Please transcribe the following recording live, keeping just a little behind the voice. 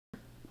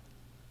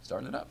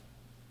starting it up.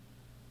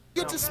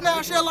 Get to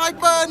smash that like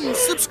button.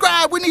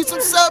 Subscribe. We need some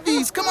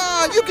subbies. Come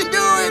on, you can do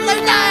it.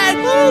 Late night.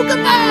 Woo,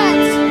 come on.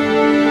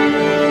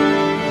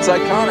 It's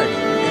iconic.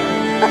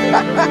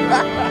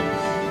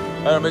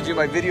 I'm going to do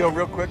my video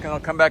real quick, and I'll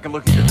come back and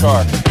look at your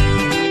car.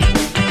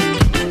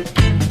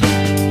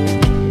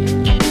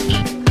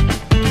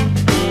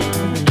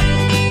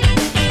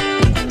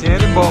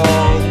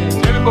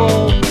 Cannonball.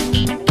 Cannonball.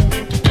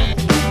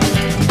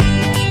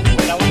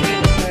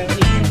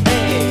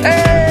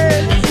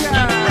 Hey, this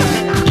guy.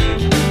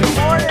 Good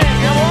morning.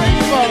 How are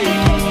you, buddy?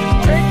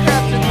 Train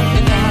captain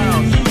in the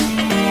house.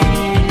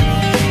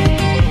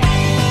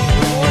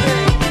 Good morning.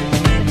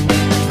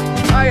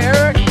 Hi,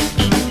 Eric.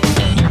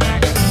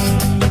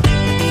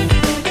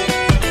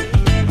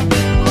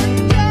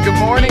 Good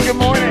morning. Good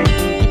morning.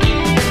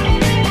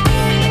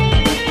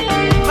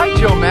 Hi,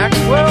 Joe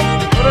Maxwell.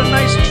 What a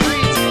nice treat.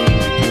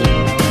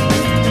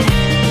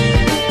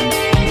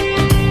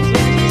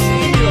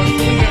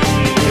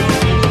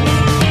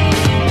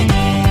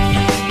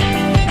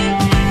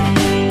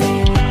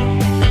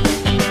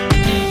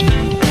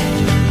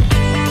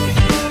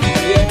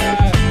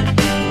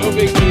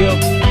 Big deal.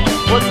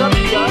 What's up,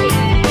 you guys? Good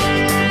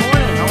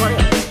morning. How are you?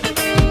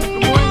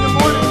 Good morning. Good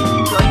morning.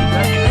 Driving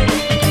back today?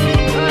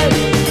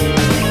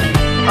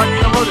 Nice.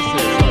 How lotus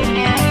is?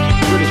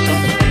 British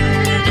something.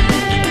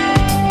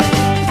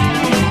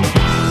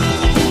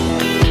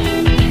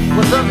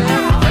 What's up,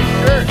 man? Nice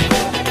shirt.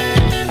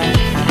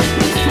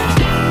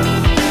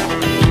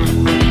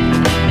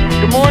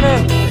 Good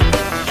morning.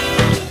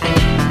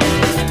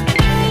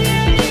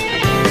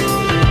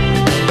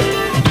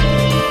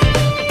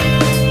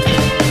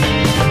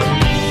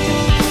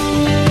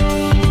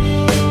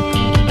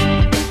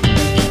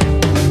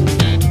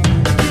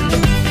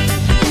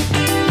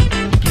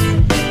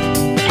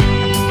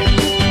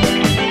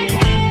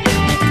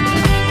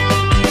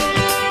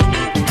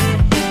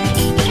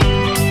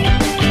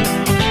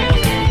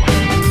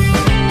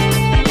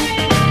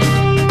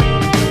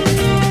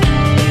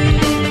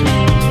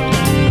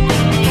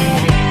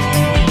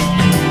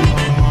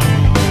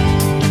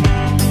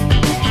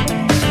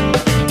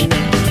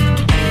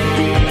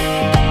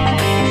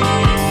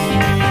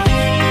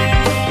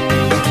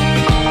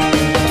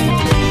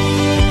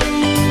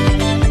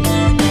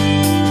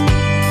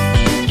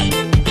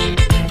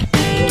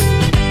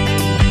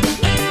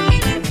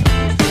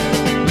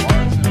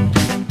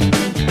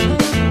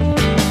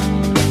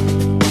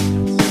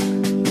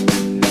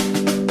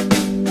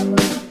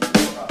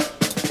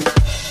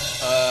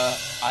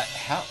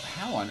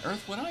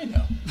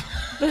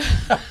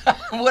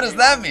 What does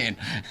that mean?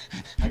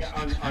 I got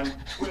on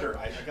Twitter,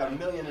 I got 1.5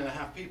 million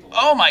people.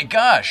 Oh my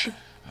gosh.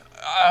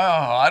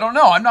 I don't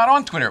know. I'm not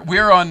on Twitter.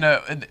 We're on,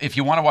 if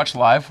you want to watch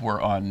live, we're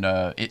on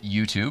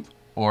YouTube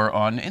or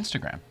on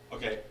Instagram.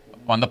 Okay.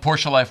 On the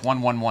Porsche Life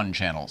 111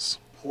 channels.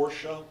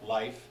 Porsche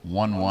Life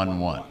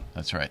 111.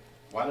 That's right.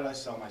 Why did I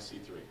sell my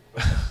C3?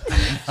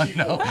 I don't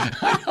know.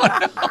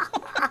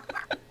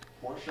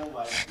 Porsche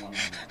Life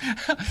 111.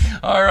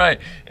 All right,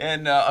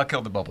 and I'll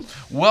kill the bubbles.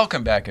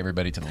 Welcome back,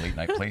 everybody, to the Late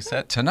Night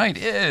Playset. Tonight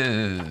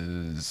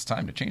is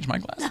time to change my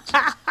glasses.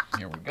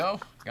 Here we go.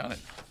 Got it.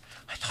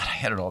 I thought I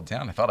had it all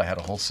down. I thought I had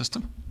a whole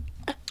system.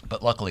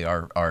 But luckily,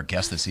 our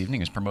guest this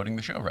evening is promoting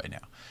the show right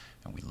now.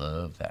 And we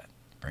love that.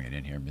 Bring it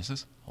in here,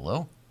 Mrs.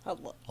 Hello?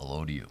 Hello.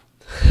 Hello to you.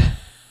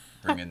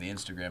 Bring in the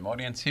Instagram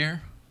audience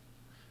here.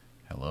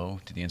 Hello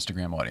to the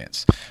Instagram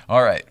audience.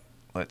 All right,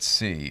 let's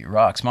see.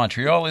 Rox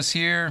Montreal is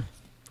here.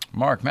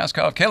 Mark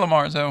Maskov, Kayla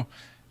Marzo,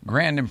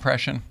 Grand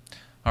Impression.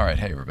 All right,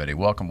 hey, everybody.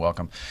 Welcome,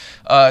 welcome.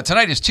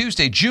 Tonight is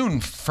Tuesday, June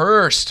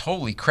 1st.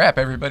 Holy crap,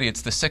 everybody.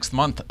 It's the 6th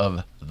month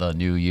of the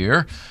new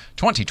year,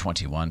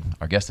 2021.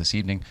 Our guest this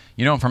evening,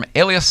 you know him from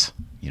Alias.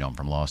 You know him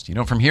from Lost. You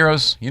know him from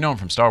Heroes. You know him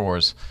from Star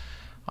Wars.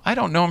 I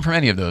don't know him from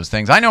any of those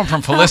things. I know him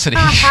from Felicity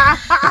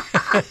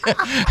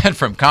and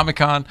from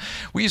Comic-Con.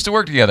 We used to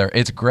work together.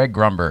 It's Greg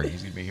Grunberg.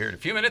 He's going to be here in a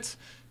few minutes.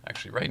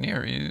 Actually, right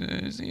near.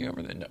 Is he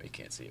over there? No, you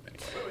can't see him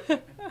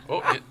anymore.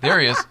 Oh, there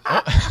he is.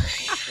 Oh.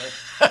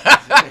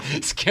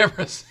 It's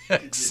camera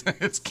 6.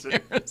 It's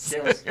camera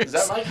 6. Is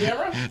that my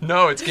camera?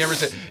 No, it's camera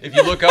 6. If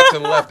you look up to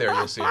the left there,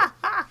 you'll see it.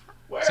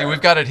 Where? See,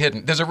 we've got it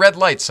hidden. There's a red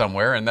light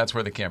somewhere, and that's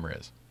where the camera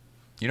is.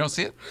 You don't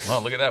see it?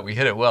 Well, look at that. We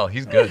hit it well.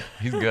 He's good.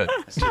 He's good.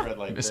 I see a red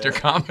light Mr. there.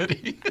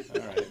 Comedy.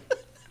 All right.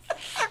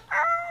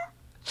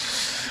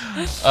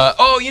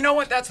 Oh, you know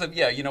what? That's the,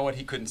 yeah, you know what?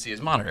 He couldn't see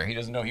his monitor. He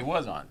doesn't know he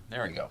was on.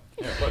 There we go.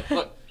 Here, look,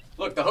 look.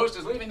 Look, the host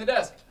is leaving the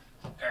desk.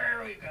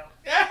 There we go.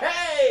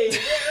 Hey, there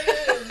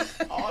it is.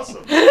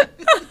 Awesome.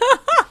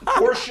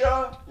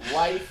 Porsche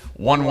Life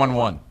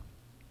 111.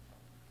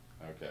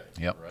 Okay.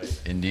 Yep,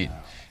 Right. indeed.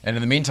 Wow. And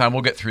in the meantime,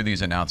 we'll get through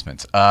these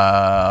announcements.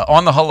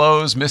 On the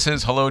hellos,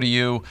 Mrs. Hello to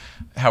you.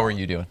 How are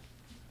you doing?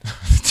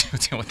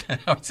 Deal with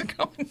that. How's it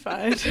going?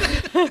 Fine.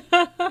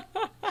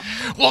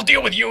 We'll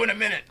deal with you in a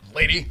minute,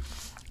 lady.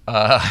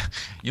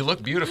 You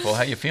look beautiful.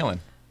 How you feeling?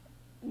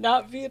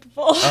 Not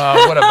beautiful.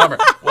 What a bummer.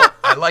 Well,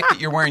 I like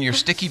that you're wearing your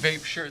Sticky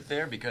Vape shirt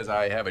there because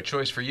I have a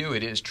choice for you.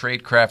 It is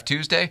Tradecraft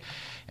Tuesday,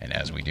 and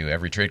as we do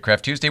every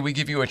Tradecraft Tuesday, we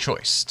give you a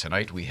choice.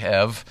 Tonight we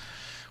have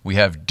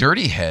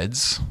Dirty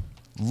Heads,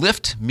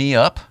 Lift Me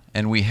Up,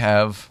 and we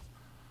have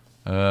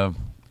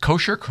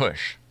Kosher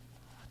Kush.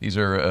 These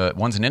are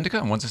one's an indica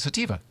and one's a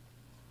sativa.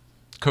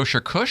 Kosher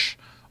Kush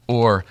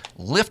or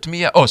Lift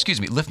Me Up. Oh,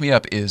 excuse me. Lift Me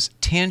Up is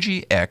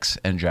Tangy X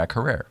and Jack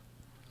Herrera.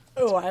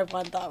 Oh, I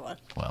want that one.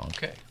 Well,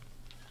 okay.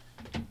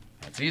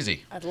 That's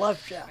easy. I love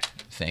Jack.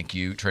 Thank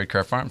you,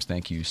 Tradecraft Farms.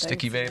 Thank you,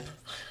 Sticky Thanks, Vape.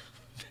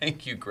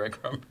 Thank you, Greg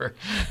Grunberg,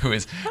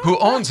 who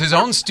owns his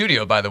own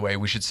studio. By the way,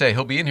 we should say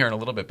he'll be in here in a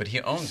little bit, but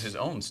he owns his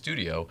own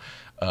studio,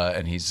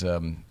 and he's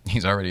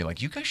already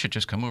like, you guys should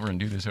just come over and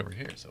do this over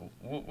here. So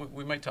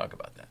we might talk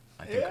about that.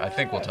 I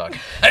think we'll talk.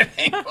 I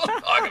think we'll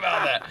talk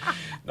about that.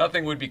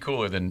 Nothing would be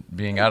cooler than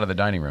being out of the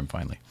dining room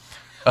finally.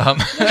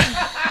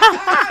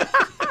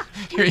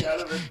 Here you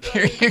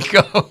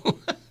go.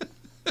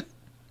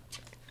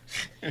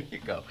 There you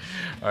go.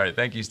 All right.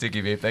 Thank you,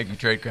 Sticky Vape. Thank you,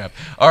 Tradecraft.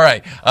 All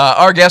right.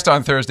 Our guest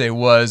on Thursday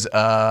was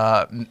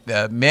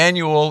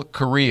Manuel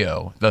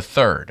Carrillo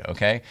III.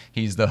 Okay,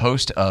 he's the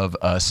host of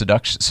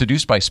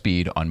Seduced by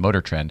Speed on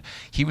Motor Trend.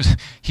 He was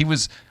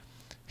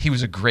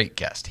a great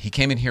guest. He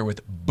came in here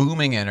with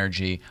booming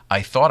energy.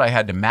 I thought I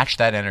had to match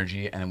that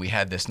energy, and we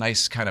had this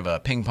nice kind of a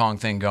ping pong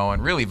thing going,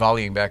 really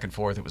volleying back and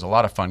forth. It was a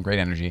lot of fun, great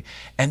energy.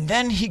 And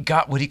then he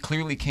got what he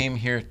clearly came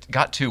here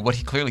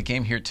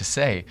to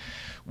say,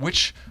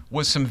 which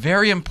was some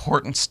very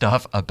important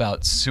stuff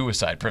about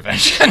suicide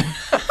prevention.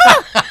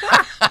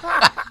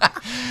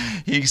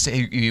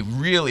 He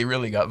really,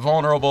 really got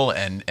vulnerable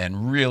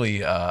and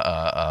really,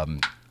 I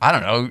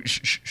don't know,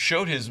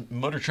 showed his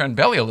Motor Trend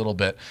belly a little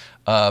bit.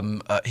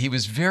 He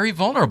was very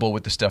vulnerable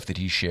with the stuff that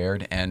he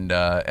shared, and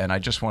I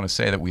just want to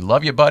say that we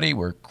love you, buddy.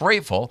 We're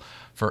grateful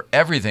for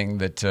everything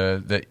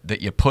that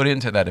you put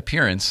into that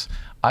appearance.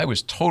 I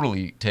was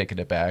totally taken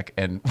aback,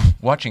 and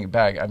watching it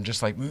back, I'm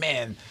just like,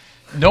 man,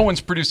 no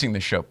one's producing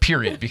this show,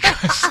 period,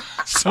 because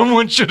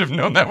someone should have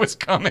known that was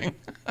coming.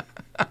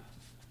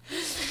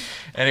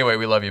 Anyway,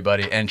 we love you,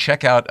 buddy. And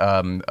check out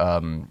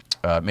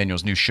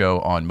Manuel's new show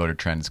on Motor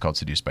Trend. It's called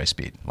Seduced by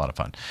Speed. A lot of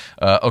fun.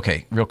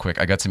 Okay, real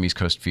quick. I got some East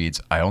Coast feeds.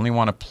 I only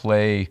want to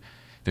play...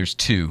 There's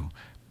two.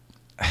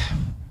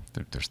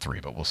 There's three,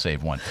 but we'll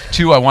save one.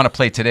 Two I want to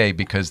play today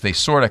because they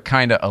sort of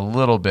kind of a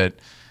little bit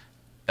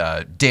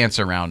dance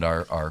around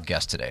our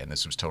guest today, and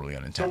this was totally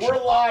unintentional. So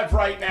we're live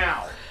right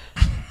now.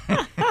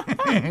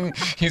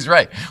 He's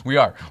right. We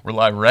are. We're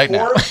live right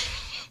now.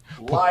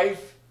 Porsche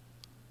Life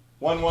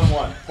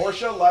 111.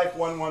 Porsche Life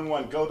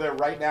 111. Go there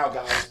right now,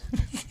 guys.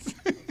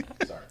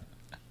 Sorry.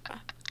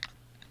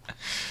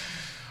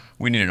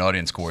 We need an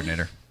audience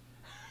coordinator.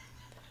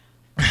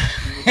 You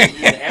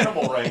need an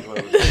animal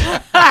wrangler.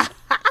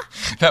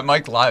 That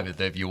mic live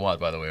if you want,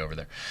 by the way, over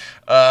there.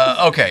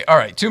 Okay, all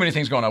right. Too many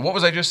things going on. What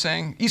was I just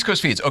saying? East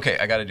Coast feeds. Okay,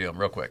 I got to do them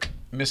real quick.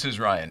 Mrs.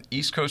 Ryan,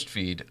 East Coast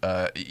feed.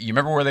 You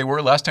remember where they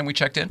were last time we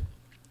checked in?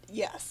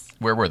 Yes.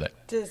 Where were they?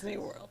 Disney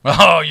World.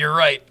 Oh, you're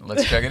right.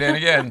 Let's check it in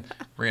again.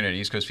 We're going to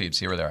East Coast feed,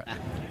 see where they're at.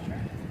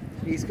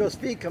 East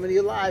Coast feed coming to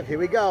you live. Here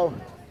we go.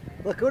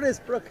 Look who it is,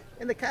 Brooke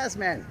in the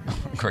Casman.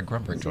 Greg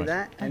Grunberg See joined.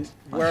 that? And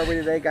where are we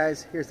today,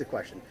 guys? Here's the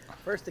question.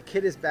 First, the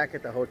kid is back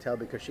at the hotel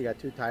because she got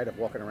too tired of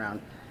walking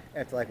around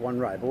after like one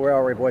ride. But where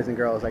are we, boys and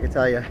girls? I can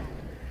tell you,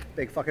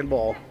 big fucking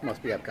ball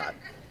must be Epcot.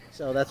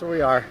 So that's where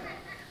we are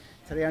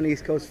today on the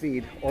East Coast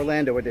feed,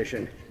 Orlando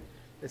edition.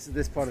 This is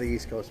this part of the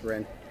East Coast we're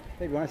in.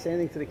 Hey, you want to say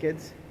anything to the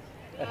kids?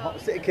 At home?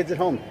 Kids at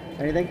home.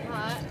 Anything?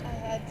 I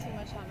had too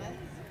much hummus.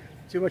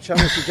 Too much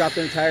hummus. You dropped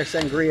an entire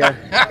sangria.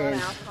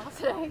 And alcohol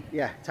today.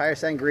 Yeah, entire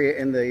sangria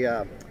in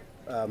the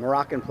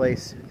Moroccan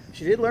place.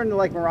 She did learn to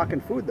like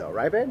Moroccan food, though,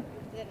 right, babe?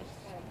 Did.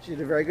 She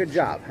did a very good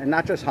job, and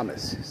not just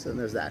hummus. So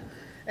there's that.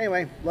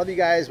 Anyway, love you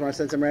guys. Want to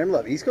send some random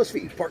love. East Coast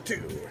feed, part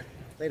 2.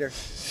 Later.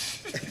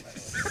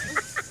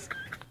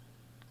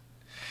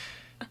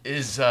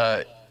 Is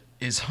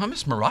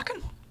hummus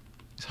Moroccan?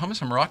 Is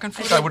hummus a Moroccan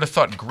food? I would have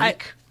thought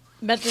Greek.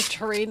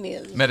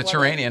 Mediterranean. is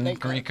Mediterranean, what I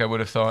think Greek, of. I would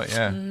have thought,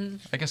 yeah. Mm-hmm.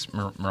 I guess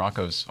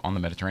Morocco's on the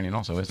Mediterranean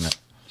also, isn't it?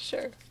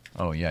 Sure.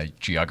 Oh, yeah,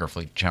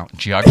 geographically challenged.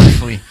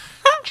 Geographically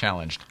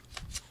challenged.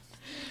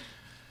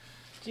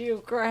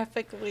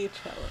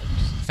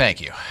 Thank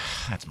you.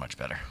 That's much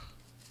better.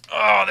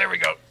 Oh, there we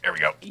go. There we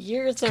go.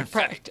 Years of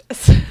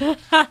practice.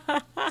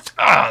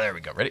 There we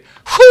go. Ready?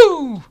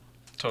 Whoo!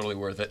 Totally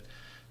worth it.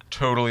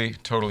 Totally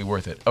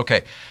worth it.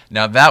 Okay,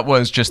 now that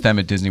was just them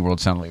at Disney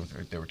World. Sounded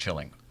like they were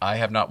chilling. I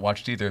have not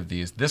watched either of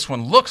these. This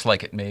one looks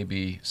like it may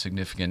be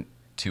significant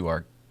to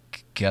our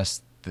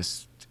guest. I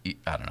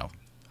don't know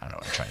what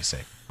I'm trying to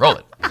say. Roll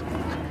it.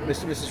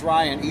 Mr. and Mrs.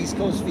 Ryan, East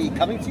Coast feed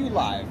coming to you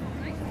live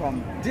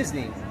from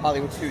Disney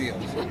Hollywood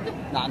Studios.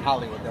 Not in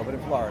Hollywood, though, but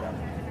in Florida.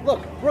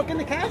 Look, Brooke in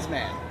the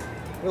Casman.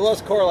 We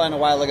lost Coraline a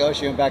while ago.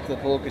 She went back to the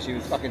pool because she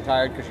was fucking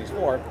tired because she's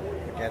 4.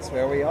 But guess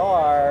where we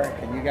are?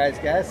 Can you guys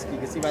guess? You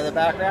can see by the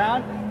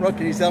background. Brooke,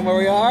 can you tell them where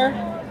we are?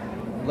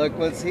 Look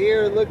what's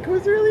here. Look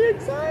who's really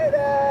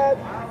excited.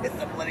 It's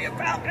the Millennium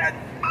Falcon.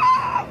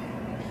 Ah!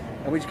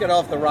 And we just got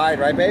off the ride,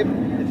 right, babe?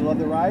 you love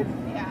the ride?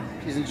 Yeah.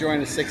 She's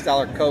enjoying a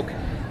 $6 Coke.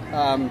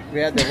 We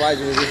had the Rise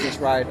of the Resistance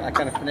ride. I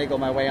kind of finagled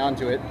my way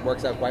onto it.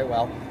 Works out quite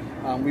well.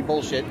 We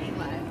bullshit.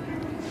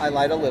 I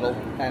lied a little,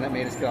 and it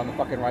made us get on the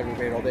fucking ride we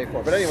waited all day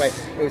for. But anyway,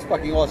 it was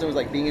fucking awesome. It was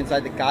like being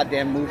inside the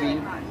goddamn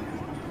movie.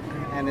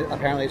 And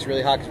apparently it's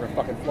really hot because we're in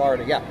fucking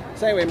Florida. Yeah.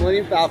 So anyway,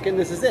 Millennium Falcon,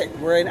 this is it.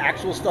 We're in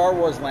actual Star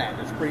Wars land.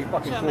 It's pretty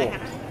fucking cool.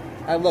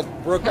 And look,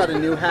 Brooke got a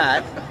new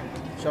hat.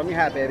 Show me your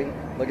hat, baby.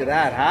 Look at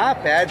that,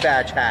 huh? Bad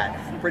Batch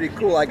hat. Pretty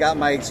cool. I got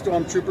my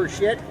Stormtrooper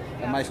shit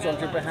and my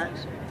Stormtrooper hat.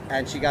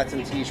 And she got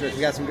some t-shirts.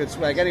 We got some good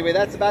swag. Anyway,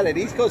 that's about it.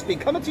 East Coast Speed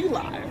coming to you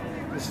live.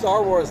 The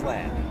Star Wars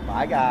land.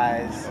 Bye,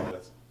 guys. Oh,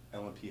 that's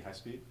LNP high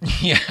speed?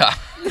 Yeah.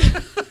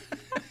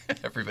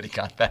 Everybody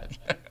got that.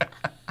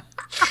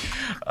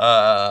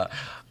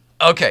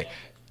 Okay.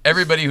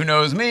 Everybody who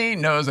knows me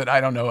knows that I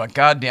don't know a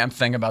goddamn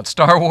thing about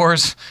Star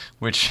Wars,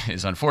 which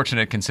is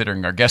unfortunate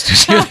considering our guest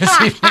who's here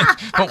this evening.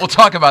 But we'll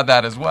talk about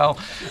that as well.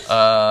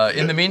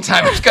 In the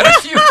meantime, we've got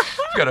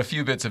a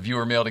few bits of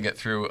viewer mail to get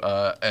through,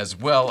 as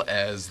well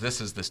as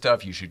this is the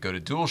stuff you should go to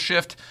Dual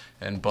Shift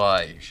and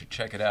buy. You should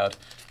check it out.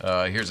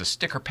 Here's a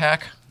sticker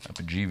pack up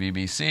at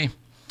GVBC.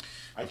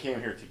 I came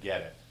here to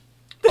get it.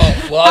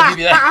 Oh, well, I'll give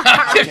you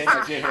that.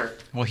 I came here.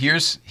 Well,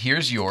 here's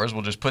yours.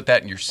 We'll just put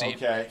that in your seat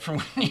for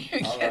when you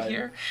get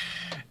here.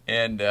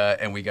 And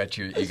we got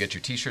you get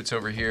your T-shirts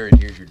over here, and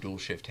here's your Dual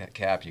Shift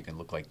cap. You can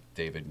look like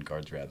David and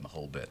Guards Rad and the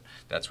whole bit.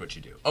 That's what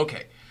you do.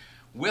 Okay.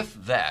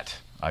 With that,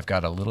 I've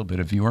got a little bit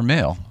of viewer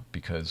mail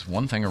because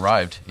one thing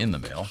arrived in the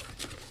mail.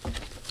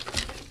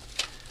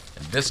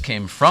 And this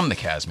came from the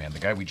Casman, the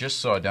guy we just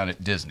saw down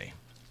at Disney.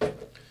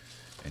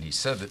 And he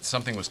said that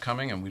something was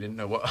coming, and we didn't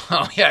know what.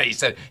 Oh, yeah, he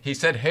said,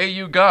 hey,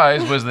 you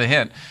guys, was the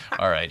hint.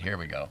 All right, here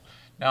we go.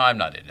 Now, I'm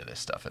not into this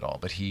stuff at all,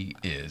 but he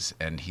is,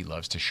 and he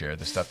loves to share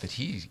the stuff that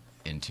he's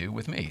into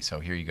with me.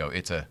 So here you go.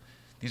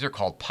 These are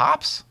called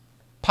Pops?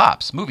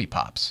 Pops, movie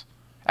Pops.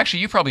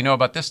 Actually, you probably know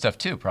about this stuff,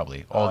 too,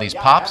 probably. All these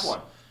Pops. I have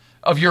one.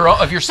 Of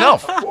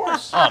yourself? Of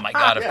course. Oh, my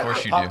God, of Yeah,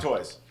 course you Pop do.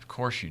 Toys. Of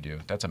course you do.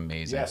 That's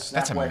amazing. Yes,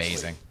 That's Snap Wexley.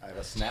 amazing. I have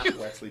a Snap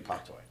Wexley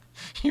Pop Toy.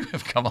 You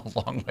have come a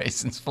long way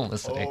since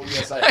Felicity. Oh,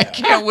 yes, I I have.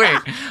 can't wait.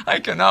 I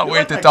cannot You're wait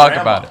like to my talk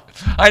grandma. about it.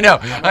 I know.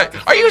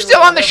 Are you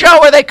still on the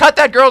show where they cut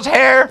that girl's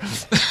hair?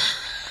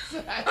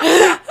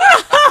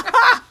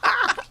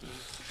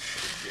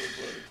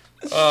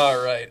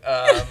 All right.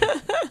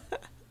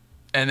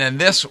 And then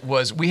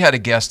we had a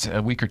guest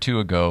a week or two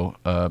ago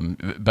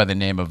by the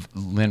name of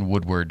Lynn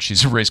Woodward.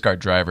 She's a race car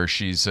driver.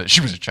 She was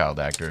a child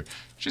actor.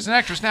 She's an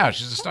actress now.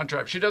 She's a stunt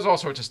driver. She does all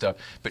sorts of stuff.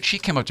 But she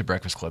came up to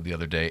Breakfast Club the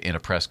other day in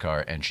a press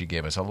car, and she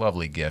gave us a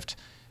lovely gift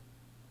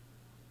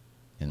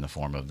in the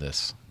form of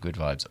this Good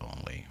Vibes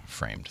Only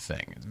framed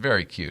thing. It's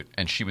very cute.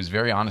 And she was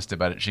very honest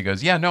about it. She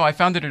goes, yeah, no, I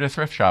found it at a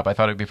thrift shop. I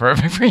thought it'd be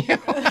perfect for you.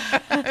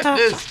 It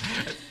is.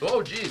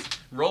 Oh, geez.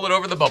 Roll it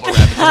over the bubble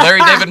wrap. It's a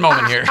Larry David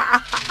moment here.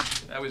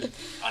 That was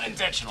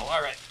unintentional.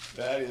 All right.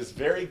 That is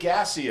very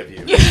gassy of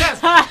you.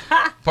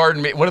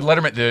 Pardon me. What did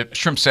Letterman? The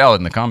shrimp salad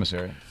in the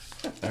commissary.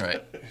 All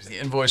right. Here's the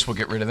invoice. We'll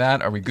get rid of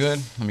that. Are we good?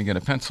 Let me get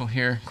a pencil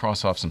here.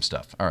 Cross off some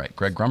stuff. All right.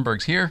 Greg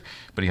Grunberg's here,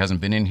 but he hasn't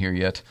been in here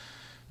yet.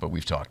 But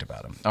we've talked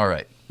about him. All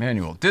right.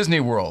 Manual. Disney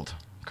World.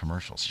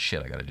 Commercials.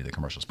 Shit, I got to do the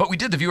commercials. But we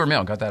did the viewer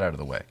mail. Got that out of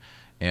the way.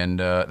 And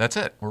that's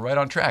it. We're right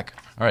on track.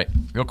 All right.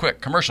 Real quick.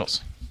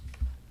 Commercials.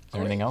 Is there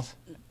anything else?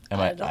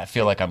 I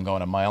feel like I'm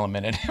going a mile a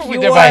minute.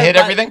 If I hit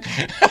everything?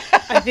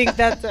 I think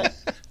that's it.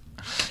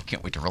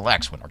 Can't wait to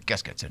relax when our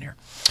guest gets in here.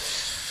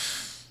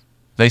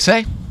 They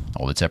say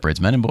all that separates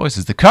men and boys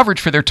is the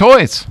coverage for their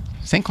toys.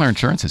 St. Clair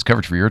Insurance has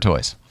coverage for your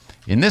toys.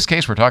 In this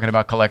case, we're talking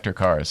about collector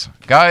cars.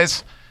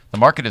 Guys, the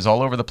market is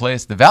all over the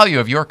place. The value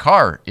of your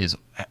car is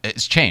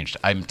changed.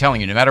 I'm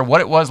telling you, no matter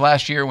what it was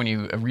last year when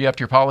you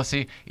re-upped your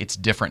policy, it's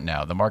different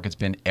now. The market's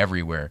been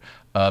everywhere.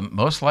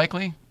 Most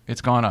likely,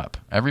 it's gone up.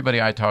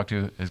 Everybody I talk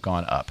to has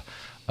gone up.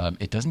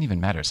 It doesn't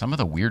even matter. Some of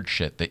the weird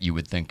shit that you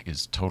would think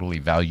is totally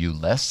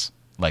valueless,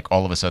 like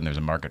all of a sudden there's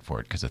a market for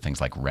it because of things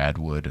like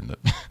Radwood and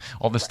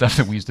all the stuff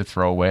that we used to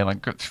throw away.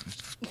 Like,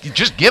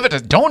 just give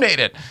it, donate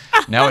it.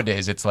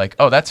 Nowadays, it's like,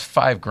 oh, that's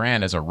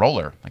 $5,000 as a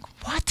roller. Like,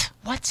 what?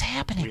 What's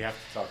happening? We have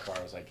to talk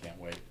cars. I can't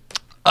wait.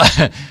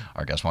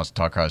 Our guest wants to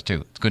talk cars too.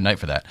 It's a good night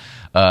for that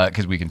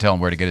because we can tell him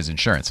where to get his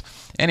insurance.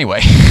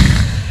 Anyway,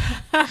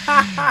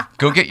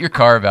 go get your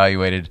car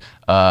evaluated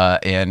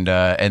and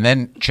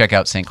then check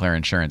out St. Clair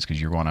Insurance because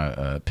you're going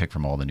to pick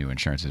from all the new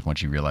insurances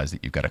once you realize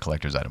that you've got a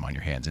collector's item on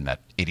your hands in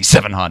that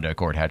 87 Honda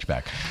Accord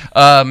hatchback.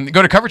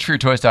 Go to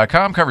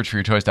coverageforyourtoys.com,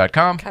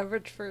 coverageforyourtoys.com.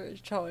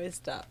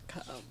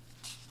 Coverageforyourtoys.com.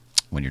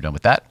 When you're done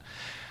with that.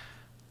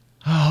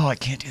 Oh, I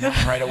can't do that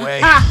one right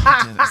away.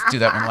 Let's do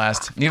that one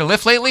last. Need a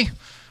lift lately?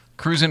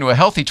 Cruise into a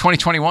healthy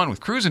 2021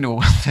 with Cruise into a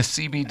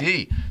Wellness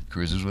CBD.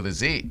 Cruises with a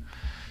Z.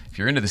 If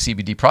you're into the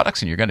CBD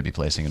products and you're going to be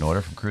placing an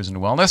order from Cruise into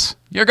Wellness,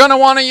 you're going to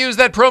want to use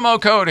that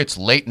promo code. It's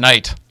Late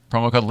Night.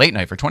 Promo code Late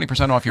Night for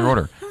 20% off your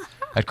order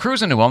at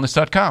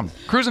cruiseintowellness.com.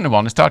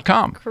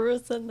 Cruiseintowellness.com.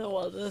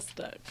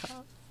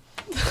 Cruiseintowellness.com.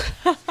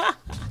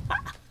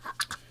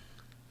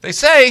 They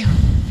say,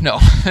 no,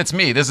 that's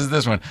me. This is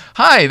this one.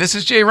 Hi, this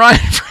is Jay Ryan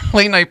from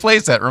Late Night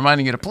Playset,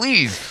 reminding you to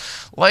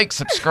please like,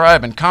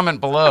 subscribe, and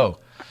comment below.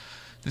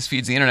 This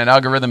feeds the internet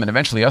algorithm and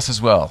eventually us as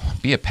well.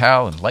 Be a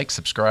pal and like,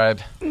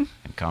 subscribe, and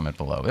comment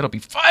below. It'll be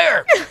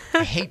fire.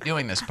 I hate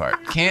doing this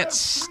part. Can't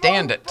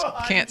stand it.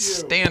 Can't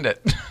stand it.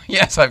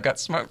 Yes, I've got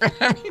smoke. Wait,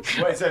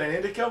 is that an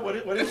indica? What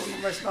am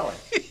I smelling?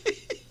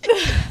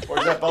 Or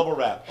is that bubble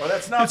wrap? Or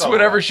that's not. It's bubble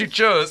whatever wrap. she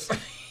chose.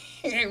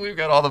 We've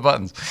got all the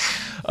buttons.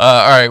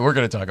 All right, we're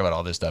going to talk about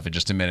all this stuff in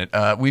just a minute.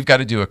 We've got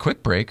to do a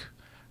quick break.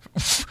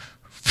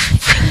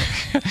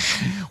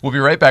 We'll be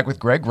right back with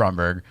Greg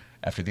Grunberg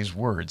after these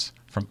words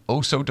from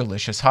Oh So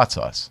Delicious Hot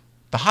Sauce.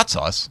 The hot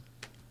sauce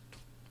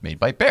made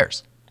by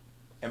bears.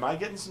 Am I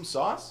getting some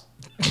sauce?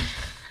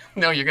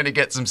 No, you're going to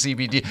get some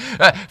CBD.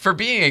 For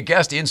being a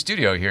guest in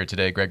studio here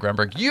today, Greg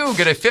Grunberg, you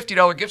get a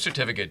 $50 gift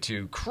certificate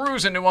to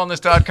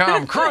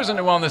cruisingtowellness.com.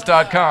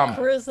 Cruisingtowellness.com.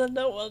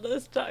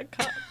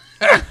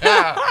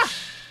 Cruisingtowellness.com.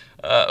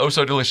 Oh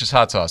So Delicious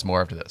Hot Sauce.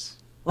 More after this.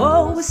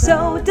 Oh, it's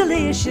so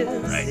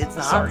delicious. It's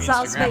the hot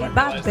sauce made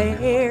by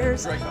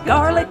bears.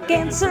 Garlic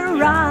and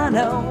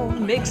serrano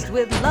mixed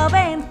with love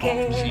and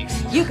care.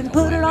 You can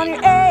put it on your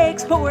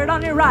eggs, pour it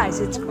on your rice.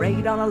 It's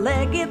great on a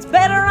leg, it's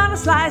better on a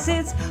slice.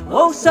 It's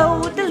oh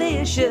so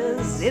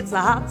delicious. It's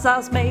the hot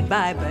sauce made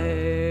by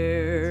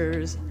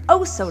bears.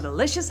 Oh, so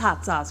delicious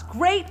hot sauce.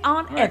 Great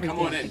on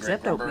everything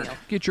except oatmeal.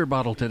 Get your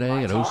bottle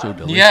today at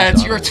osodelicious.org. Yeah,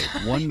 it's your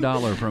time.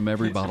 $1 from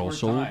every bottle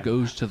sold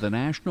goes to the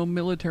National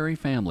Military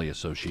Family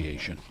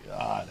Association.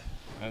 God.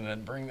 And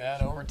then bring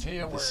that over to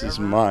you. This is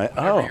my.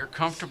 Wherever Oh. you're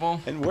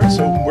comfortable. And where's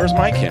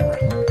my camera?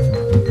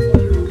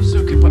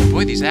 So good. But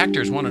boy, these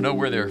actors want to know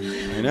where they're.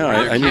 I know.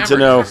 I need to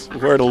know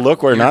where to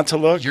look, where not to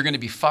look. You're going to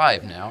be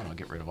 5 now, and I'll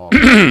get rid of all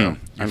that.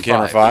 I'm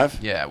camera 5?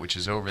 Yeah, which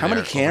is over How there.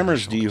 many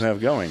cameras do you have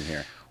going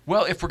here?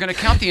 Well, if we're going to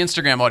count the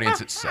Instagram audience,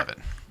 it's 7.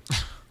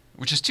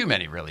 Which is too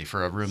many, really,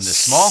 for a room this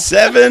small.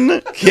 7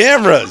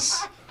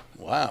 cameras.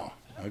 Wow.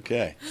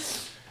 Okay.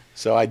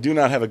 So I do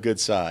not have a good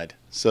side.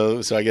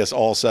 So I guess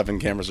all 7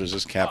 cameras are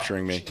just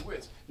capturing me.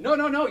 No.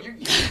 You're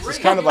great. It's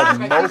kind of like I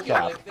think you'll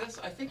mocap. like this.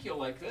 I think you'll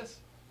like this.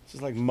 This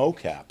is like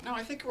mocap. No,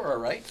 I think we're all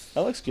right.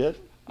 That looks good.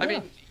 I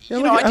mean, Yeah,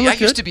 you know, I I look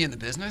used good. to be in the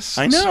business.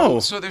 I know.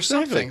 So there's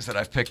some Exactly. things that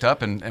I've picked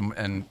up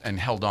and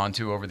held on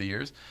to over the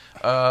years.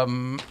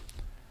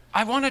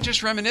 I want to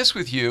just reminisce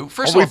with you.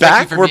 First Are we of all, thank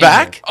you back? for We're being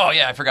back? here. Oh,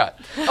 yeah, I forgot.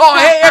 Oh,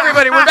 hey,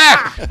 everybody, we're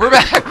back. We're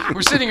back.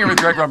 We're sitting here with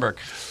Greg Grunberg.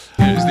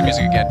 Here's the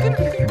music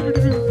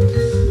again.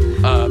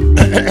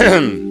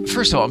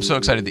 First of all, I'm so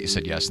excited that you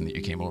said yes and that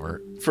you came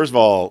over. First of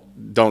all,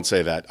 don't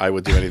say that. I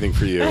would do anything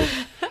for you.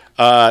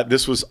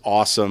 This was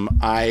awesome.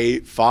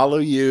 I follow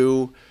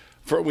you.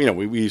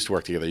 We used to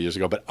work together years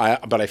ago, but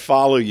I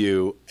follow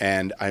you,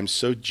 and I'm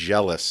so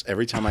jealous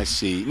every time I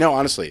see. No,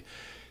 honestly,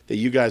 that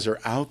you guys are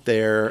out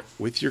there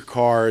with your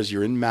cars.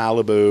 You're in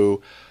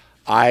Malibu.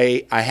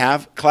 I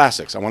have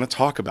classics. I want to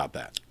talk about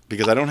that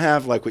because I don't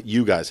have like what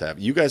you guys have.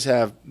 You guys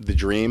have the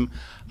dream.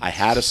 I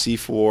had a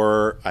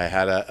C4. I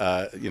had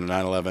a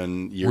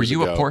 911 years ago. Were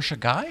you a Porsche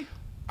guy?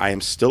 I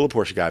am still a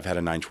Porsche guy. I've had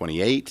a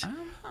 928.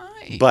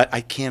 Hi. But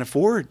I can't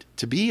afford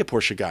to be a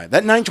Porsche guy.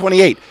 That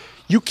 928,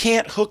 you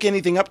can't hook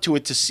anything up to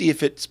it to see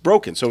if it's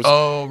broken. So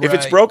if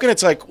it's right. broken,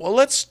 it's like, well,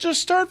 let's just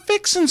start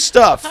fixing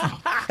stuff.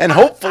 And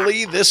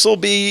hopefully this will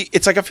be,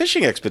 it's like a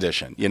fishing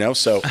expedition,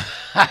 So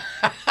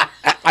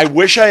I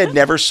wish I had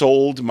never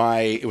sold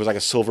it was like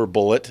a silver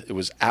bullet. It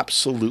was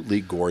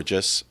absolutely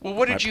gorgeous. Well,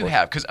 what did you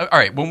have? Because, all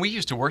right, when we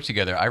used to work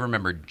together, I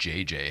remember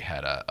JJ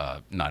had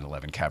a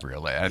 911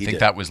 Cabriolet. I think did.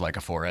 that was like a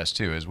 4S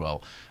too as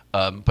well.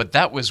 But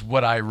that was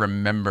what I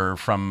remember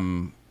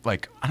from,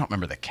 like, I don't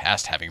remember the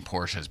cast having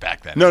Porsches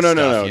back then. No. No,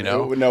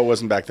 No, it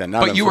wasn't back then.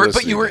 Not But on you were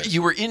Felicity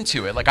days.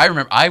 into it. Like, I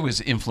remember I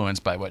was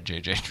influenced by what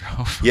JJ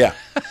drove. Yeah.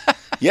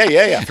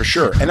 Yeah, for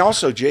sure. And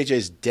also,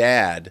 JJ's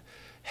dad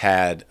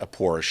had a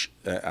Porsche.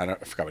 I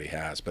forgot what he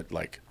has, but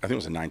like I think it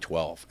was a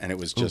 912, and it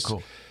was just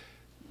cool.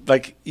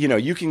 Like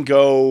you can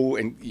go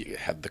and you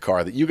have the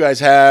car that you guys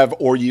have,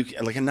 or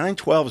like a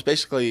 912 is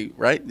basically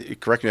right.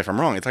 Correct me if I'm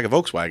wrong. It's like a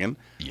Volkswagen.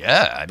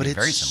 Yeah, I mean, But it's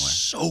very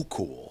similar. so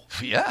cool.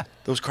 Yeah.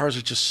 Those cars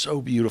are just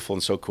so beautiful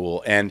and so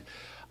cool. And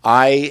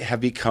I have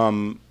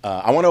become.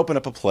 I want to open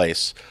up a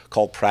place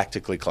called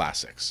Practically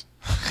Classics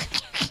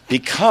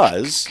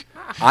because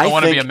I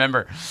want to think- be a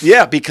member.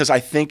 Yeah, because I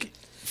think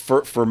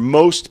for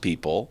most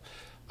people,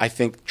 I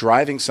think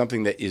driving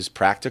something that is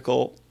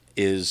practical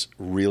is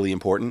really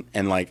important.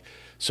 And like,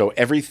 so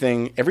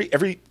everything,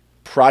 every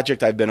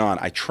project I've been on,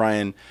 I try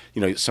and,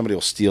 somebody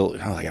will steal,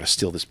 I got to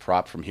steal this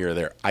prop from here or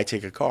there. I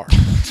take a car.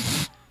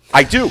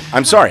 I do.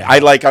 I'm sorry.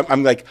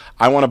 I'm like,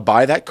 I want to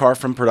buy that car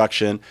from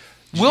production.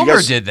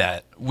 Wilmer did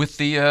that with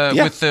the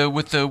Yeah. with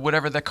the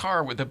whatever the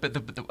car with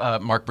the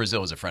Mark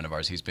Brazil is a friend of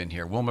ours. He's been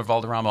here. Wilmer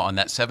Valderrama on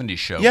that 70s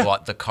show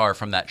bought the car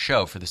from that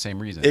show for the same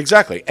reason.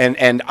 Exactly.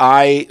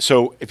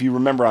 So if you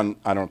remember I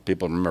don't know if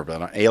people remember,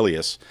 but on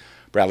Alias,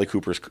 Bradley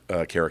Cooper's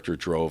character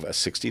drove a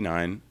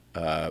 69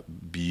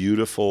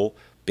 beautiful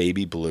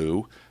baby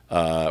blue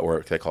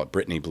or they call it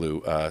Brittany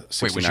Blue 69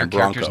 Wait, was your Bronco.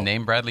 character's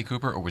name Bradley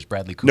Cooper, or was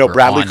Bradley Cooper No,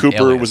 Bradley on Cooper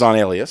Alias? was on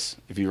Alias,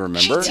 if you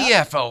remember.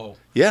 GTFO.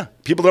 Yeah,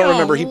 people don't No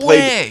remember.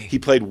 way. He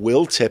played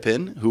Will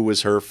Tippin, who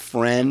was her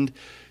friend.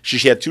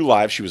 She had 2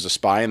 lives. She was a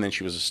spy and then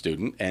she was a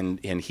student, and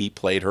he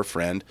played her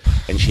friend,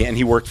 and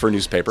he worked for a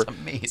newspaper.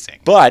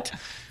 Amazing. But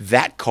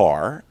that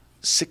car,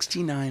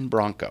 69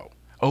 Bronco.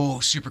 Oh,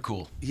 super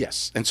cool.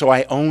 Yes, and so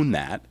I own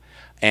that,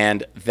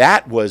 and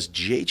that was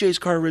JJ's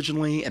car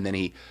originally, and then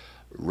he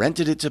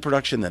rented it to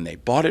production. Then they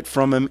bought it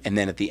from him, and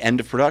then at the end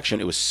of production,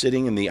 it was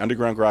sitting in the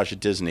underground garage at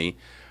Disney.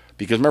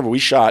 Because remember, we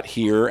shot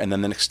here, and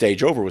then the next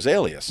stage over was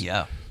Alias.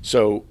 Yeah.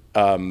 So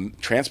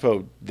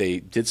Transpo, they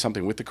did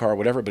something with the car,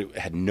 whatever, but it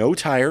had no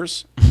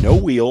tires, no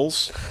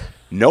wheels,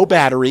 no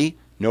battery,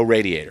 no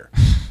radiator.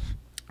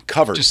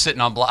 Covered. Just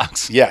sitting on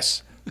blocks.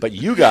 Yes. But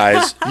you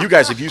guys,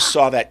 if you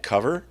saw that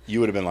cover, you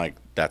would have been like,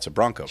 that's a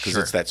Bronco, because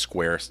Sure. it's that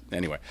square.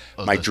 Anyway,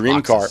 Oh, my those dream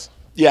boxes. car.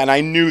 Yeah, and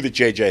I knew that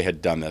JJ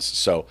had done this.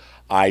 So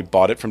I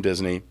bought it from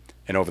Disney,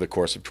 and over the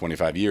course of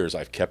 25 years,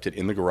 I've kept it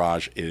in the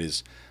garage. It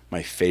is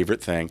my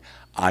favorite thing.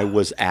 I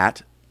was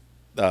at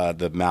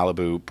the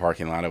Malibu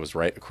parking lot. I was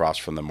right across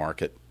from the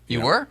market. You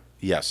know. were?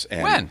 Yes.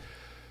 And When?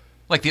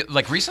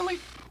 Like recently?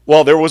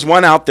 Well, there was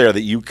one out there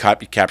that you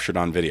captured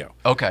on video.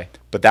 Okay.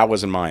 But that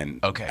wasn't mine.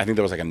 Okay. I think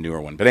that was like a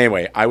newer one. But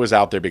anyway, I was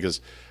out there because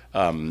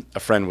a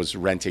friend was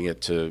renting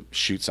it to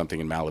shoot something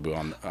in Malibu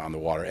on the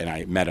water, and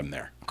I met him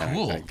there. And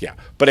Cool. yeah.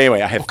 But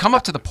anyway, I have. Well, come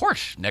up to the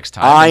Porsche next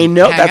time. I and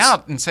know, hang that's-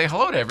 out and say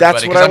hello to everybody.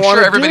 That's what 'cause I I'm want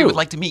sure to everybody do. would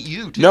like to meet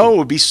you too. No, it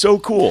would be so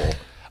cool.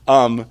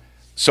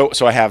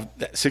 So I have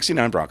that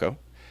 69 Bronco.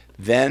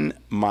 Then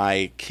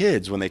my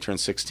kids, when they turned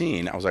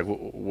 16, I was like,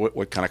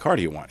 what kind of car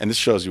do you want? And this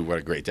shows you what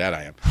a great dad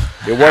I am.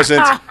 It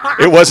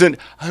wasn't,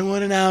 I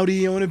want an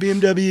Audi, I want a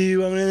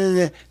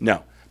BMW.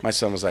 No, my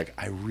son was like,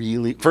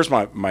 first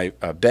my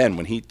Ben,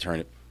 when he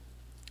turned it,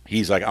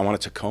 he's like, I want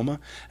a Tacoma,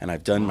 and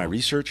I've done my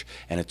research,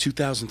 and a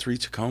 2003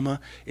 Tacoma,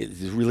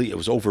 it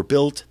was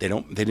overbuilt. They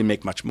didn't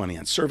make much money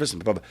on service,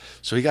 and blah, blah.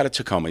 So he got a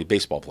Tacoma. He's a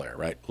baseball player,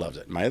 right? Loves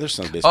it. My other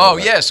son's a baseball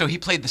player. Oh, yeah. So he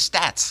played the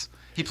stats.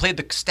 He played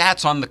the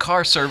stats on the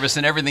car service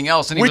and everything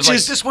else, and he Which was like,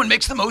 is- "This one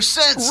makes the most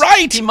sense."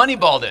 Right. He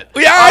moneyballed it.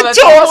 Yeah, Oh, I that's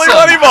totally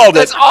awesome. moneyballed it.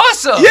 That's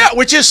awesome. Yeah,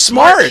 which is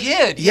smart.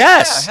 kid.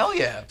 Yes. Yeah, hell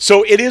yeah.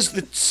 So it is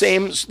the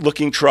same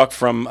looking truck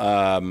from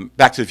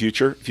Back to the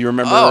Future, if you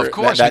remember. Oh, of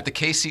course, that- with the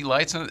KC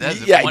lights. And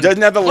Yeah, it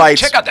doesn't have the lights,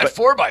 Check out that but-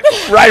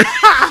 4x4. Right.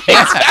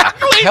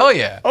 Exactly. Hell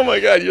yeah. Oh my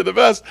God, you're the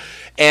best.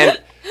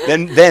 And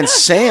then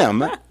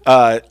Sam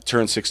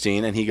turned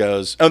 16, and he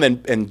goes,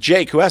 and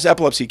Jake, who has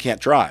epilepsy,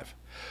 can't drive.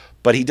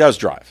 But he does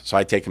drive, so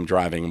I take him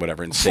driving and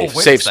whatever in safe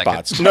wait a second.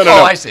 spots. No.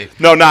 Oh, I see.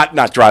 No, not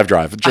drive.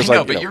 Just I know,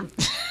 like but you know. you're.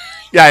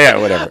 Yeah,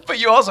 whatever. But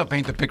you also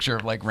paint the picture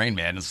of like Rain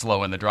Man and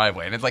slow in the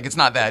driveway, and it's like it's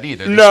not that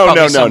either. There's No,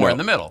 probably somewhere in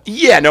the middle.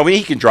 Yeah, no, I mean,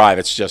 he can drive.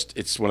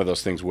 It's one of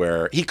those things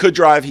where he could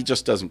drive, he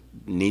just doesn't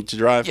need to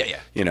drive. Yeah.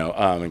 You know,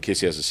 in case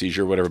he has a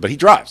seizure or whatever. But he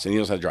drives, and he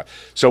knows how to drive.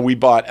 So we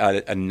bought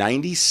a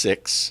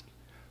 96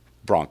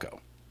 Bronco,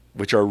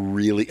 which are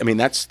really, I mean,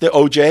 that's the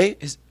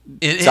OJ.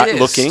 It not is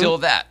looking. still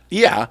that.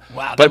 Yeah.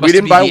 Wow. That But we must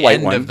didn't be buy a the white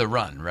end one. of the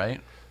run, right?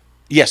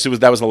 Yes,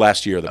 that was the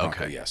last year of the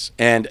Bronco, Okay. yes.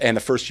 And the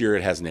first year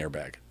it has an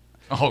airbag.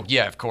 Oh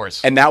yeah, of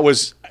course. And that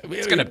was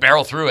It's going to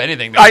barrel through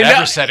anything I that know.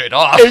 ever set it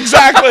off.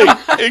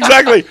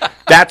 Exactly.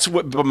 That's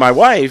what. But my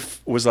wife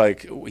was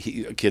like,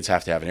 kids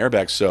have to have an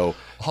airbag. So,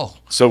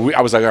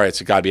 I was like, all right, it's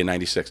got to be a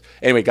 96.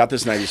 Anyway, got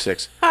this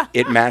 96.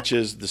 It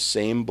matches the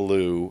same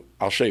blue.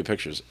 I'll show you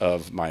pictures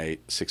of my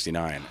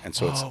 69, and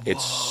so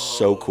it's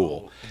so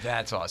cool.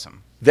 That's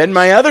awesome. Then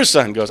my other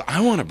son goes, I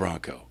want a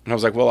Bronco. And I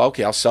was like, well,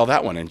 okay, I'll sell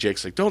that one. And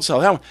Jake's like, don't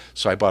sell that one.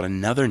 So I bought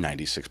another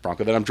 96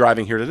 Bronco that I'm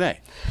driving here today.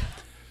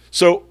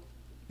 So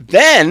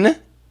then, and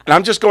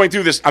I'm just going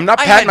through this. I'm not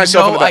patting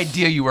myself on I the had back. no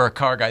idea you were a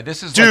car guy.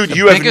 This is Dude, like the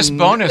you have biggest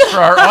bonus for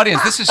our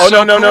audience. This is so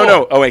cool.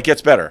 No. Oh, it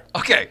gets better.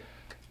 Okay.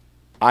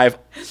 I've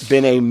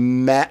been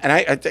and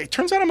it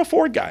turns out I'm a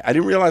Ford guy. I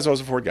didn't realize I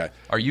was a Ford guy.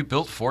 Are you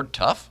built Ford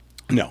tough?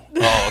 No.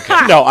 Oh,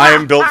 okay. No, I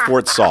am built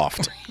Ford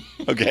soft.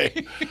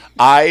 Okay.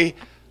 I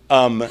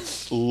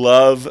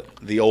love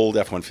the old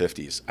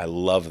F-150s. I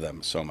love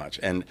them so much.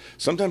 And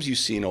sometimes you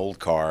see an old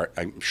car.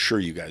 I'm sure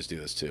you guys do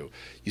this too.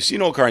 You see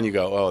an old car and you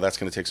go, oh, that's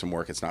going to take some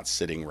work. It's not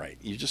sitting right.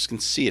 You just can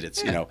see it.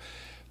 It's, you know,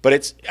 but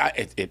it's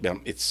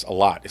a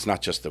lot. It's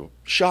not just the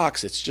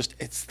shocks. It's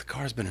the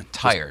car's been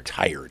Tired,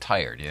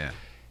 yeah.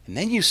 And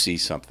then you see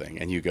something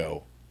and you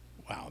go,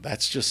 wow,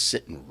 that's just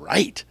sitting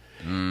right.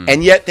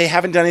 And yet they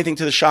haven't done anything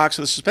to the shocks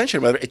or the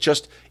suspension. It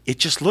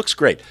just looks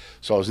great.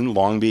 So I was in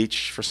Long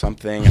Beach for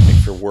something, I think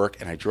for work,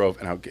 and I drove,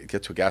 and I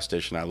get to a gas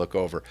station, and I look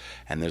over,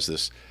 and there's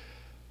this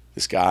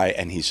guy,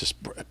 and he's just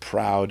a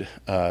proud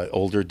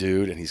older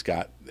dude, and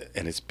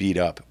it's beat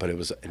up, but it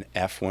was an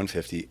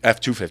F-250,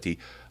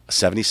 a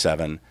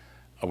 77.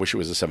 I wish it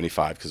was a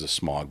 75 because of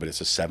smog, but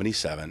it's a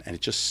 77, and it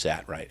just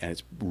sat right, and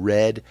it's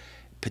red,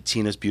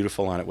 patina's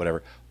beautiful on it,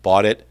 whatever.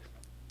 Bought it,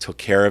 took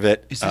care of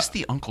it. Is this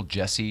the Uncle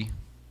Jesse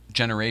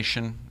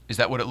generation? Is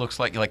that what it looks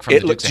like? Like from the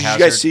Dukes of Did Hazzard?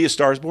 you guys see A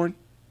Star Is Born?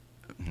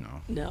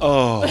 No.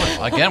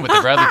 Oh, Again with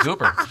the Bradley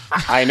Cooper.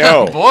 I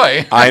know.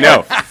 Boy. I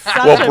know.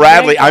 Well, a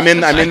Bradley, big I'm in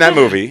that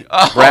movie.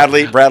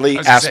 Bradley I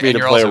was asked gonna say, me and to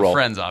you're play a also role.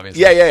 friends,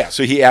 obviously. Yeah.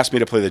 So he asked me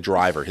to play his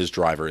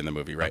driver in the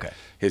movie, right? Okay.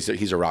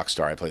 He's a rock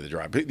star. I play the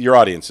driver. But your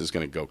audience is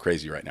going to go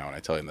crazy right now when I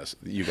tell them this.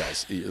 You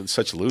guys, you're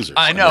such losers.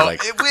 I And know. they're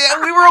like,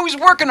 We were always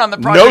working on the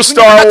project. no We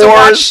Star never got to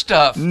watch Wars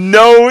stuff.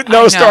 No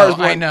I Star Wars.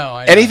 know, I know.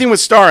 Anything with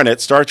star in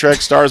it, Star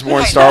Trek, Stars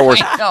Born, Star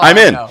Wars. I know, I'm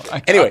in. I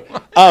know. Anyway,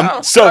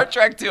 Oh, so Star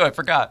Trek too. I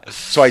forgot.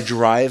 So I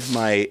drive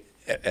my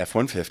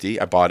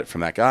F-150. I bought it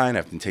from that guy, and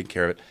I've been taking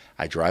care of it.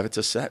 I drive it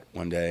to set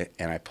one day,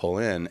 and I pull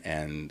in,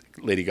 and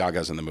Lady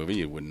Gaga's in the movie.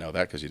 You wouldn't know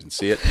that because you didn't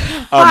see it.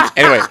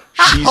 Anyway,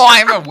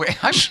 I'm aware.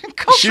 I'm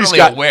culturally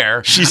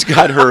aware. She's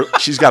got a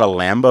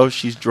Lambo.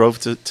 She drove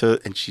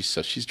to, and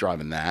she's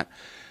driving that.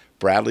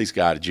 Bradley's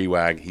got a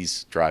G-Wag.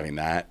 He's driving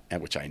that,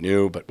 which I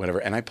knew, but whatever.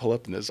 And I pull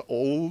up in this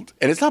old,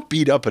 and it's not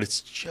beat up, but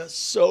it's just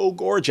so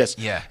gorgeous.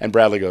 Yeah. And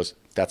Bradley goes,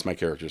 "That's my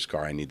character's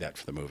car. I need that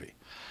for the movie."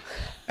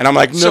 And I'm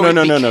like, So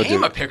no, it became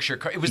dude. a picture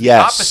car. It was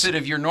Yes. the opposite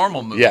of your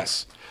normal movie.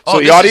 Yes. Oh, So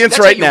the this is- audience that's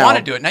right how you now, want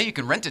to do it. Now you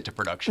can rent it to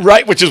production.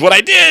 right? Which is what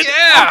I did.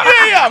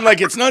 Yeah. I'm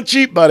like, it's not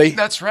cheap, buddy.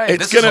 That's right.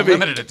 It's This is gonna a be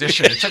limited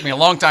edition. It took me a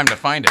long time to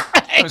find it.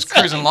 I was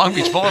cruising Long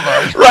Beach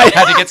Boulevard. Right.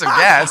 Had to get some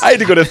gas. I had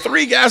to go to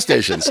 3 gas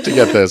stations to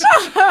get this.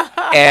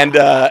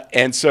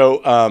 And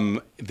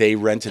so they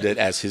rented it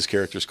as his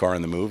character's car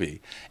in the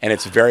movie. And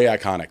it's very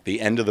iconic. The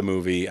end of the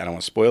movie, I don't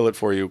want to spoil it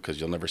for you because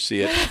you'll never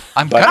see it.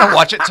 I'm going to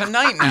watch it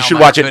tonight now. You should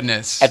my watch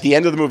goodness. it. At the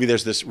end of the movie,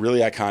 there's this really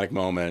iconic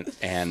moment,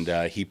 and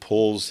he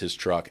pulls his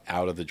truck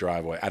out of the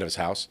driveway, out of his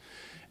house,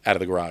 out of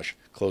the garage,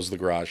 closes the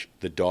garage.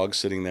 The dog's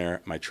sitting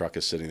there. My truck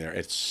is sitting there.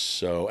 It's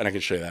so, and I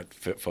can show you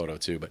that photo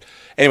too. But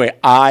anyway,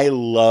 I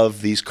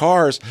love these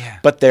cars,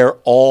 but they're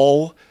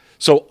all,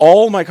 so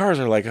all my cars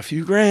are like a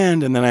few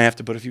grand, and then I have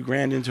to put a few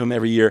grand into them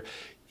every year.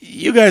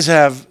 You guys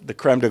have the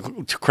creme de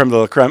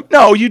la creme.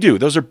 No, you do.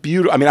 Those are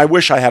beautiful. I mean, I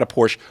wish I had a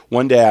Porsche.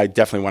 One day I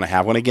definitely want to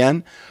have one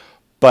again.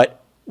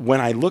 But when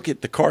I look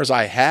at the cars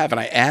I have and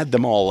I add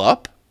them all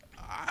up,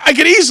 I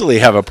could easily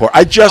have a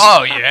Porsche.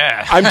 Oh,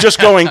 yeah. I'm just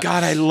going,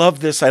 God, I love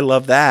this. I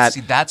love that.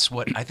 See,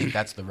 I think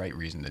that's the right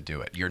reason to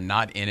do it. You're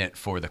not in it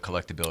for the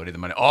collectability of the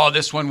money. Oh,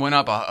 this one went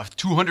up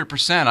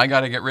 200%. I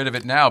got to get rid of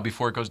it now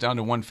before it goes down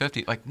to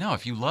 150. Like, no,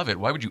 if you love it,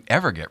 why would you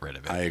ever get rid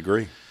of it? I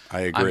agree.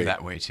 I'm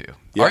that way too.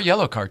 Yeah. Our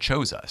yellow car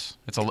chose us.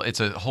 It's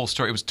a whole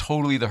story. It was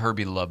totally the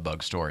Herbie the Love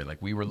Bug story.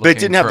 Like we were looking But it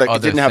didn't have for the, it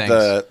other didn't have things.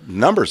 the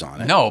numbers on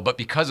it. No, but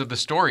because of the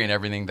story and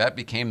everything, that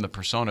became the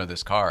persona of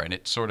this car, and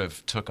it sort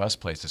of took us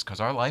places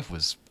because our life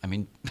was, I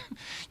mean,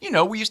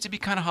 we used to be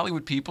kind of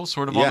Hollywood people,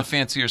 sort of on the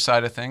fancier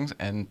side of things,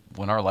 and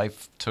when our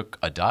life took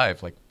a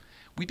dive, like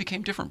we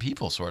became different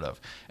people, sort of.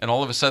 And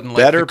all of a sudden, like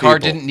Better the car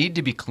people. didn't need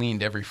to be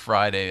cleaned every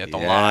Friday at the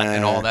lot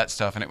and all that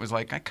stuff. And it was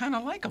like, I kind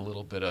of like a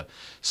little bit of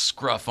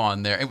scruff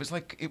on there. It was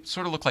like, it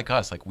sort of looked like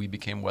us. Like we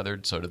became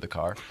weathered, so did the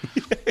car.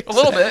 A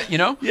little bit,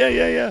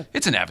 Yeah.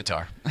 It's an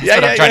avatar. That's Yeah,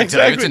 what I'm trying to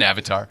tell you. exactly. It's an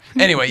avatar.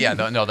 Anyway,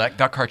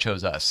 that car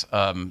chose us. So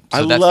I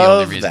that's the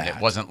love only reason. that.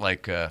 It wasn't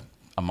like a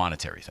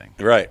monetary thing.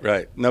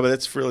 Right. No, but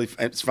it's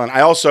fun.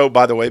 I also,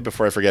 by the way,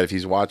 before I forget, if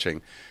he's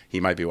watching, he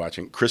might be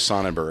watching. Chris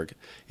Sonnenberg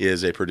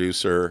is a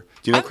producer.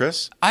 Do you know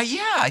Chris? Yeah,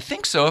 I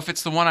think so. If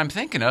it's the one I'm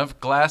thinking of,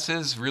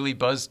 glasses, really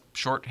buzzed,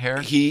 short hair.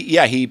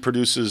 He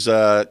produces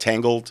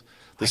Tangled,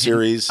 the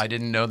series. I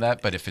didn't know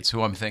that, but if it's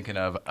who I'm thinking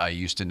of, I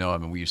used to know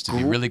him, and we used to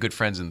be really good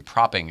friends in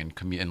propping and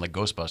like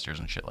Ghostbusters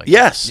and shit like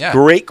yes, that.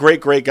 great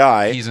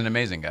guy. He's an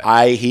amazing guy.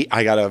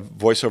 I got a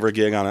voiceover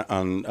gig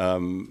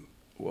on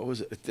what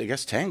was it? I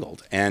guess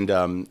Tangled, and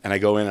I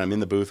go in, I'm in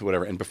the booth or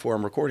whatever, and before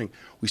I'm recording,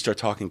 we start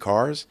talking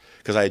cars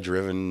because I had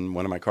driven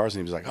one of my cars, and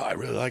he was like, "Oh, I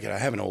really like it. I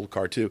have an old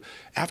car too."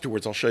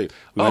 Afterwards, I'll show you.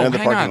 We went in the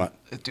hang parking on.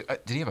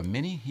 lot. Did he have a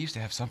Mini? He used to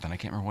have something. I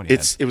can't remember what he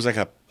had. It was like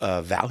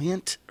a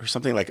Valiant or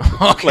something like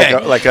Okay.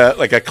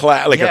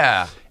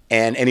 yeah.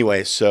 And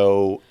anyway,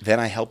 so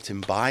then I helped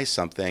him buy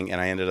something, and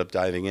I ended up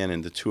diving in,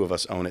 and the two of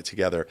us own it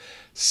together.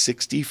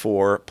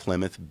 64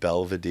 Plymouth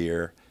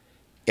Belvedere,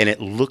 and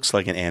it looks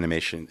like an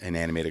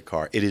animated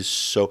car. It is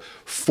so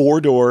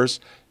 4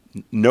 doors,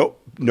 no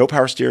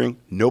power steering,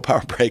 no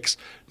power brakes,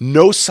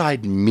 no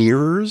side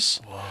mirrors.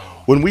 Whoa.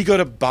 When we go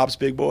to Bob's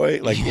Big Boy,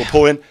 we'll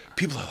pull in,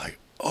 people are like,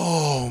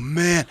 "Oh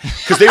man,"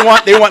 because they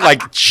want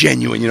like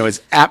genuine,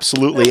 as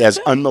absolutely as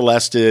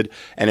unmolested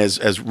and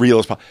as real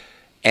as possible.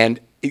 And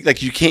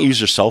like you can't use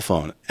your cell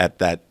phone at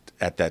that.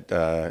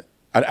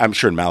 I'm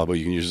sure in Malibu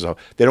you can use your cell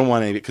phone. They don't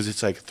want any because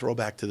it's like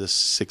throwback to the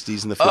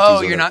 60s and the 50s.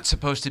 Oh, you're not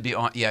supposed to be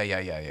on. Yeah.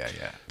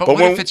 But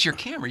what if it's your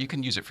camera? You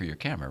can use it for your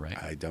camera,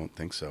 right? I don't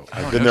think so.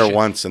 I've been there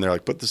once, and they're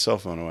like, "Put the cell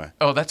phone away."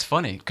 Oh, that's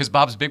funny because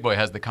Bob's Big Boy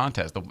has the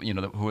contest.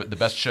 The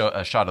best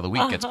shot of the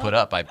week gets put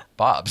up by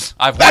Bob's.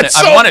 I've won it.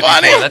 I've won it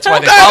before. That's why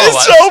they follow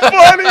us. That is so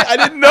funny. I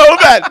didn't know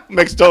that.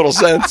 Makes total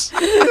sense.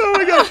 Oh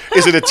my god!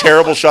 Is it a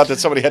terrible shot that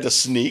somebody had to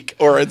sneak,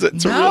 or is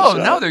it?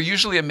 No. They're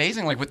usually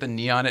amazing. Like with the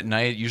neon at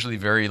night, usually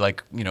very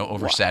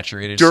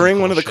oversaturated. During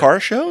one of the car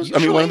shows?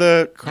 Usually, I mean, one of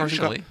the car shows?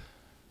 usually.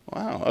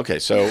 Wow. Okay.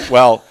 So,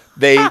 well,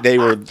 They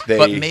were.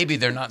 But maybe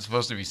they're not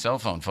supposed to be cell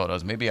phone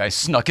photos. Maybe I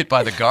snuck it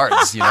by the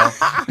guards. You know,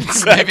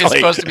 maybe it's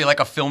supposed to be like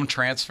a film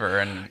transfer.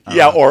 And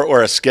yeah,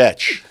 or a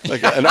sketch,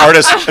 like an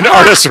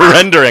artist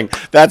rendering.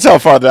 That's how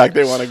far back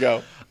they want to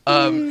go.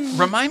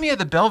 Remind me of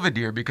the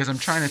Belvedere because I'm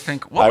trying to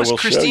think. I will show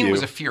Christine you.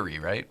 was a Fury,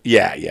 right?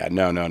 Yeah.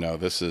 No.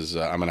 This is.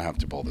 I'm gonna have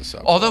to pull this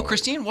up. Although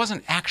Christine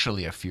wasn't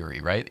actually a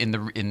Fury, right? In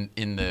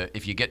the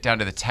if you get down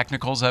to the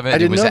technicals of I it, it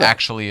didn't was know that.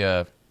 actually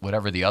a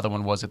whatever the other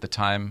one was at the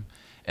time,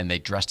 and they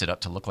dressed it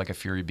up to look like a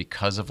Fury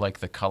because of like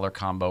the color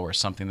combo or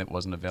something that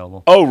wasn't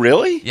available. Oh,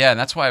 really? Yeah, and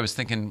that's why I was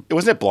thinking.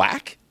 Wasn't it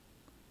black?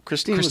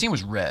 Christine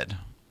was red.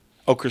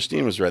 Oh,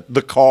 Christine was red.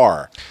 The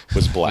car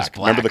was black.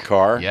 Remember the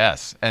car?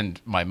 Yes,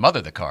 and my mother,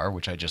 the car,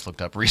 which I just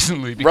looked up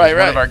recently because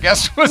one of our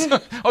guests was.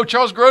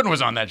 Charles Grodin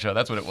was on that show.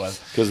 That's what it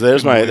was. Because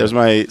there's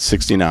my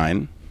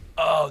 69.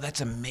 Oh, that's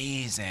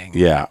amazing.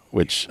 Yeah,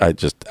 which I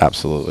just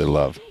absolutely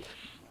love.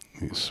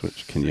 You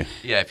switch. Can you?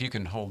 Yeah, if you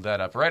can hold that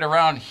up right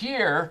around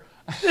here.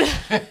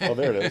 Oh,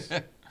 there it is.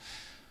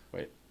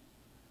 Wait.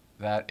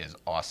 That is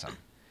awesome.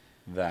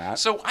 That.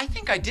 So I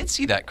think I did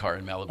see that car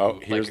in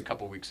Malibu like a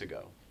couple weeks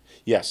ago.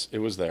 Yes, it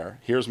was there.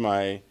 Here's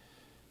my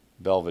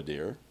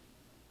Belvedere.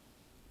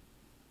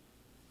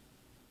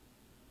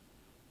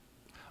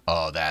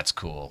 Oh, that's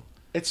cool.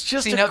 It's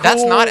just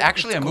that's not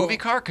actually a movie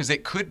car because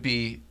it could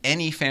be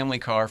any family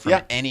car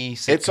from any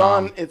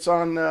sitcom. It's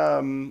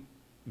on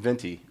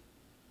Venti.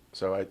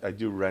 So I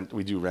do rent.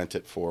 We do rent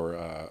it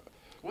for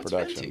What's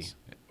productions. Venti?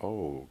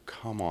 Oh,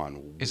 come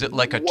on! Is it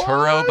like a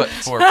Turo but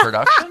for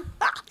production?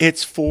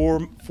 It's for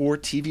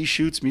TV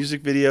shoots,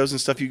 music videos,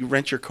 and stuff. You can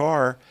rent your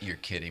car. You're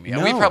kidding me.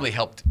 No. We probably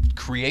helped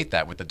create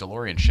that with the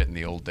DeLorean shit in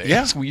the old days.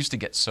 Yeah. We used to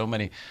get so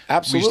many.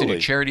 Absolutely. We used to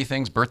do charity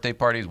things, birthday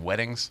parties,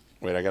 weddings.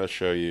 Wait, I got to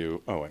show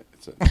you. Oh wait,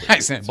 I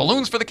said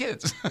balloons for the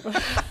kids.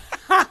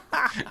 I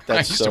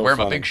used to wear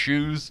my big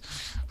shoes.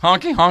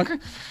 Honky,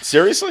 honky.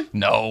 Seriously?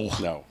 No.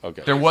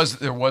 Okay. There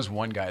was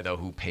one guy though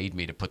who paid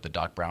me to put the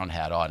Doc Brown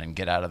hat on and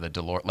get out of the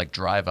DeLorean, like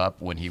drive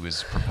up when he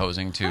was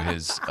proposing to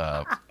his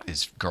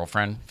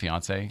girlfriend,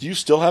 fiance. Do you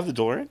still have the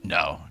DeLorean?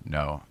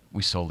 No.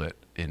 We sold it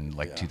in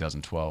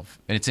 2012,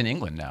 and it's in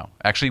England now.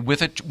 Actually,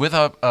 with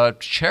a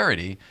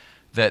charity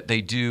that they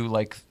do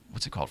like.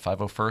 What's it called?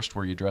 501st,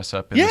 where you dress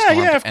up in the storm,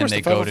 of course, and they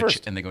the go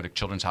 501st. and they go to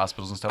children's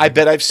hospitals and stuff. I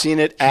bet I've seen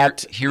it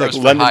at Heroes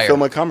for London Hire.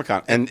 Film and Comic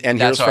Con, and that's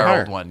Heroes for our Hire.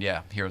 old one.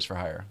 Yeah, Heroes for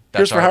Hire.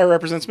 Heroes for Hire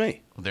represents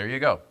me. Well, there you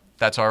go.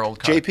 That's our old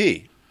car.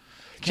 JP.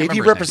 Can't remember JP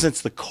his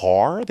represents the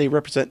car. They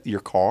represent your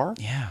car.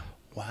 Yeah.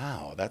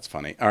 Wow, that's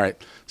funny. All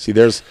right. See,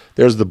 there's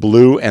the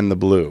blue and the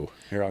blue.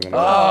 Here, I'm gonna.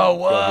 Oh,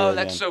 go whoa, here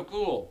that's again. so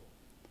cool.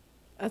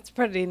 That's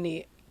pretty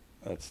neat.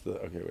 That's the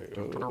okay. Wait.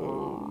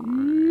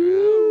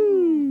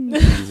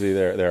 See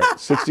there,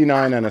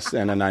 69 and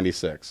a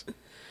 96.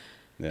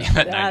 Yeah, that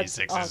That's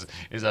 96 awesome.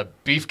 is a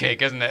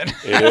beefcake, isn't it?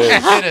 It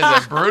is. It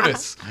is a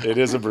Brutus. It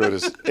is a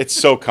Brutus. It's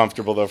so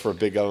comfortable though for a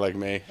big guy like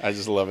me. I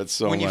just love it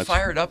so When much. you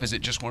fire it up, is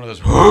it just one of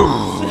those?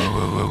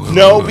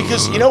 No,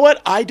 because you know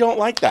what? I don't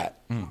like that.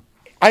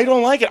 I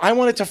don't like it. I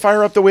want it to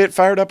fire up the way it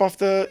fired up off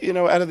the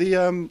out of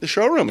the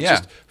showroom.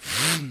 It's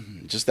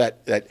just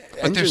that But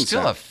engine there's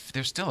sound.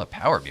 still a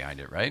power behind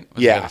it, right?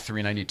 Was Yeah. it like a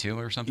 392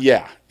 or something.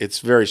 Yeah, it's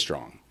very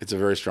strong. It's a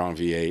very strong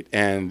V8,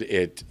 and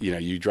it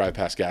you drive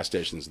past gas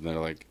stations and they're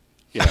like,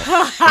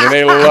 I mean,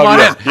 they love on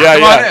you. in. Yeah,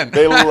 Come on in.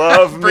 They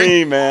love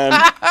me, man.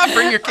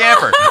 Bring your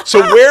camper. So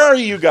where are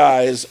you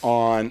guys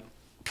on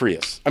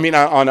Prius? I mean,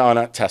 on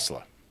a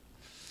Tesla.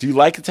 Do you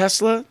like a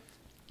Tesla?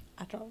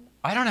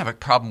 I don't have a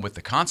problem with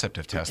the concept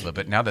of Tesla,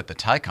 but now that the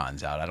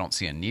Taycan's out, I don't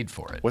see a need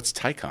for it. What's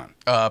Taycan?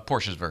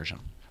 Porsche's version.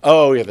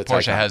 Oh yeah, the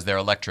Porsche Taycan. has their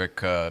electric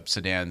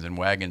sedans and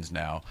wagons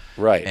now,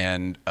 Right.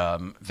 And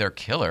they're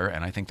killer,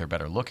 and I think they're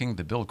better looking.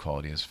 The build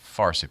quality is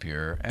far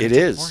superior. And It it's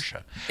is. a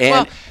Porsche. And-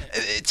 well,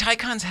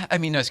 Taycan's.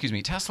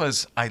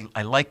 Teslas.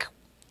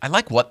 I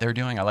like what they're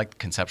doing. I like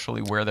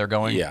conceptually where they're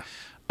going. Yeah.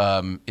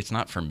 It's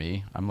not for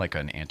me. I'm like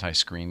an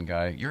anti-screen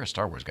guy. You're a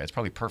Star Wars guy. It's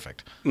probably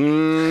perfect.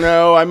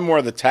 No, I'm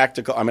more the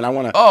tactical. I mean, I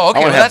want to. Oh, okay.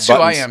 I Well, wanna that's have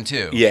who I buttons.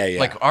 am too. Yeah.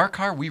 Like our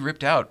car, we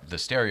ripped out the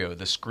stereo,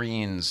 the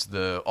screens,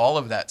 all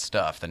of that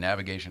stuff, the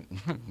navigation.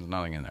 There's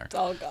nothing in there. It's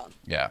all gone.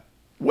 Yeah.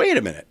 Wait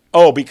a minute.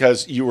 Oh,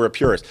 because you were a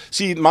purist.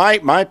 See, my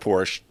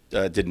Porsche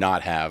did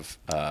not have.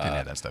 Didn't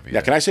have that stuff Yeah,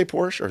 either. can I say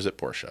Porsche or is it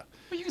Porsche?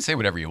 Well, you can say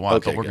whatever you want,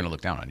 Okay, but we're good. going to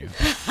look down on you.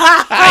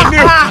 I knew.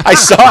 I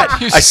saw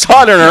it. I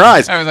saw it in her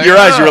eyes. I was like, Your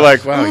eyes. You were "Oh,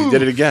 like, "Wow, you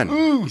did it again.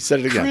 You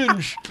said it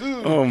again."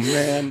 Oh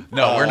man.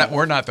 No,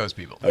 we're not those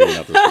people. Oh, you're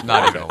not those-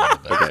 Not even a little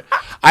bit. Okay.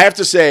 I have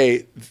to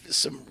say,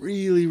 some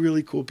really,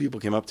 really cool people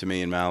came up to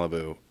me in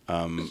Malibu.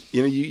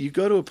 You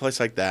go to a place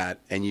like that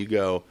and you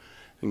go,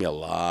 there's going to be a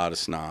lot of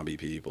snobby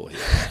people here.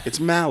 It's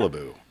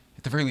Malibu.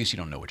 At the very least, you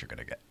don't know what you're going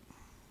to get.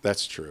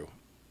 That's true.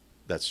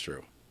 That's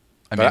true.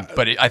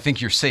 I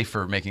think you're safe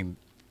for making.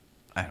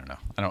 I don't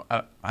know.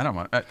 I don't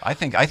want. I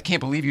think I can't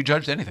believe you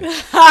judged anything.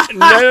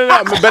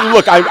 No. But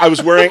look, I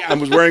was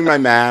wearing my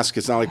mask.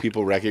 It's not like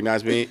people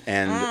recognize me,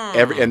 and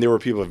and there were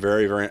people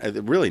very, very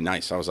really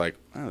nice. I was like,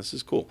 oh, this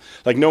is cool.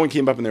 Like no one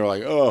came up and they were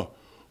like, oh,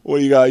 What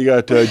do you got? You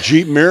got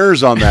Jeep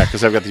mirrors on that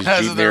because I've got these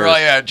That's Jeep the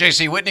mirrors.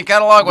 J.C. Whitney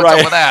catalog. What's Right.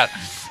 up with that?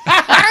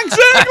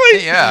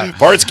 Exactly. Yeah.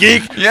 Parts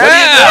geek. Yeah, What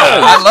are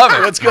you doing? I love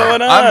it. What's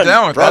going on? I'm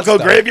down with that Bronco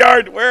stuff.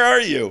 Graveyard. Where are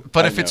you?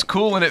 But I if it's know.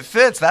 cool and it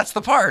fits, that's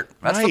the part.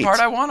 That's the Right. part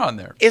I want on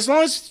there. As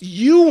long as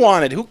you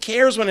want it, who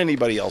cares what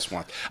anybody else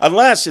wants?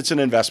 Unless it's an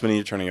investment and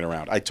you're turning it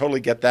around. I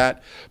totally get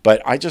that,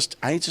 but I just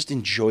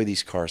enjoy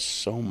these cars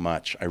so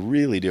much. I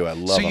really do. I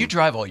love them. So you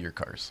drive all your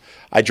cars.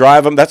 I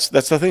drive them. That's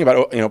the thing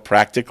about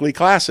practically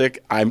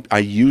classic. I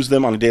use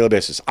them on a daily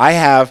basis. I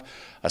have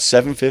a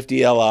 750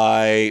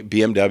 Li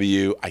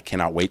BMW. I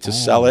cannot wait to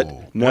sell it.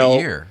 No, What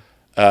year?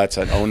 It's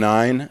an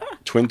 09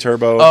 twin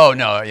turbo. Oh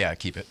no, yeah,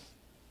 keep it.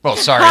 Well,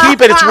 sorry. Keep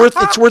it.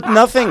 It's worth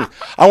nothing.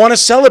 I want to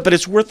sell it, but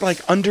it's worth like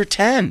under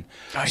 10.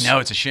 I know,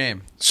 it's a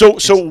shame. So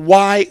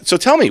why? So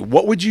tell me,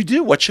 what would you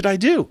do? What should I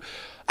do?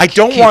 I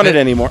don't want it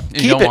anymore. You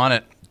Keep don't it. want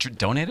it.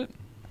 Donate it?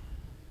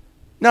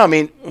 No, I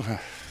mean,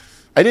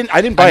 I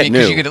didn't buy it new.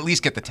 Because you could at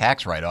least get the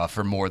tax write-off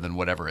for more than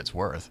whatever it's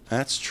worth.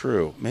 That's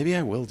true. Maybe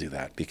I will do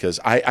that because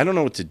I don't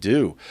know what to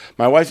do.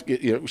 My wife,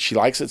 she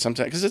likes it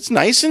sometimes because it's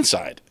nice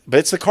inside, but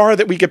it's the car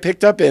that we get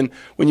picked up in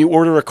when you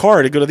order a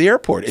car to go to the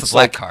airport. It's a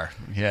black car.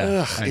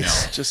 Yeah, ugh, I know.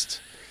 it's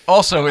just.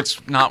 Also,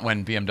 it's not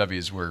when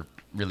BMWs were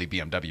really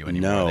BMW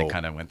anymore. No. They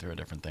kind of went through a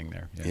different thing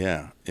there.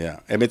 Yeah.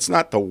 I mean, it's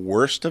not the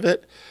worst of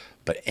it,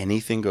 but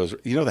anything goes.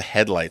 The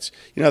headlights.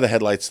 The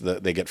headlights.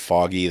 They get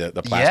foggy.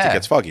 The plastic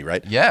gets foggy,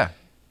 right? Yeah.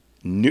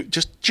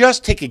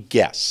 Just take a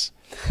guess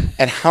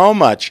at how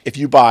much if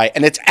you buy,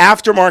 and it's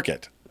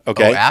aftermarket.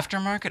 Okay. Oh,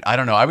 aftermarket? I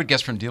don't know. I would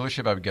guess from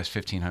dealership. I would guess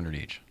 $1,500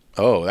 each.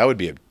 Oh, that would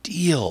be a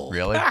deal.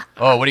 Really?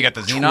 Oh, what do you got?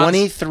 The Xenons?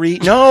 23.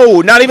 No,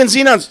 not even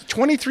Xenons.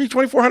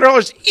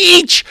 $2,400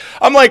 each.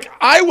 I'm like,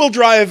 I will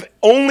drive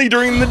only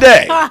during the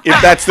day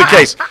if that's the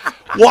case.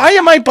 Why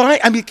am I buying?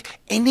 I mean,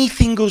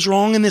 anything goes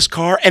wrong in this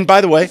car. And by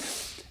the way,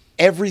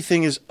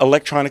 everything is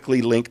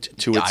electronically linked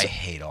to its. I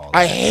hate all that.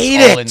 I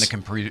hate all it.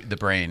 in the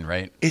brain,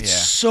 right? It's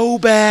so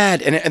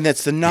bad, and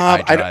that's the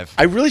knob. iDrive.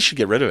 I really should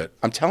get rid of it.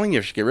 I'm telling you,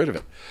 I should get rid of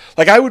it.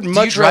 Like I would Do you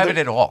much drive rather. it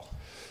at all?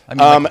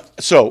 I mean,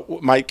 So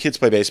my kids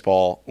play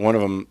baseball. One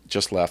of them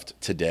just left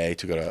today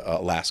to go to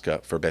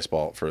Alaska for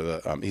baseball. For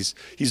the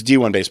he's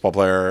D1 baseball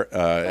player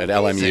at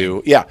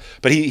LMU. Yeah,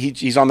 but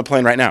he's on the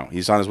plane right now.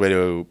 He's on his way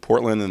to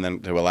Portland and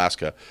then to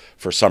Alaska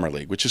for summer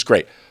league, which is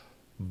great.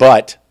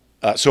 But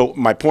so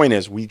my point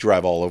is, we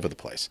drive all over the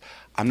place.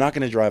 I'm not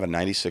going to drive a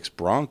 '96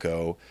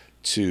 Bronco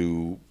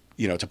to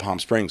Palm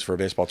Springs for a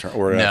baseball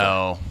tournament or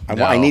whatever.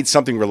 No, I need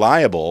something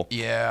reliable.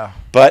 Yeah.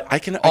 But I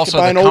can Also,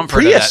 buy an the old comfort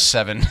of Prius. that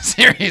 7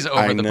 Series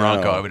over the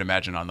Bronco, know. I would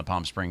imagine, on the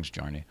Palm Springs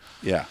journey.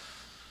 Yeah,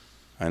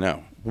 I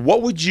know.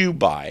 What would you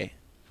buy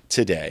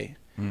today?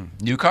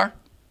 New car?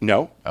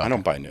 No, I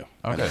don't buy new.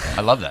 Okay.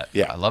 I love that.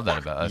 Yeah. I love that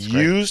about that's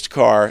great. Used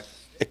car,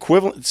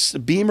 equivalent, it's a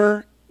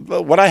Beamer,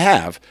 what I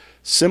have,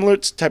 similar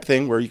type of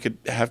thing where you could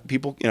have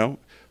people,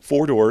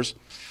 4 doors,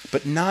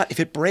 but not, if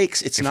it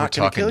breaks, it's If we're not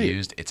going to talking kill you.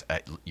 used, it's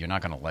you're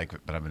not going to like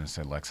it, but I'm going to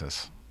say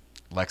Lexus.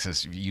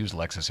 Used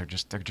Lexus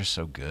they're just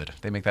so good.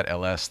 They make that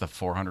LS, the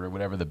 400 or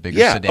whatever, the bigger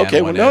sedan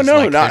okay, one well, is. no,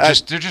 Like, no,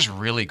 they're just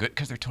really good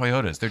because they're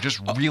Toyotas. They're just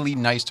really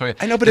nice Toyotas.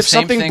 I know, but The if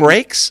same something thing-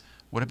 breaks,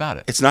 what about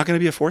it? it's not going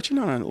to be a fortune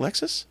on a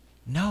Lexus?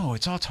 No,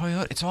 it's all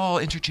Toyota. It's all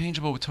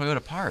interchangeable with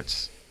Toyota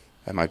parts.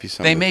 That might be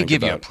something They to may think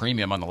give you a about.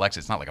 premium on the Lexus.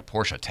 It's not like a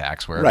Porsche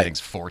tax where Right.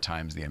 everything's 4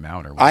 times the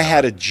amount or whatever. I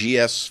had a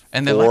GS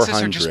And the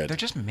 400. Lexus they're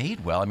just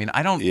made well. I mean,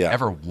 I don't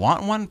ever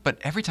want one, but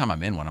every time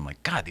I'm in one, I'm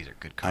like, God, these are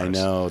good cars. I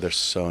know, they're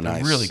so They're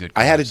nice. really good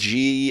I had a cars.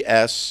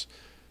 GS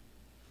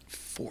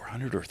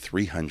 400 or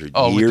 300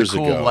 Oh, years with the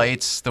cool ago.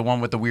 lights, the one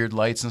with the weird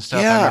lights and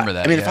stuff. Yeah, I remember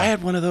that. I mean, if I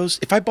had one of those,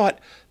 if I bought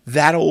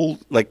that old,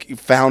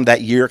 found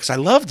that year, because I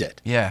loved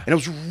it. Yeah. And it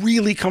was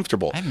really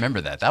comfortable. I remember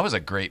that. That was a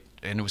great,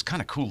 and it was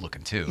kind of cool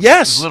looking too.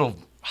 Yes. It was a little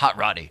hot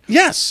roddy.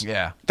 Yes.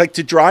 Yeah. Like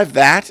to drive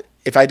that,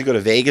 if I had to go to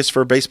Vegas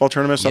for a baseball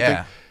tournament or something,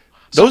 Yeah.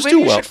 those so maybe do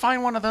you well. should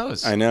find one of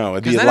those. I know.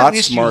 It'd be 'Cause a then lot at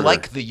least smarter. You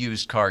like the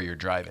used car you're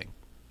driving.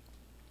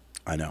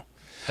 I know.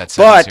 That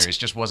 7 But- Series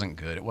just wasn't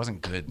good. It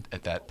wasn't good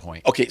at that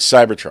point. Okay,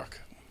 Cybertruck.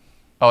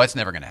 Oh, it's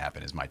never going to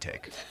happen is my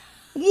take.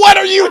 What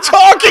are you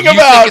talking You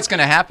about? think it's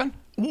going to happen?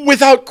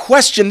 Without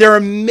question, there are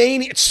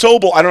many.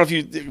 Sobel, I don't know if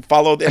you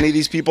follow any of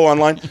these people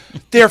online.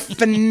 They're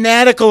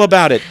fanatical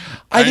about it.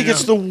 I think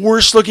it's the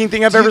worst looking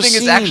thing I've Do you ever think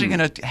seen. it's actually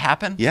going to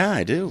happen? Yeah,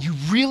 I do. You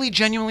really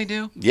genuinely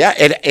do? Yeah,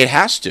 it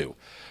has to.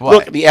 Why?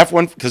 Look, the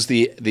F1, because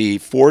the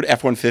Ford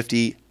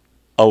F-150,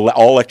 all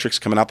electrics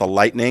coming out, the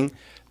Lightning,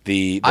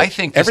 I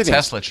think this everything.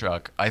 Tesla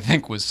truck,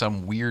 was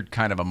some weird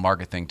kind of a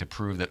market thing to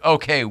prove that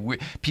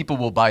people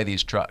will buy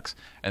these trucks,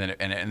 and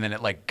then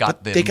it like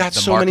got They got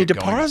the so many market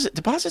going.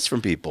 deposits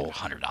from people.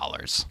 $100.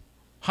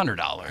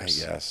 I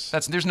guess.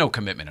 There's no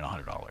commitment in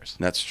 $100.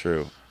 That's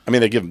true. I mean,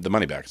 they give them the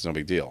money back. It's no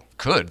big deal.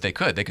 They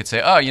could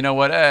say, oh, you know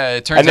what?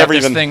 It turns out never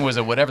this even- thing was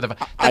a whatever. The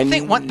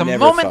never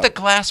moment thought- the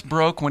glass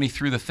broke when he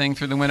threw the thing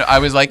through the window, I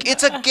was like,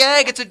 it's a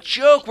gag, it's a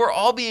joke. We're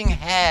all being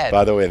had.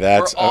 By the way,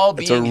 that's We're all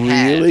it's a being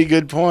had. really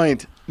good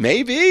point.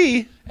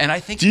 Maybe. And I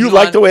think Do you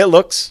like the way it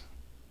looks?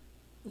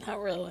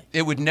 Not really.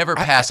 It would never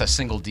pass a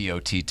single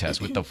DOT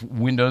test with the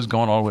windows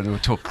going all the way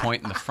to a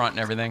point in the front and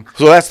everything.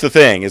 So that's the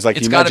thing. Is like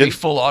It's you got to imagine. be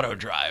full auto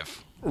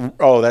drive.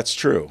 Oh, that's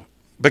true.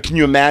 But can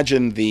you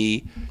imagine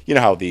you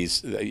know how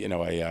these,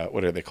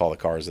 what do they call the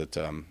cars that,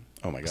 oh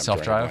my God.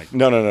 Self-drive?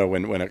 No.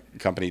 When a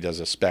company does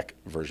a spec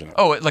version of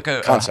Oh, like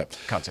a concept.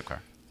 Concept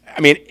car.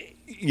 I mean,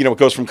 it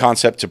goes from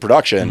concept to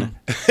production.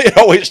 It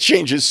always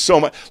changes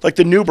so much. Like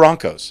the new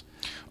Broncos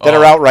that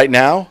are out right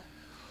now.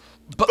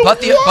 But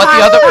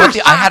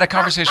I had a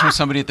conversation with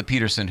somebody at the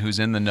Peterson who's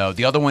in the know.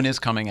 The other one is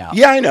coming out.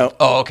 Yeah, I know.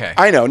 Oh, okay.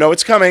 I know. No,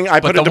 it's coming. I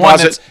put a the one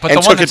deposit that's, but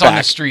and the one took it that's on the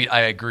back. street,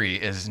 I agree,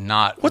 is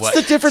not. What's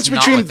the difference it's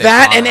not between what they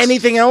that and promised.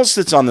 anything else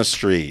that's on the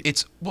street?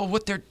 It's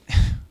what they're.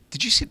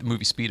 Did you see the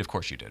movie Speed? Of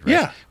course you did, right?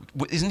 Yeah.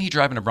 Isn't he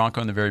driving a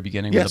Bronco in the very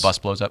beginning when Yes. the bus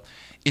blows up?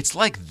 It's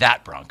like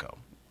that Bronco.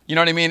 You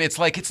know what I mean? It's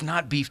like it's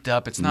not beefed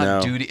up. It's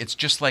not duty. It's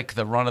just like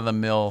the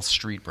run-of-the-mill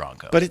street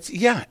Bronco. But it's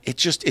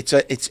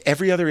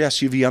every other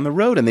SUV on the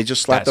road, and they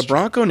just slap the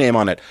Bronco name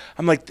on it.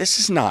 I'm like, this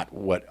is not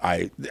what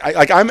I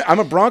like. I'm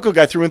a Bronco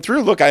guy through and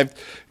through. Look, I have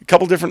a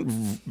couple different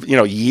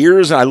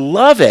years, and I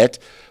love it.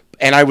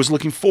 And I was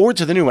looking forward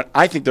to the new one.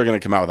 I think they're going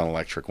to come out with an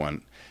electric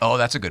one. Oh,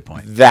 that's a good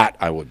point. That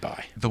I would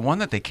buy. The one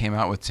that they came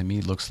out with to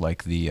me looks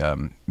like the.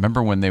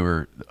 Remember when they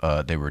were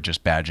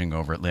just badging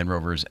over it? Land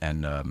Rovers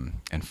and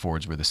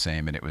Fords were the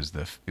same, and it was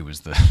the.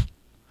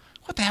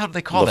 What the hell did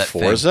they call that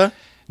Forza? thing?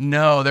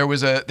 No, there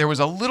was a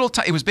little.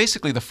 It was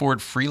basically the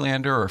Ford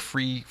Freelander or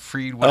Freed,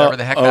 whatever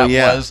the heck that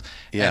was.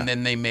 Yeah. And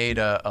then they made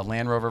a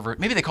Land Rover.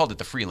 Maybe they called it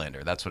the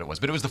Freelander. That's what it was.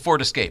 But it was the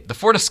Ford Escape. The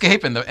Ford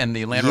Escape and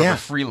the Land Rover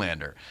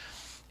Freelander.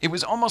 It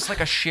was almost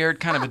like a shared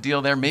kind of a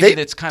deal there. Maybe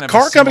that's kind of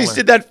car companies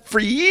did that for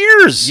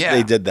years. Yeah.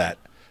 They did that.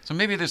 So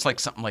maybe there's like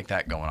something like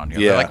that going on here.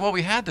 Yeah. They're like, well,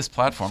 we had this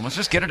platform. Let's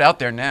just get it out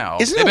there now.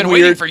 Isn't They've it been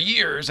weird? waiting for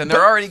years, and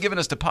they're already giving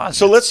us deposits.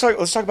 So let's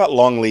talk about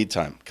long lead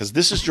time, because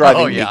this is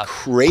driving me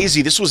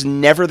crazy. This was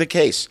never the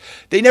case.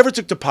 They never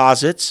took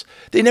deposits.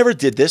 They never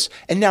did this,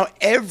 and now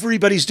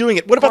everybody's doing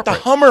it. What about the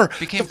Hummer?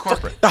 Became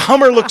corporate. The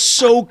Hummer looks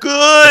so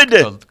good.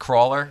 The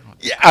crawler.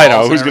 Yeah, I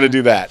know who's going to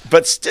do that,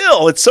 but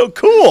still, it's so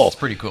cool. It's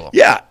pretty cool.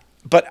 Yeah.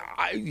 But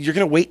you're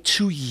going to wait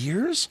 2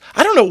 years?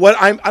 I don't know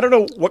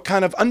what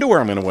kind of underwear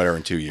I'm going to wear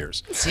in 2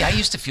 years. See, I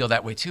used to feel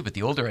that way too, but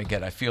the older I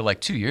get, I feel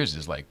like 2 years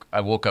is like I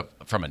woke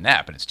up from a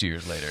nap and it's 2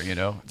 years later.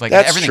 It's like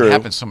That's everything true.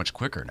 happens so much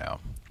quicker now.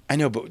 I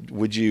know, but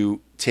would you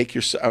take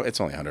yourself?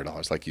 It's only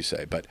 $100, like you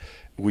say. But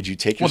would you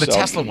take yourself? Well,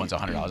 the Tesla one's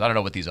 $100. I don't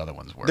know what these other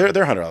ones were. They're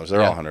 $100.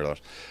 They're all $100.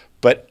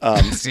 But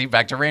see,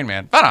 back to Rain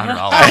Man, about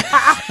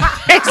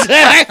 $100.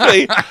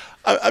 Exactly.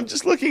 I'm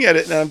just looking at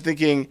it and I'm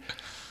thinking.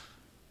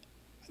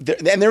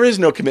 And there is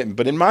no commitment,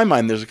 but in my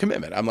mind, there's a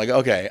commitment. I'm like,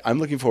 okay, I'm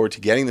looking forward to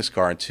getting this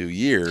car in 2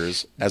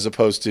 years, as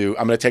opposed to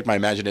I'm going to take my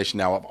imagination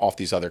now off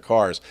these other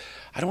cars.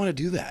 I don't want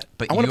to do that.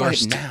 But I want to buy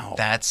it now.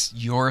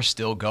 You're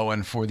still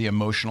going for the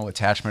emotional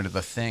attachment of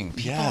the thing.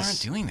 People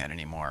aren't doing that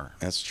anymore.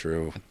 That's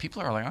true.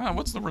 People are like,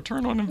 what's the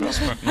return on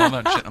investment and all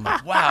that shit. I'm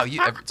like, wow,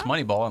 it's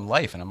Moneyball in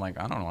life, and I'm like,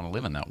 I don't want to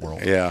live in that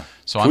world. Yeah.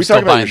 So Can I'm we still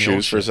talk about buying your the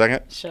old shoes for a shit.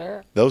 second?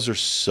 Sure. Those are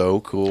so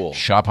cool.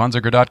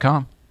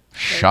 ShopHunziker.com.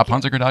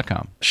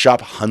 ShopHunziker.com.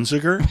 Shop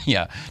Hunziker?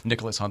 Yeah.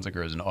 Nicholas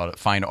Hunziker is a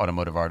fine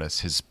automotive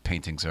artist. His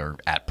paintings are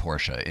at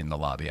Porsche, in the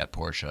lobby at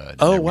Porsche. And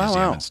Oh, their wow,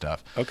 museum wow. and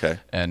stuff. Okay.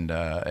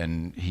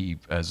 And he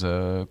has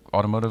a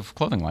automotive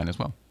clothing line as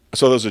well.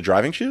 So those are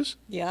driving shoes?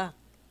 Yeah.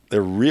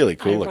 They're really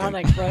cool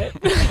Ironic, looking.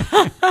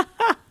 right?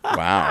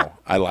 Wow.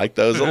 I like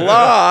those a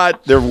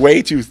lot. They're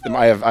way too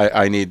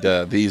I need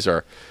these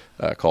are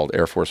called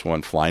Air Force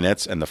One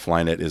Flynets, and the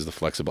Flynet is the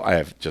flexible. I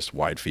have just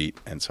wide feet,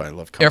 and so I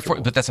love comfortable.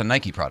 But that's a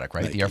Nike product,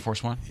 right? Nike. The Air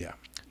Force One? Yeah.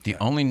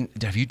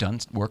 Have you done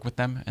work with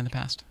them in the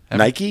past? Ever?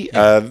 Nike,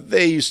 Yeah.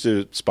 they used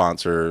to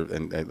sponsor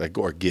and like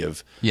or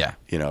give, all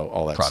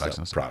that Products stuff.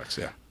 and stuff. Products,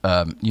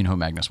 yeah. You know who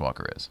Magnus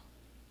Walker is?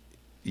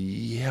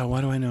 Yeah,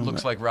 why do I know?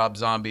 Looks like Rob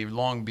Zombie,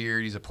 long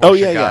beard. He's a Porsche Oh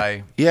yeah,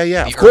 guy. yeah.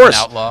 The Of course,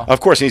 urban outlaw. of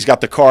course. And he's got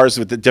the cars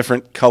with the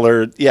different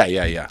colored. Yeah.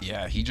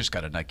 Yeah, he just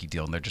got a Nike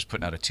deal, and they're just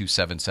putting out a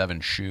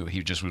 277 shoe.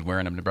 He just was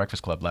wearing them to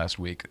Breakfast Club last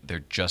week.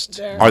 They're just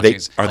Are they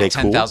cool?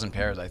 10,000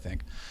 pairs, I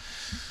think.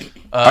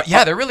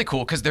 Yeah, they're really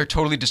cool because they're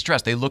totally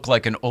distressed. They look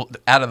like an old,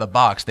 out of the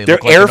box. They're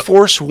look like Air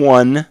Force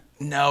One.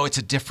 No,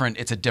 it's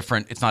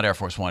not Air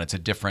Force One. It's a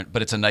different,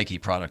 but it's a Nike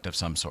product of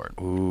some sort.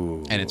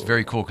 Ooh. And it's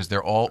very cool because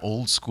they're all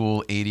old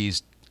school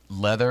 80s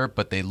leather,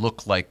 but they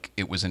look like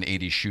it was an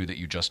 80s shoe that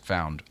you just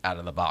found out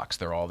of the box.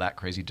 They're all that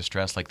crazy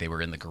distressed, like they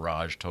were in the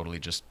garage, totally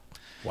just.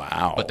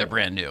 Wow. But they're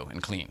brand new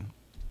and clean.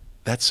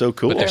 That's so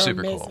cool. But they're They're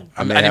super amazing. cool.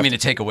 I I may didn't have mean to-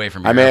 to take away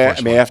from I your may Air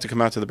Force One. have to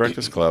come out to the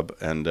Breakfast Club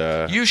and.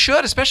 You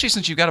should, especially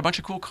since you've got a bunch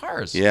of cool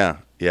cars. Yeah.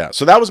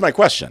 So that was my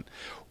question.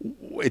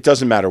 It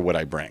doesn't matter what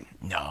I bring.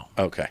 No.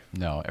 Okay.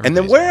 No. And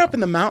then everybody's where welcome. up in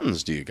the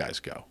mountains do you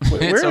guys go? It's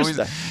Where is always,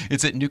 that?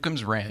 It's at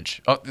Newcomb's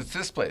Ranch. Oh, it's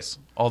this place.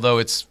 Although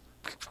it's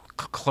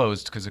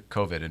closed because of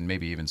COVID and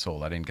maybe even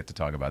sold. I didn't get to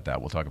talk about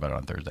that. We'll talk about it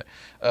on Thursday.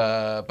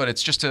 But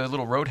it's just a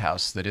little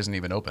roadhouse that isn't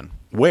even open.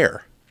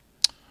 Where?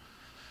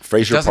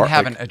 Fraser Doesn't Park.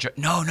 have like an address.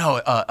 No,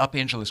 up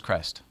Angeles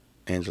Crest.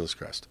 Angeles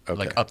Crest. Okay.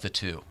 Like up the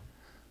 2.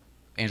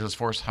 Angeles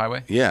Forest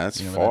Highway? Yeah, that's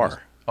You know where that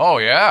far. Oh,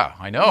 yeah,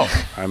 I know.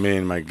 I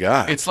mean, my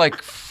God. It's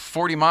like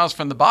 40 miles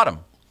from the bottom.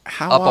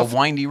 How up often, a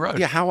windy road.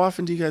 Yeah, how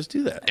often do you guys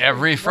do that?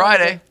 Every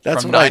Friday.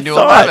 That's from what I 9 to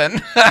thought.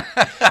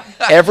 11.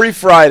 Every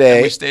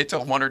Friday. We stay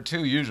till 1 or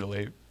 2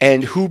 usually.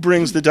 And who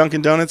brings the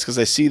Dunkin' Donuts? Because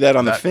I see that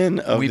on the fin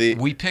of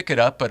we pick it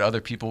up, but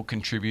other people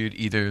contribute.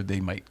 Either they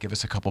might give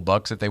us a couple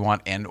bucks if they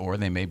want, and or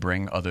they may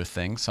bring other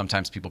things.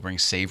 Sometimes people bring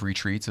savory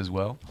treats as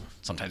well.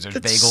 Sometimes there's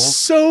That's bagels.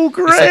 so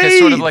great. It's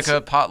sort of like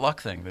a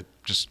potluck thing that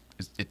just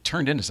it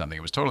turned into something.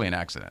 It was totally an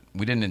accident.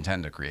 We didn't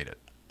intend to create it.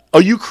 Oh,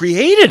 you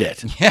created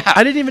it? Yeah.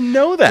 I didn't even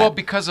know that. Well,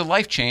 because of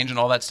life change and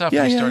all that stuff,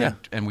 Yeah, we yeah, started,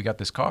 and we got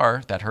this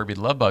car, that Herbie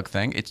the Love Bug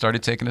thing. It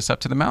started taking us up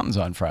to the mountains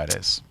on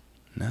Fridays.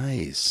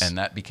 Nice. And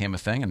that became a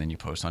thing, and then you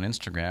post on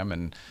Instagram,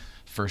 and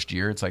first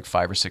year it's like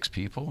 5 or 6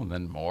 people, and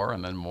then more,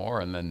 and then more,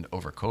 and then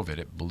over COVID,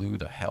 it blew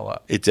the hell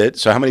up. It did?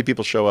 So how many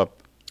people show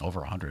up? Over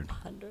 100.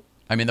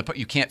 I mean,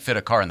 you can't fit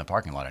a car in the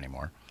parking lot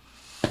anymore.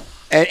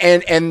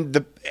 And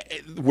the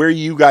where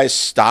you guys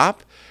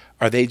stop,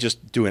 are they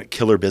just doing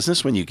killer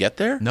business when you get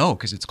there? No,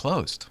 because it's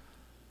closed.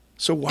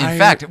 So why? In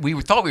fact, we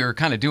thought we were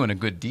kind of doing a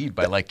good deed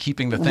by like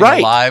keeping the thing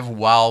Right. alive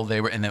while they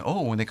were, and then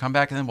when they come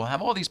back, and then we'll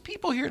have all these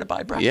people here to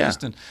buy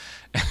breakfast, and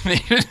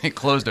they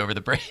closed over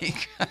the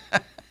break.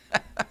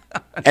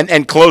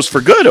 and closed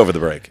for good over the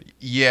break.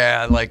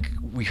 Yeah, like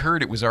we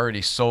heard it was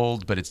already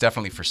sold, but it's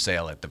definitely for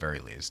sale at the very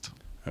least.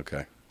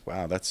 Okay.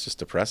 Wow, that's just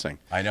depressing.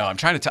 I know. I'm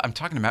talking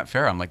to Matt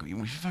Farah. I'm like, we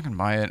should fucking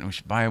buy it, and we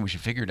should buy it. We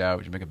should figure it out.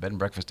 We should make a bed and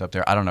breakfast up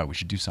there. I don't know. We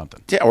should do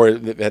something. Yeah, or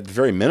at the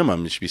very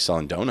minimum, you should be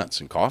selling donuts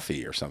and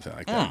coffee or something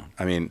like that.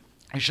 I mean,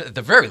 At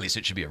the very least,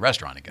 it should be a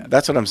restaurant again.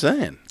 that's what I'm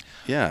saying.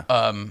 Yeah.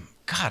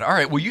 God, all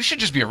right. Well, you should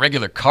just be a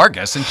regular car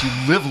guest since you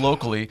live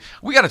locally.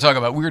 We got to talk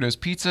about Weirdo's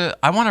Pizza.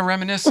 I want to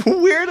reminisce.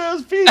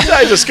 Weirdo's Pizza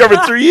I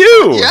discovered through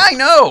you. Yeah, I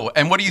know.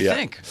 And what do you Yeah.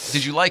 think?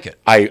 Did you like it?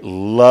 I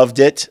loved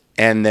it,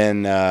 and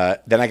then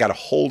I got a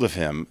hold of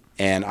him,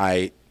 and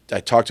I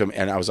talked to him,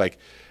 and I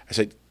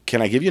said,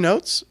 "Can I give you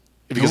notes?"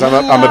 Because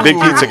I'm a big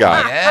pizza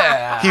guy.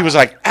 Yeah. He was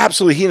like,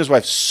 "Absolutely." He and his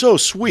wife, so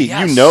sweet.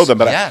 Yes, You know them,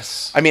 but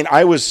yes. I mean,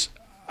 I love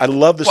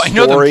the Well, story. I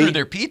know them through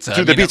their pizza.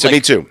 Through the pizza, me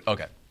too.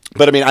 Okay.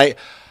 But I mean,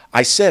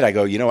 I said, I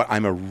go, you know what?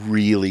 I'm a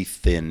really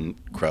thin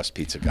crust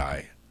pizza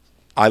guy.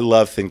 I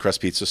love thin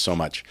crust pizza so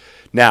much.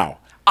 Now,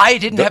 I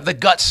didn't have the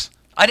guts.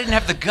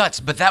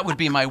 But that would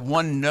be my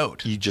one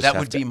note. you just that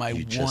have would to, be my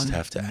you one just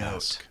have to note.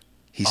 ask.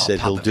 He said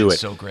Papa he'll do Vin's it.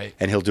 so great.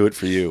 And he'll do it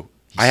for you.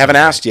 I haven't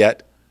asked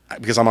yet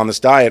because I'm on this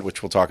diet,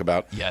 which we'll talk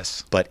about.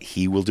 Yes. But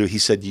he will do. He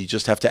said you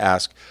just have to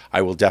ask.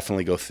 I will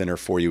definitely go thinner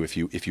for you if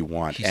you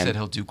want. He said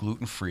he'll do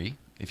gluten-free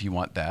if you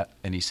want that.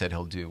 And he said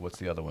he'll do, what's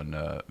the other one?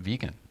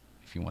 Vegan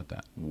if you want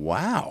that.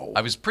 Wow.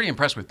 I was pretty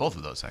impressed with both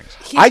of those things.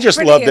 I just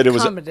love that it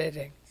was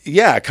accommodating.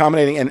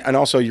 accommodating, and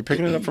also you're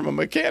picking it up from a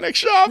mechanic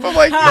shop. I'm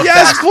like,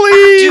 yes,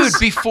 please, Dude,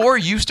 before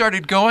you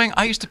started going,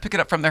 I used to pick it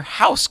up from their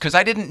house because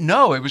I didn't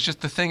know. It was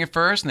just the thing at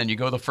first, and then you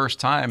go the first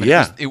time. And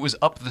Yeah. it was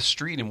up the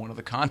street in one of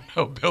the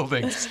condo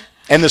buildings.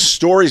 And the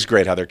story's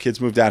great. How their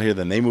kids moved out here,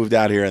 then they moved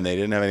out here, and they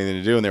didn't have anything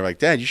to do, and they were like,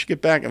 "Dad, you should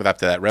get back up to that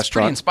Pretty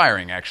restaurant."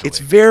 inspiring, actually. It's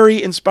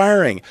very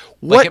inspiring.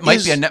 like it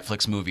might be a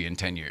Netflix movie in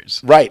 10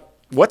 years. Right.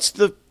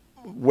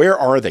 Where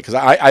are they? Because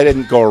I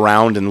didn't go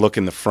around and look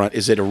in the front.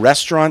 Is it a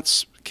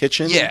restaurant's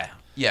kitchen? Yeah.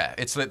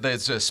 It's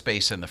a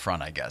space in the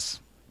front, I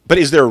guess. But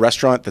is there a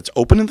restaurant that's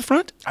open in the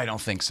front? I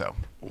don't think so.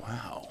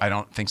 Wow. I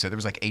don't think so. There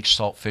was like H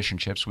Salt Fish and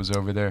Chips was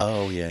over there.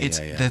 Oh, yeah,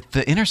 yeah.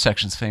 The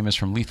intersection's famous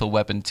from Lethal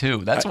Weapon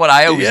 2. That's what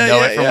I always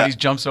know it from when he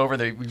jumps over.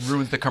 He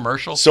ruins the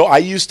commercial. So I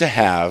used to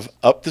have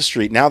up the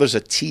street. Now there's a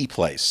tea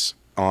place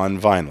on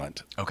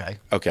Vineland. Okay.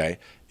 Okay.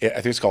 I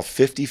think it's called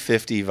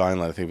 5050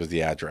 Vineland. I think was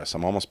the address.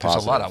 I'm almost There's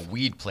positive. a lot of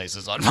weed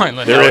places on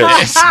Vineland. There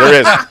is. There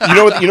is.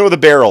 You know where the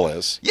barrel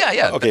is?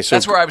 Yeah. Okay, so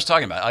that's where I was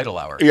talking about, Idle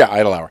Hour. Yeah,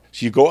 Idle Hour.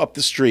 So you go up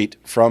the street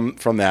from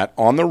that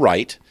on the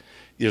right.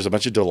 There's a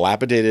bunch of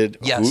dilapidated.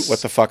 Yes. What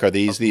the fuck are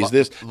these? This.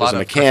 There's lot a of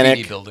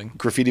mechanic.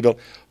 graffiti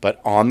building.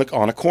 But on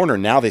a corner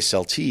now they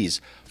sell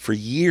teas. For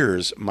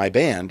years, my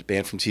band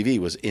from TV,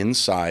 was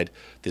inside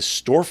this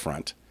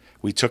storefront.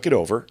 We took it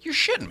over. You're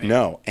shitting me.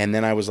 No. And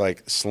then I was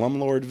like,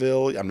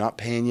 Slumlordville, I'm not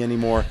paying you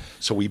anymore.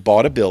 So we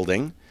bought a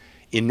building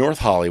in North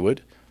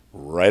Hollywood,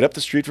 right up the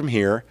street from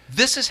here.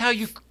 This is how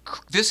you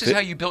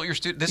built your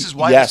studio. This is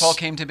why Yes. this all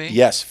came to be.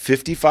 Yes,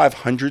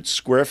 5,500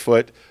 square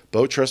foot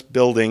boat trust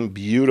building,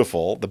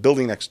 beautiful. The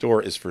building next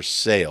door is for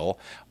sale.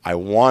 I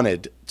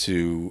wanted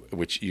to,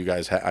 which you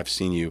guys, I've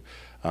seen you,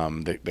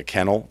 the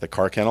kennel, the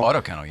car kennel, Auto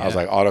kennel. Yeah. I was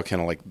like, auto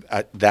kennel, like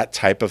that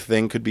type of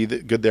thing could be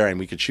good there, and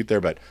we could shoot there.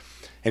 But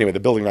anyway, the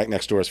building right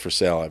next door is for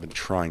sale. I've been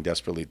trying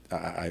desperately.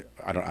 I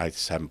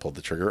just haven't pulled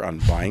the trigger on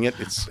buying it.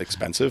 It's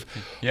expensive.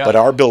 Yeah. But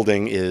our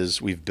building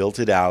we've built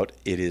it out.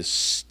 It is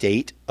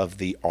state of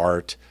the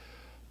art.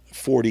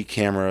 40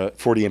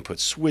 input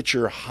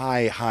switcher,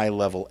 high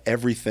level,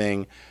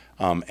 everything.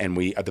 And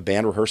the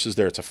band rehearses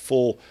there. It's a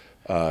full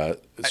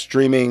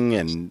streaming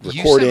and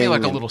recording. You sent me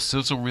like a little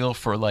sizzle reel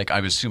for I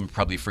would assume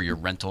probably for your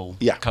rental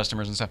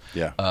customers and stuff.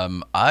 Yeah.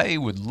 I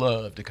would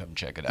love to come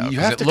check it out. You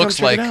 'cause have to come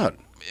check it out.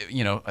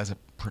 As a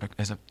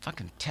as a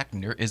fucking tech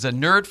nerd, as a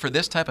nerd for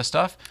this type of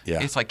stuff,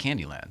 Yeah. it's like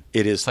Candyland.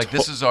 It is It's like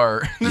this is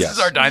our Yes.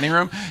 dining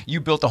room. You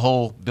built a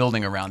whole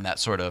building around that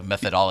sort of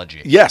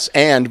methodology. Yes,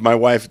 and my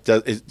wife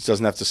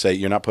doesn't have to say,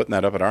 you're not putting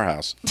that up at our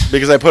house.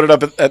 Because I put it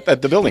up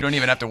at the building. You don't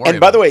even have to worry And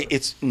by about the way,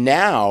 it's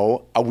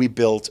now, we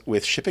built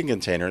with shipping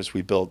containers,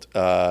 we built,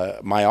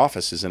 my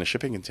office is in a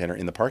shipping container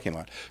in the parking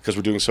lot. Because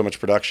we're doing so much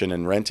production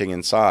and renting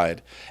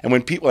inside. And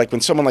when people, like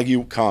when someone like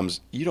you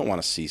comes, you don't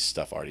want to see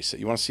stuff already set.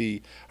 You want to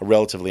see a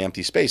relatively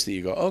empty space that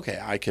you go, okay,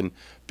 I can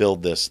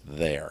build this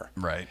there.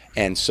 Right.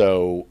 And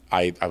so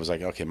I was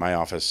like, okay, my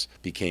office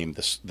became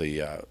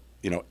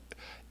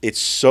it's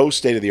so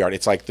state of the art.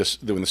 It's like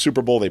this when the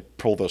Super Bowl, they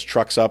pull those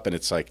trucks up and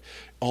it's like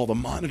all the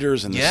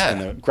monitors and, and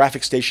the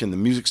graphic station, the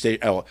music station.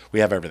 Oh, we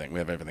have everything. We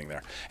have everything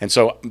there. And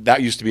so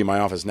that used to be my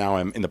office. Now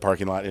I'm in the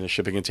parking lot in a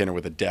shipping container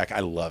with a deck.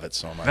 I love it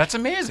so much. That's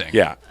amazing.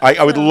 Yeah.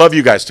 I would love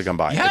you guys to come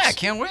by. Yeah, I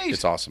can't wait.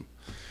 It's awesome.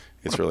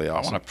 It's really I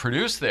awesome. want to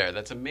produce there.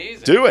 That's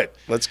amazing. Do it.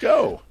 Let's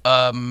go.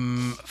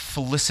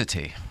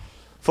 Felicity.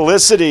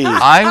 Felicity.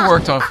 I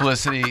worked on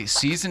Felicity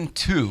season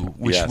 2,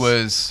 which Yes.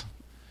 was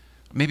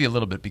maybe a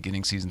little bit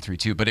beginning season 3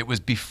 too, but it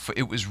was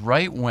it was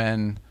right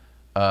when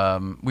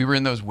we were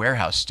in those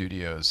warehouse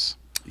studios.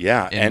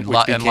 Yeah, in which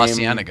La became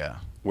Cienega.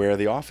 where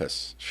The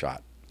Office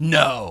shot.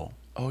 No.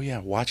 Oh yeah,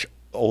 watch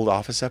old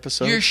Office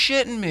episodes. You're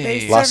shitting me.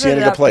 They La set it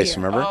Cienega up Place,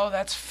 here. remember? Oh,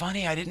 that's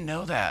funny. I didn't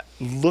know that.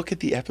 Look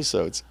at the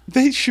episodes.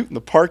 They shoot in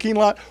the parking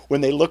lot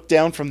when they look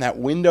down from that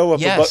window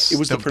of Yes, it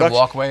was the the production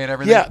walkway and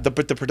everything. Yeah,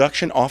 but the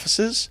production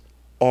offices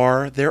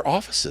are their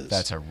offices.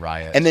 That's a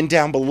riot. And then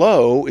down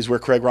below is where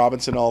Craig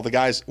Robinson and all the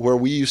guys where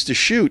we used to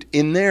shoot.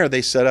 In there,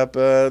 they set up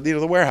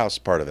the warehouse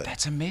part of it.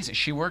 That's amazing.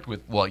 She worked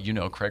with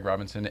Craig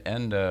Robinson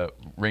and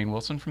Rainn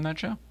Wilson from that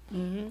show.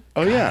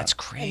 Oh yeah, That's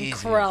crazy. And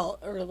Carell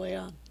early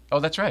on. Oh,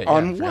 that's right.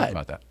 On I forgot what?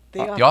 about that.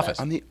 The The Office.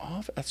 on the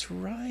off. That's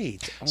right.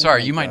 Oh Sorry,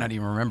 my you might God. not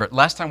even remember.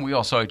 Last time we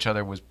all saw each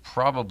other was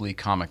probably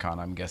Comic-Con.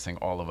 I'm guessing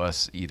all of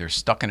us either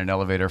stuck in an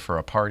elevator for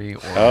a party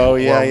or, Oh,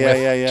 yeah, or yeah,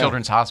 with yeah, yeah.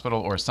 Children's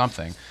Hospital or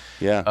something.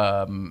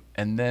 Yeah.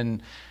 And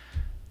then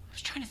I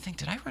was trying to think,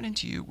 did I run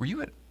into you? Were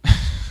you at,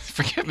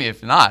 forgive me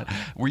if not,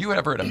 were you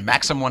ever at a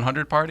Maxim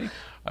 100 party?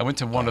 I went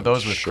to one of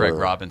those with Craig sure.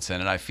 Robinson,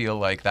 and I feel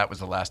like that was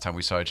the last time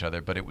we saw each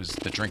other, but it was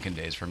the drinking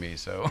days for me,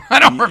 so I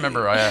don't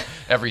remember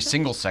every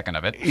single second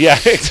of it. Yeah,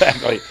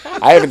 exactly.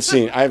 I haven't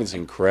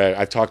seen Craig.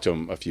 I've talked to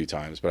him a few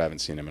times, but I haven't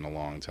seen him in a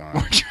long time.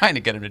 We're trying to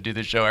get him to do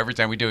the show. Every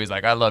time we do, he's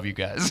like, I love you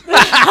guys.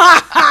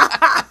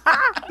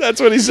 That's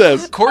what he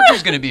says.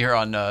 Corky's going to be here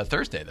on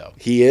Thursday, though.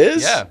 He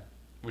is? Yeah,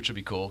 which would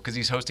be cool because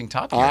he's hosting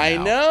Top Gear I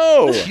now.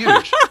 know.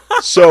 Huge.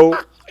 So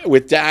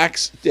with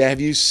Dax,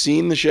 have you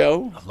seen the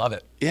show? I love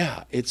it.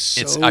 Yeah, it's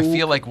so. I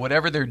feel like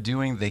whatever they're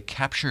doing, they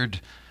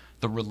captured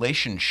the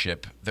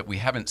relationship that we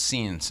haven't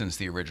seen since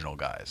the original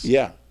guys.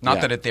 Yeah, Not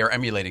yeah. that they're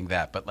emulating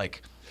that, but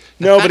like.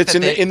 the No, fact but it's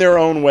that in their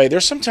own way.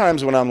 There's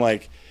sometimes when I'm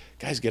like,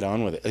 guys, get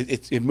on with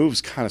it. It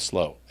moves kind of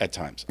slow at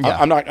times. Yeah.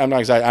 I'm not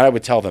excited. I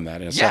would tell them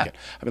that in a Yeah. second.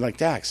 I'd be like,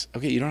 Dax,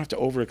 okay, you don't have to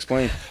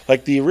over-explain.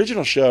 Like the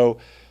original show,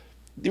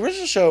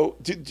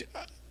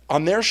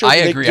 on their show,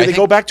 I do agree. they I go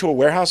think- back to a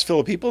warehouse full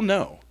of people?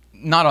 No.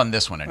 Not on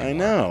this one anymore. I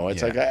know.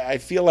 It's Yeah. like I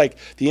feel like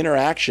the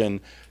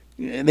interaction,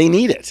 they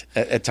need it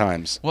at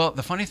times. Well,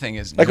 the funny thing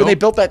is. Like when they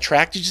built that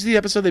track. Did you see the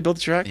episode they built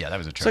the track? Yeah, that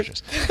was It's like,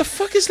 atrocious. what the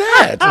fuck is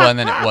that? Well, and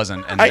then it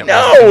wasn't. And I then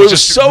know, It it was was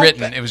just so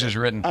written. bad. It was just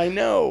written. I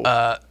know.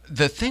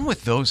 The thing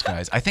with those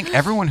guys, I think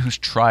everyone who's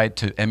tried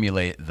to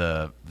emulate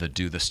the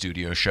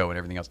studio show and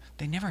everything else,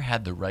 they never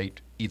had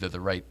either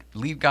the right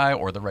lead guy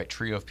or the right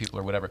trio of people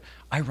or whatever.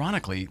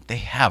 Ironically, they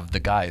have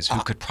the guys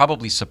who could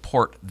probably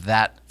support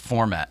that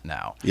format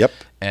now. Yep.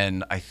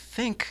 And I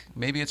think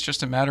maybe it's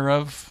just a matter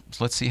of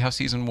let's see how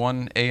season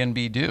 1 A and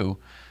B do.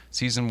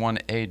 Season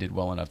 1A did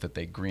well enough that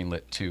they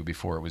greenlit 2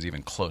 before it was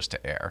even close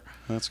to air.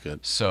 That's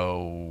good.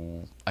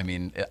 So, I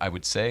mean, I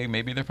would say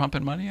maybe they're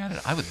pumping money at it.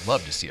 I would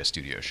love to see a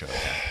studio show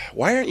again.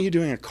 Why aren't you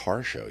doing a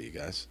car show, you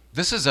guys?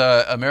 This is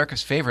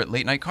America's favorite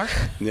late night car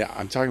show. Yeah,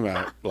 I'm talking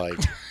about like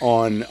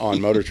on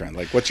Motor Trend.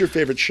 Like, what's your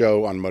favorite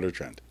show on Motor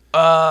Trend?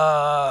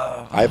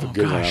 I have a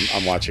good one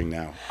I'm watching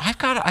now. I've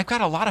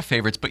got a lot of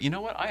favorites, but you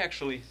know what?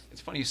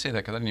 It's funny you say that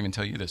because I didn't even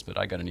tell you this, but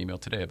I got an email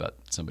today about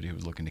somebody who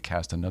was looking to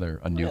cast a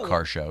new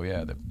car show.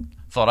 Yeah, that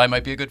thought I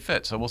might be a good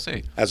fit, so we'll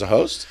see. As a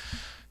host?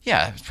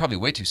 Yeah, it's probably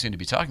way too soon to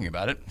be talking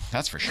about it.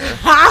 That's for sure.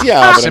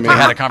 Yeah, but Simply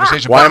had a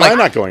conversation. Why but am I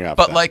not going up?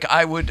 But then? like,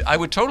 I would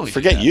totally do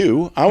Forget that.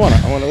 you. I want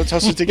to. Let's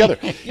host it together.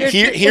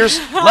 Here's.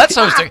 Let's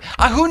host it.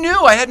 Who knew?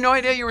 I had no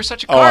idea you were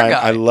such a Oh, car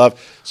guy. I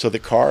love. So the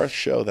car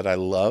show that I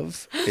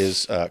love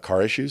is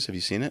Car Issues. Have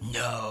you seen it?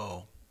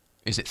 No.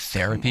 Is it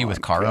therapy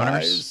with car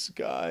owners?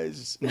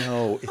 Guys,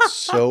 no, it's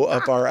so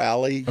up our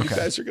alley. You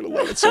guys are gonna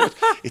love it so much.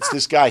 It's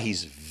this guy.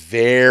 He's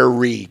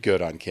very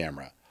good on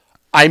camera.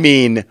 I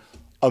mean,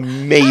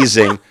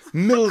 amazing.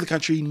 middle of the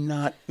country,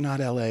 not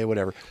L.A.,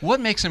 whatever. What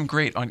makes him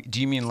great?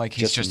 Do you mean like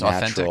he's just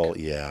natural,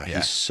 authentic? Yeah,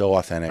 he's so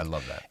authentic. I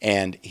love that.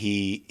 And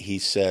he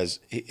says,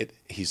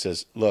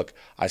 look,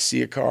 I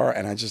see a car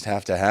and I just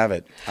have to have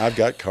it. I've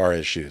got car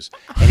issues.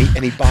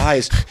 And he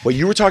buys what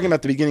you were talking about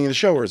at the beginning of the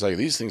show, where it's like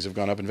these things have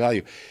gone up in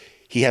value.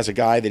 He has a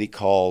guy that he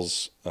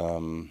calls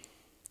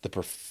the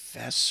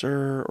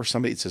professor or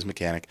somebody. It says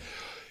mechanic.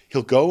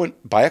 He'll go and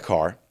buy a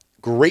car,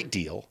 great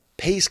deal.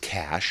 Pays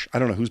cash. I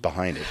don't know who's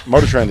behind it.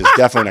 Motor Trend is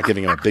definitely not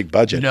giving him a big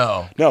budget.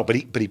 No, but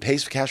he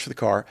pays for cash for the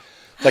car.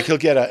 Like he'll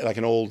get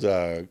an old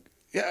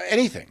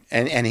anything,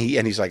 and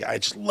he's like, I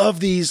just love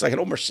these, like an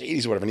old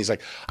Mercedes or whatever. And he's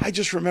like, I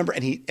just remember,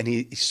 and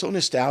he's so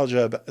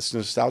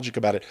nostalgic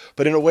about it,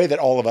 but in a way that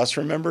all of us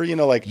remember,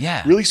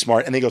 really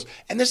smart. And he goes,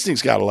 and this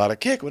thing's got a lot of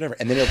kick, whatever.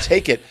 And then he'll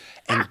take it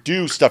and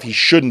do stuff he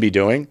shouldn't be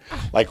doing,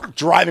 like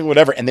driving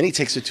whatever. And then he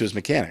takes it to his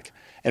mechanic.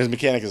 And his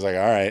mechanic is like,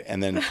 all right.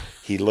 And then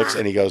he looks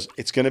and he goes,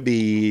 it's going to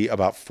be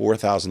about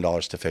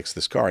 $4,000 to fix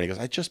this car. And he goes,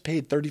 I just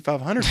paid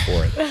 $3,500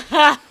 for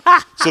it.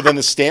 So then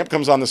the stamp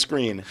comes on the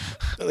screen,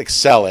 like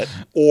sell it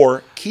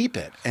or keep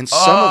it. And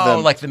some of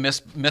them, like the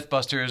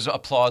Mythbusters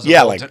applause.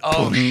 Yeah, like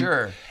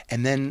sure.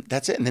 And then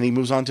that's it. And then he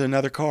moves on to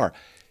another car.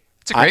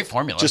 It's a great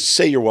formula. Just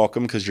say you're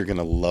welcome because you're going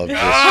to love this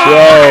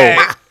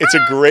show. It's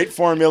a great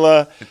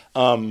formula.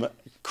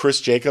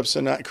 Chris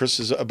Jacobson, Chris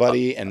is a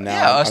buddy, and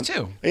now us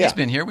too. Yeah. He's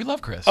been here. We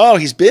love Chris. Oh,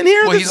 he's been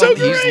here. Well, That's so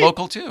great. He's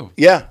local too.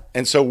 Yeah,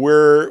 and so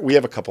we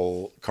have a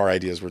couple car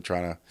ideas we're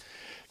trying to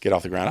get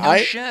off the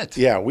ground. Shit.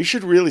 Yeah, we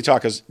should really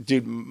talk. Cause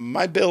dude,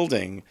 my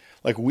building,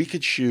 like we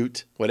could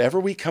shoot whatever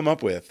we come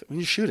up with. We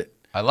can shoot it.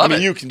 I love it.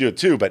 You can do it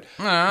too, but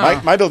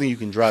my building, you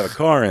can drive a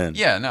car in.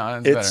 Yeah,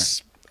 no,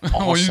 it's better.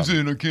 Awesome. What are you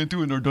saying? I can't do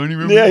it in our dining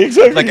room. Yeah,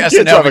 exactly. Like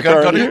SNL, we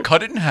got to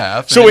cut it in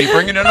half. So and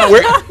bring it in.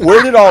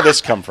 Where did all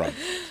this come from?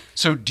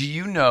 So do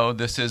you know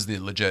this is the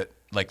legit,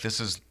 like this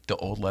is the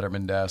old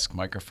Letterman desk,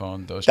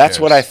 microphone, those That's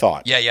chairs. what I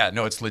thought. Yeah,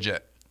 no, it's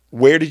legit.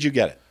 Where did you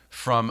get it?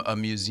 From a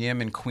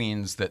museum in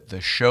Queens that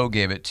the show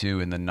gave it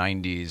to in the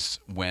 90s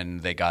when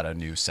they got a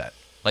new set.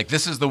 Like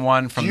this is the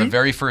one from the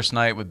very first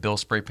night with Bill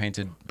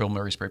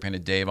Murray spray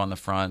painted Dave on the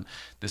front.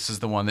 This is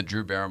the one that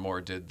Drew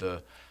Barrymore did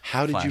the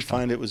How did you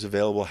find it was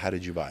available? How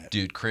did you buy it?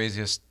 Dude,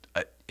 craziest.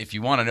 If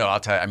you want to know,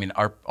 I'll tell you. I mean,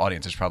 our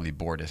audience is probably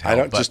bored as hell. I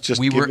don't but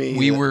just we give were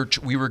me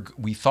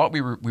we thought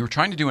we were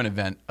trying to do an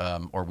event,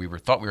 or we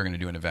thought we were going to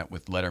do an event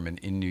with Letterman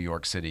in New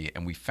York City,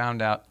 and we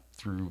found out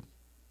through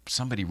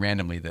somebody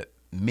randomly that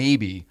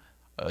maybe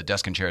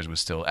Desk and Chairs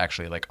was still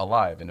actually like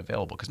alive and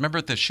available. Because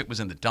remember, the shit was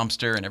in the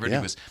dumpster, and everybody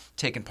was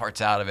taking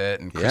parts out of it,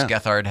 and Chris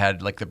Gethard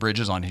had like the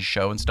bridges on his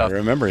show and stuff. I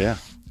remember, yeah.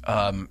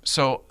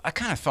 So I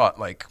kind of thought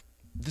like,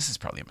 this is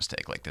probably a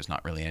mistake. Like, there's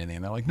not really anything.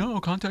 And they're like, no,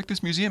 contact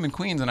this museum in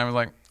Queens. And I was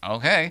like,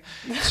 okay.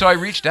 So I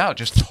reached out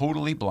just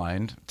totally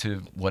blind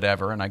to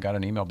whatever. And I got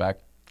an email back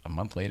a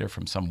month later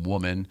from some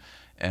woman.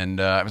 And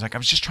I was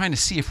just trying to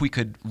see if we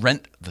could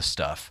rent the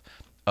stuff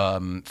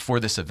for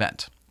this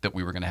event that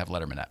we were going to have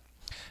Letterman at.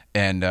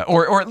 And,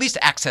 or at least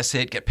access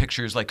it, get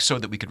pictures, like so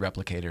that we could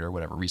replicate it or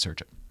whatever,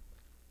 research it.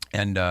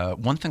 And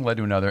one thing led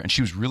to another. And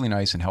she was really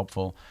nice and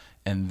helpful.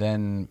 And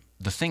then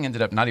the thing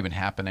ended up not even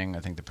happening. I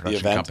think the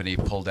production company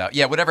pulled out.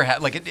 Yeah, whatever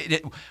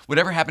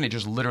whatever happened, it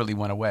just literally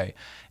went away.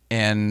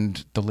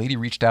 And the lady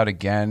reached out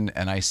again,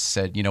 and I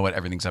said, you know what,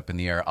 everything's up in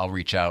the air. I'll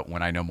reach out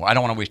when I know more. I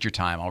don't want to waste your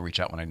time. I'll reach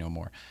out when I know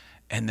more.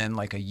 And then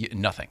like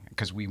nothing,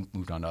 because we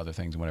moved on to other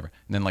things and whatever.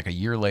 And then like a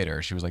year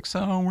later, she was like,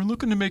 so we're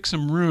looking to make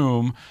some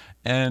room,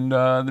 and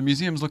the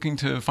museum's looking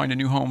to find a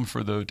new home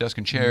for the Desk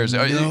and Chairs.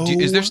 No.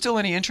 Is there still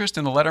any interest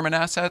in the Letterman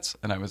assets?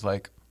 And I was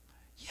like,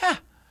 yeah.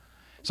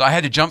 So I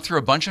had to jump through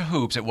a bunch of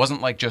hoops. It wasn't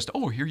like just,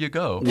 oh, here you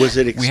go. Was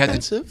it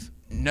expensive?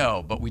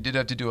 No, but we did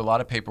have to do a lot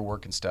of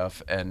paperwork and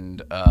stuff.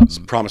 And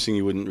promising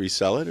you wouldn't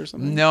resell it or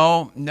something?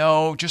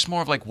 No, just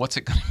more of like, what's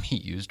it going to be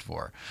used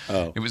for?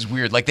 Oh. It was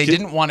weird. Like they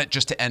didn't want it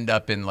just to end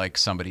up in like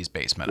somebody's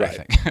basement,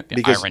 right. I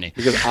think. Irony.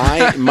 Because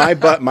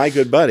my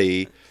good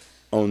buddy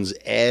owns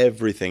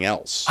everything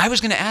else. I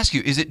was going to ask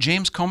you, is it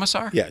James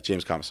Commissar? Yeah,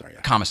 James Commissar.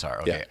 Yeah. Commissar,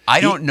 okay. Yeah.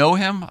 I don't know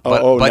him,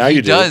 but he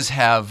does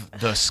have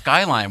the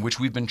Skyline, which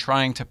we've been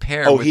trying to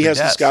pair with he has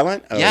the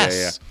Skyline? Oh,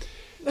 yes.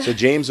 Yeah. So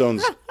James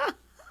owns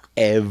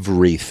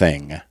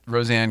everything.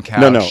 Roseanne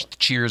Couch,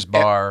 Cheers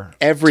Bar,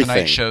 everything.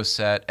 Tonight Show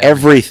set.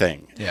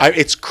 Everything. Yeah.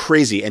 It's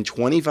crazy. And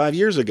 25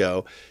 years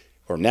ago,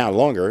 or now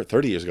longer,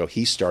 30 years ago,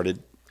 he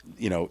started,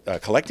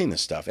 collecting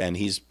this stuff. And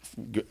he's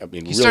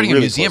starting a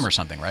museum or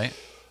something, right?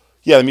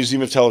 Yeah, the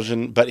Museum of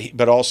Television,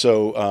 but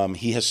also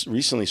he has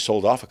recently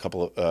sold off a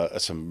couple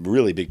of some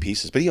really big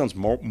pieces. But he owns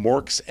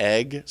Mork's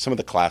Egg, some of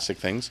the classic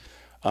things.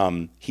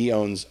 He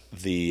owns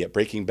the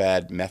Breaking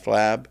Bad Meth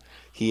Lab.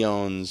 He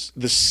owns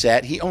the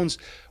set. He owns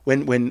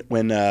when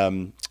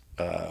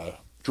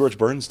George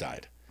Burns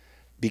died,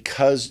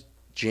 because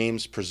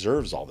James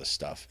preserves all this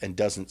stuff and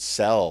doesn't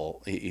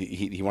sell.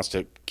 He wants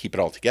to keep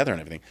it all together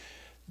and everything.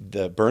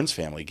 The Burns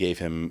family gave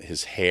him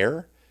his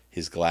hair,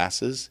 his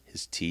glasses,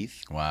 his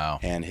teeth, Wow.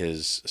 and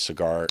his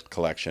cigar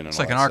collection. And It's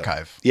all like that an stuff.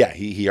 archive. Yeah,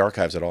 he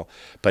archives it all.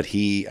 But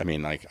I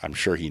mean, like, I'm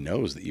sure he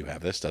knows that you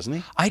have this, doesn't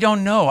he? I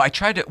don't know. I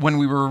tried to, when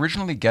we were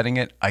originally getting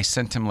it, I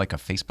sent him like a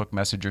Facebook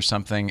message or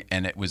something,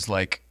 and it was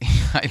like,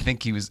 I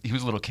think he was a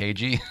little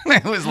cagey.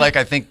 It was like,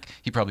 I think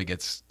he probably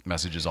gets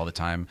messages all the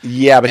time.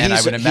 Yeah, but and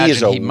he imagine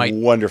is a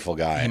wonderful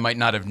guy. He might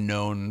not have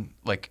known,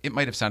 like, it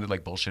might have sounded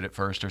like bullshit at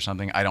first or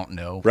something. I don't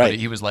know. Right. But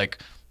he was like,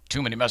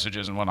 too many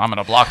messages and I'm going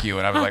to block you.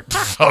 And I was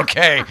like,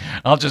 okay,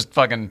 I'll just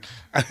fucking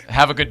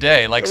have a good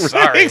day. Like,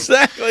 sorry.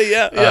 Exactly.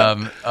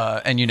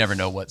 Yeah. And you never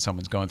know what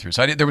someone's going through.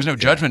 So there was no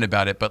judgment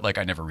about it, but like,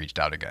 I never reached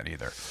out again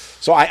either.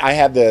 So I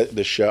had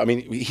the show. I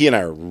mean, he and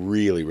I are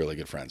really, really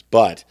good friends.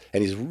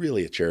 And he's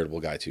really a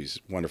charitable guy too. He's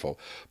wonderful.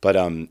 But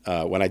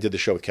when I did the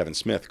show with Kevin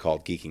Smith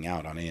called Geeking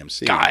Out on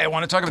AMC, I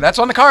want to talk about that's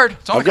on the card.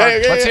 It's on the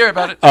card. Let's hear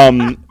about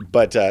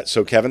it.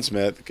 So Kevin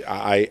Smith,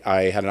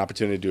 I had an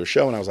opportunity to do a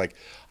show, and I was like,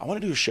 I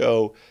want to do a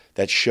show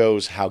that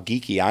shows how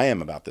geeky I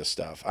am about this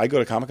stuff. I go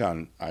to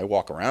Comic-Con, I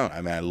walk around.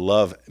 I mean, I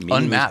love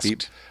meeting with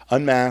people.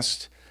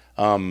 Unmasked.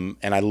 And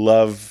I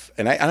love,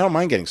 and I don't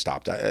mind getting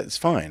stopped. It's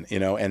fine, you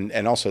know,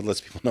 and also it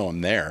lets people know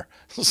I'm there.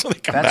 So they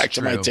come back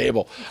to my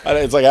table.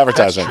 It's like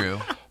advertising. That's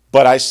true.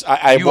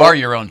 But you are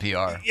your own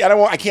PR. Yeah,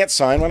 I can't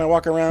sign when I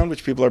walk around,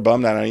 which people are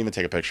bummed. I don't even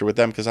take a picture with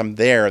them because I'm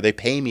there. They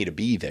pay me to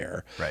be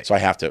there. Right. So I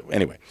have to,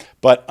 anyway.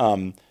 But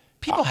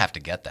people have to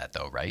get that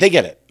though, right? They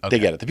get it. Okay. They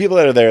get it. The people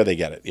that are there, they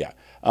get it. Yeah.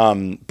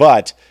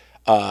 But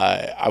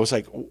I was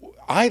like,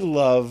 I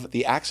love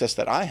the access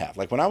that I have.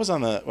 Like when I was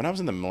in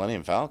the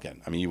Millennium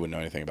Falcon. I mean, you wouldn't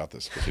know anything about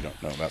this because you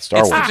don't know about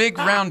Star Wars. It's the big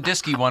round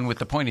disky one with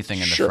the pointy thing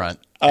in the front.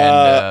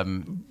 Yeah.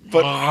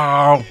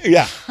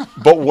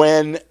 But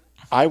when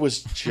I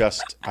was a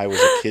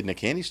kid in a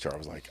candy store, I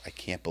was like, I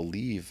can't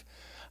believe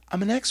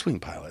I'm an X-Wing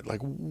pilot.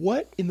 Like,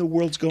 what in the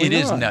world's going on? It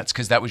is nuts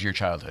because that was your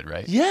childhood,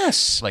 right?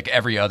 Yes. Like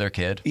every other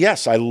kid.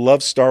 Yes, I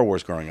loved Star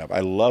Wars growing up. I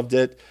loved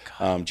it.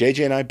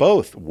 JJ and I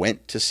both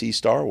went to see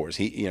Star Wars.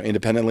 He,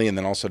 independently, and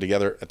then also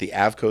together at the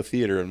Avco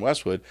Theater in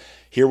Westwood.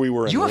 Here we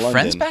were in London. You were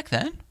friends back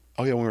then?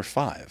 Oh yeah, when we were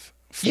 5.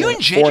 You and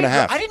JJ?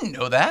 4.5. I didn't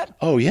know that.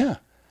 Oh yeah.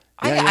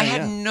 I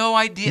had no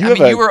idea.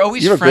 You were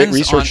always you have friends. A great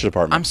research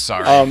department. I'm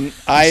sorry. I'm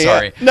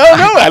sorry. No,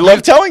 I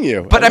love telling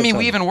you. But I mean,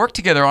 we even worked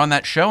together on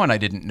that show, and I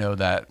didn't know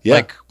that. Yeah.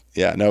 Like,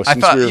 yeah, no. I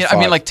Since thought. we were Yeah, 5.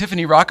 I mean, like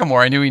Tiffany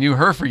Rockamore. I knew he knew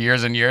her for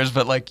years and years,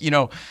 but like,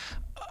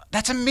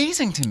 that's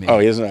amazing to me. Oh,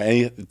 he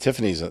isn't.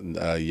 Tiffany's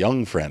a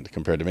young friend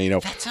compared to me.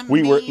 That's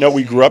amazing.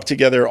 We grew up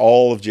together.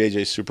 All of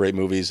JJ's Super 8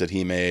 movies that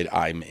he made,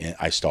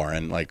 I star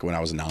in. Like when I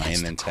was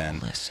 9 and 10.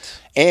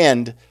 Coolest.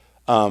 And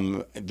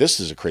this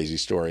is a crazy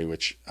story,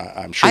 which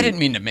I'm sure. I didn't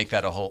mean to make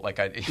that a whole like.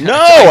 No,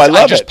 I love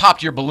it. I just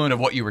popped your balloon of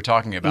what you were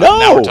talking about. No,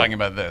 now we're talking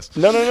about this.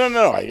 No.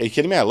 Are you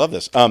kidding me? I love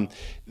this.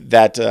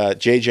 That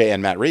JJ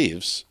and Matt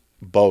Reeves,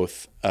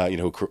 both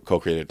who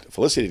co-created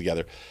Felicity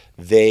together,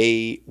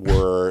 they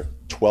were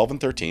 12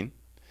 and 13.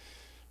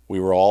 We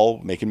were all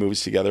making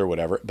movies together, or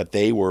whatever. But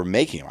they were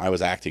making them. I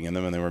was acting in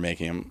them, and they were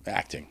making them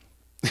acting.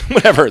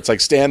 Whatever. It's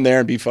like stand there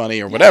and be funny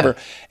or whatever.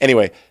 Yeah.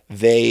 Anyway,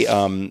 they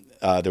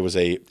there was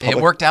a it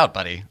worked out,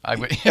 buddy.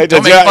 Don't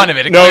make fun of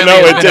it. No,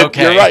 it did.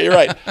 Okay. You're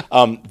right.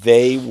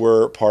 They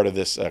were part of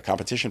this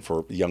competition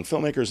for young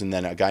filmmakers, and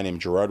then a guy named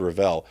Gerard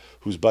Revelle,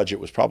 whose budget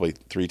was probably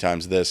 3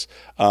 times this,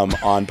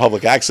 on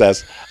public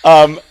access,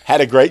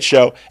 had a great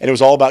show, and it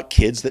was all about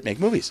kids that make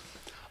movies.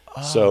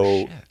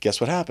 So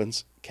guess what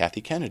happens?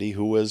 Kathy Kennedy,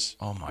 who was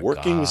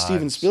working with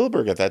Steven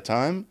Spielberg at that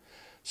time,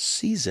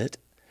 sees it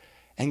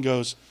and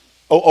goes,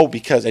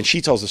 and she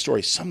tells the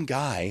story. Some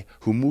guy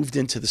who moved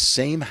into the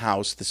same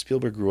house that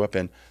Spielberg grew up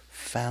in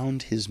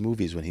found his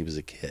movies when he was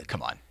a kid.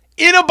 Come on.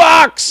 In a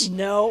box.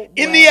 No.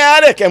 In the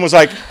attic. And was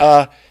like,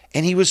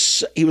 and he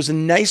was a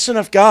nice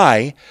enough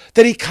guy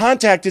that he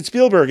contacted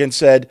Spielberg and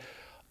said,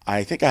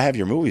 I think I have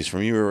your movies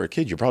from when you were a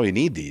kid. You probably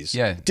need these.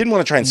 Yeah. Didn't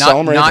want to try and sell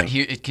them or anything.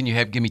 Here, can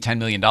you give me $10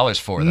 million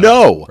for them?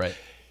 No. Right.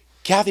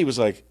 Kathy was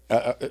like,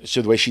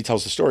 so the way she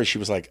tells the story, she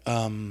was like,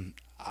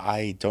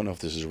 I don't know if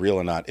this is real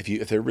or not.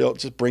 If they're real,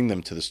 just bring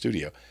them to the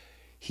studio.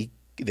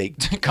 They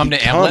come to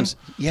Amblin?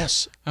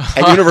 Yes.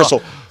 And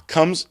Universal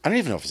comes, I don't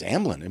even know if it's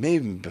Amblin. It may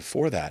have been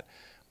before that.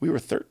 We were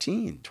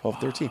 13.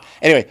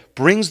 Anyway,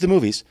 brings the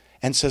movies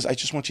and says, I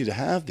just want you to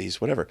have these,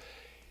 whatever.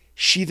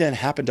 She then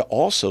happened to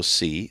also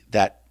see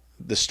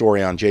the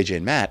story on JJ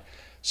and Matt.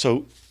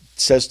 So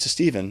says to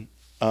Steven,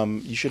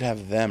 you should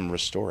have them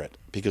restore it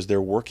because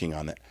they're working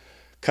on it.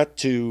 Cut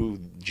to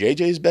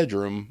JJ's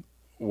bedroom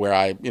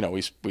where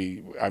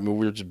we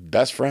were just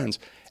best friends,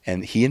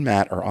 and he and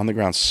Matt are on the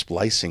ground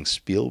splicing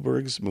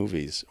Spielberg's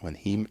movies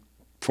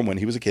from when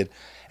he was a kid.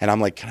 And I'm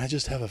like, can I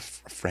just have a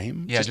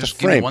frame? Yeah, just a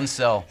frame. give me one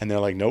cell. And they're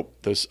like,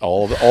 nope.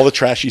 All the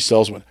trashy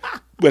cells went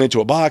into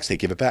a box. They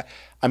give it back.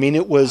 I mean,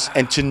 it was,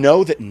 and to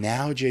know that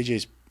now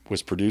JJ's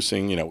was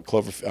producing,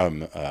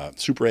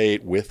 Super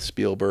 8 with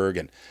Spielberg,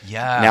 and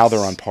now they're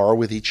on par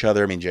with each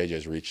other. I mean,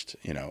 JJ's reached,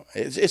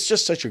 it's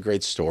just such a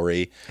great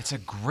story. It's a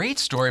great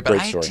story, but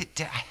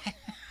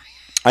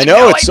I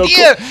know it's so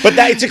cool, but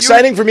it's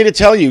exciting for me to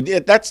tell you.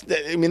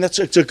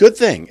 It's a good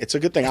thing. It's a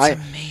good thing.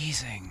 It's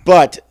amazing.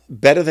 But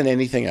better than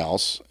anything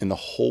else in the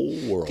whole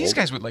world. These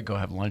guys would like go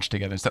have lunch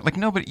together and stuff. Like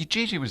nobody.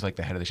 JJ was like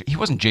the head of the show. He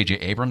wasn't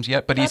JJ Abrams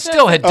yet, but he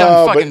still had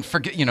done fucking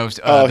forget. You know.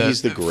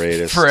 He's the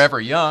greatest. Forever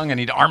Young, and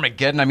he'd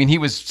Armageddon. I mean, he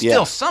was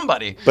still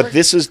somebody. But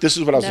this is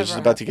what I was just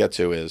about to get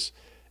to is,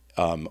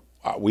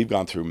 we've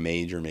gone through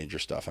major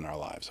stuff in our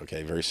lives.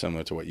 Okay, very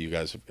similar to what you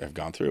guys have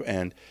gone through,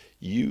 and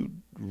you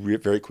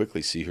very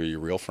quickly see who your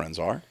real friends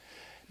are.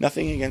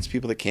 Nothing against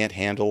people that can't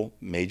handle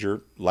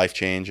major life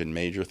change and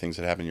major things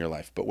that happen in your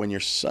life. But when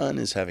your son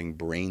is having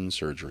brain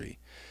surgery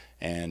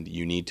and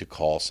you need to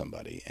call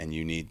somebody and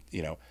you need,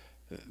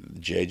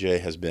 JJ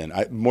has been,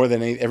 more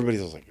than everybody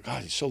was like,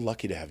 God, you're so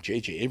lucky to have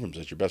JJ Abrams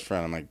as your best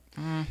friend. I'm like,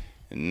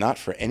 not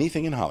for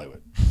anything in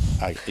Hollywood.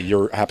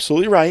 You're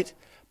absolutely right,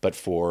 but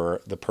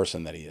for the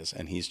person that he is.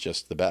 And he's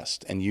just the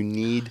best. And you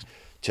need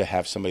to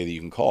have somebody that you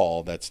can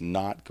call that's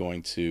not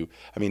going to,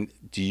 I mean,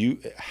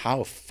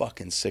 how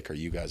fucking sick are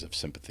you guys of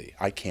sympathy?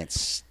 I can't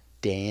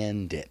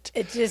stand it.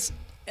 It just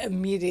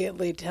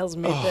immediately tells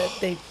me that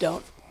they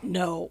don't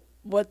know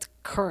what's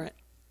current.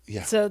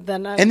 Yeah. So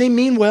then and they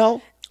mean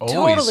well.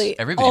 Totally.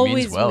 Everybody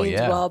always means well,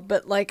 yeah.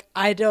 But like,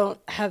 I don't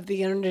have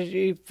the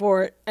energy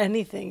for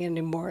anything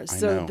anymore.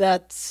 So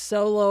that's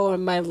so low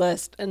on my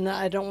list. And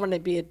I don't want to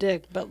be a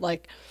dick, but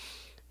like,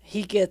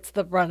 he gets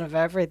the brunt of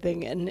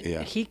everything, and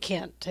he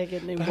can't take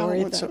it anymore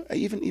either.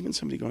 Even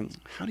somebody going,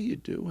 how do you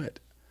do it?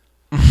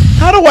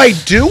 How do I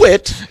do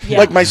it? Yeah.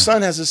 Like my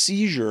son has a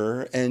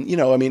seizure, and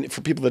I mean,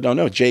 for people that don't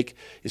know, Jake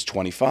is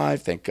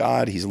 25. Thank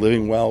God, he's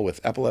living well with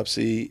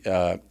epilepsy.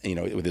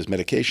 With his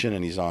medication,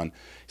 and he's on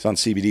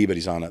CBD, but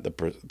he's on the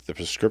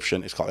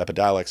prescription. It's called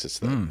Epidiolex. It's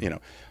the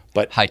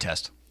but high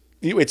test.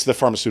 It's the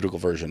pharmaceutical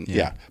version.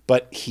 Yeah.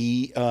 But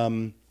he,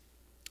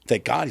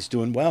 thank God, he's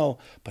doing well,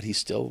 but he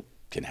still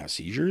can have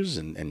seizures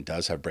and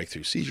does have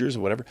breakthrough seizures or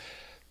whatever.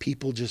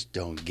 People just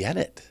don't get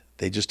it.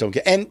 They just don't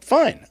get, and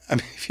fine. I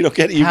mean, if you don't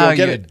get it, you don't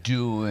get it.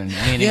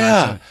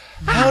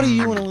 How do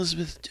you and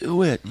Elizabeth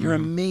do it? You're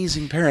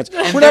amazing parents.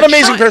 We're not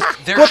amazing parents.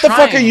 What the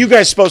fuck are you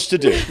guys supposed to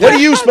do? What are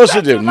you supposed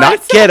to do?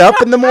 Not get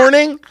up in the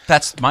morning?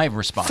 That's my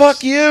response.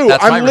 Fuck you.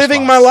 I'm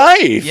living my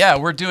life. Yeah,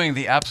 we're doing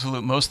the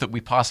absolute most that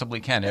we possibly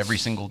can every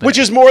single day. Which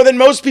is more than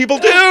most people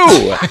do.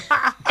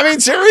 I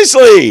mean,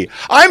 seriously.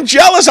 I'm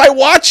jealous. I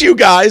watch you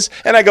guys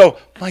and I go,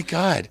 my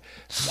God,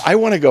 I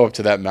want to go up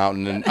to that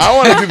mountain and I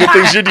want to do the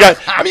things you guys.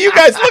 I mean, you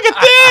guys, look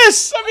at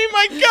this. I mean,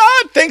 my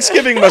God,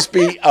 Thanksgiving must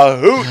be a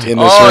hoot in this room.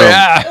 Oh,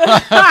 yeah.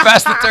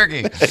 Pass the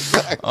turkey.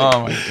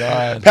 Oh, my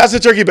God. Pass the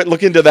turkey, but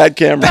look into that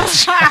camera.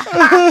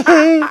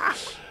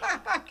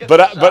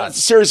 But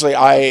seriously,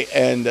 I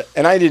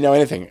didn't know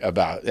anything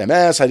about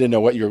MS. I didn't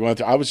know what you were going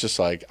through. I was just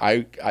like,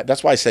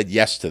 that's why I said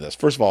yes to this.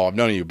 First of all, I've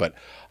known you, but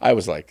I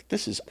was like,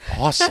 this is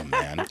awesome,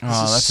 man.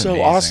 This is so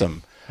amazing.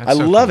 Awesome. I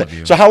love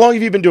it. So how long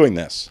have you been doing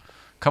this?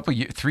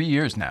 3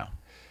 years now.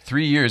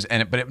 3 years,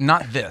 but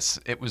not this.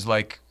 It was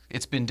like,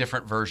 it's been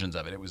different versions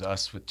of it. It was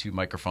us with 2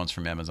 microphones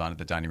from Amazon at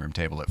the dining room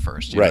table at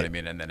first. You know what I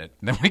mean? And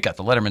then we got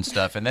the Letterman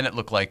stuff, and then it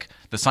looked like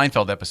the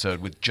Seinfeld episode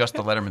with just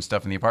the Letterman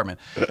stuff in the apartment.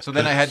 So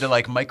then I had to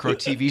like micro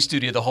TV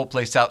studio the whole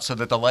place out so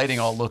that the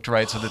lighting all looked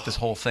right, so that this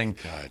whole thing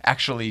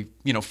actually,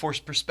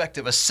 forced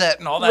perspective, a set,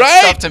 and all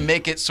that stuff to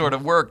make it sort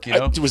of work.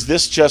 Was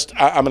this just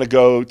I'm going to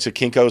go to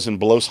Kinko's and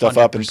blow stuff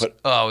up and put?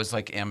 Oh, it was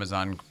like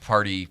Amazon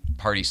party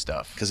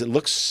stuff because it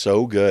looks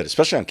so good,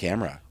 especially on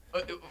camera.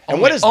 And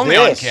only, what is only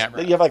this? On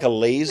camera. You have like a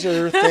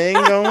laser thing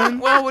going?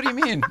 Well, what do you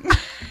mean?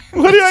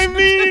 What do I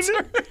mean?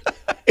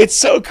 It's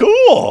so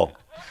cool.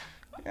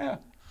 Yeah.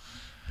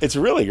 It's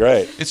really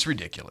great. It's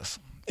ridiculous.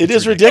 It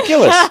is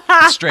ridiculous.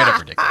 It's straight up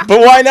ridiculous. But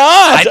why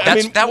not?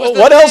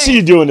 What else are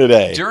you doing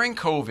today? During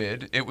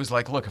COVID, it was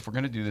like, look, if we're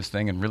going to do this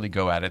thing and really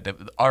go at it,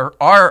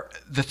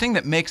 the thing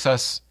that makes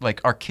us like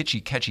our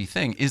kitschy, catchy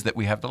thing is that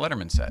we have the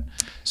Letterman set.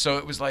 So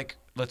it was like,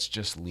 let's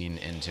just lean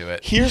into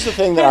it. Here's the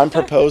thing that I'm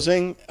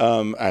proposing. I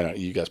don't know,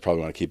 you guys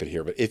probably want to keep it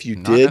here, but if you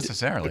Not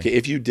necessarily. Okay,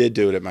 if you did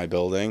do it at my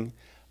building,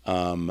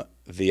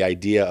 the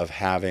idea of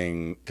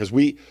having, because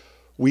we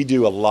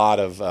do a lot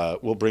of,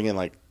 we'll bring in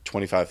like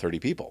 25, 30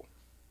 people.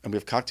 And we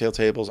have cocktail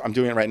tables. I'm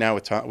doing it right now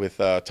with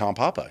Tom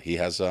Papa. He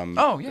has.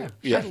 Oh yeah,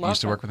 I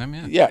used to work with him.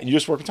 Yeah. Yeah, you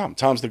used to work with Tom.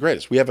 Tom's the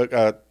greatest. We have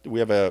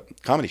a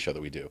comedy show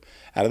that we do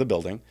out of the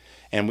building,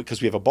 and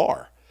because we have a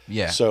bar.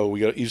 Yeah. So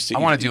we go. I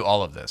want to do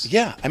all of this.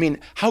 Yeah, I mean,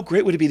 how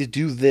great would it be to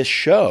do this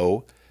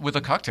show with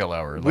a cocktail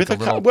hour, like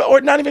with or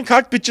not even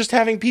but just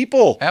having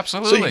people.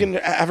 Absolutely. So you can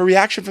have a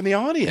reaction from the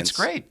audience. It's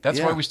great. That's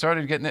why we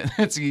started getting it.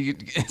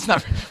 It's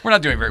not. We're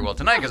not doing very well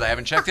tonight because I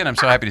haven't checked in. I'm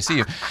so happy to see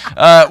you.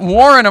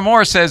 Warren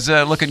Amore says,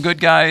 "Looking good,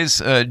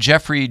 guys."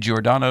 Jeffrey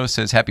Giordano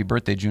says, "Happy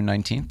birthday, June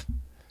 19th."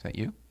 Is that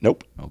you?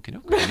 Nope. Okay.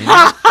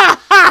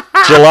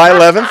 July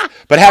 11th.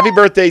 But happy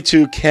birthday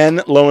to Ken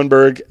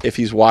Lowenberg if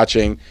he's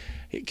watching.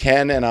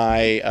 Ken and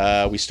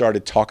I, we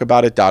started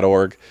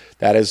talkaboutit.org.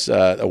 That is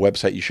a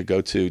website you should go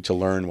to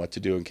learn what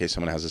to do in case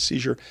someone has a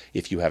seizure.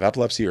 If you have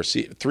epilepsy or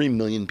 3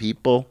 million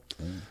people,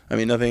 I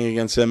mean, nothing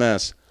against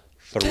MS.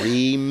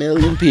 3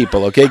 million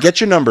people, okay?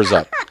 Get your numbers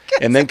up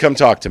and then come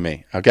talk to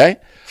me, okay?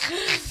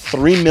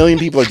 3 million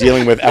people are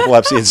dealing with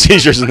epilepsy and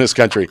seizures in this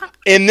country.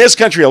 In this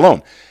country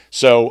alone.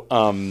 So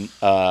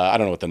I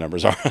don't know what the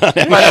numbers are. By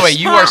the way,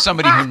 you are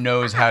somebody who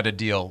knows how to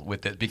deal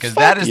with it because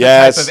that is the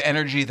type of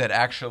energy that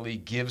actually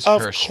gives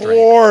her strength. Of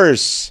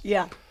course.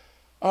 Yeah.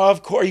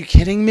 Of course. Are you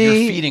kidding me?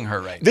 You're feeding her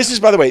right now. This is,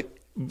 by the way,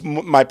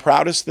 my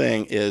proudest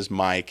thing is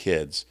my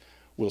kids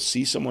will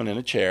see someone in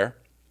a chair,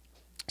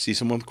 see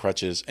someone with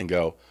crutches, and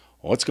go,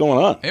 "What's going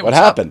on? Hey, what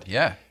happened?" Up?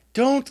 Yeah.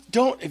 Don't.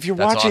 If you're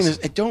That's watching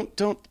awesome. this,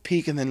 don't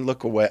peek and then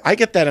look away. I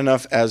get that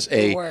enough as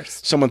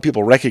worst. someone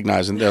people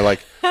recognize, and they're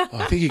like, "Oh,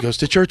 I think he goes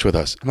to church with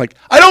us." I'm like,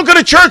 "I don't go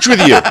to church with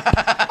you.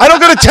 I don't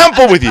go to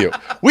temple with you.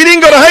 We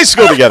didn't go to high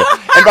school together."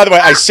 And by the way,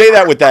 I say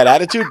that with that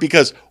attitude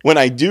because when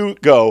I do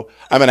go,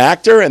 I'm an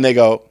actor, and they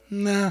go,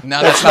 "No,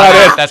 that's not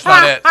it. That's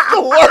not it."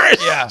 The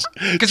worst. Yeah.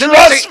 Because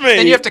Trust me.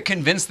 Then you have to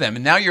convince them,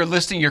 and now you're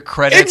listing your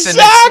credits,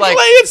 Exactly. and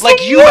It's like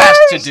the you asked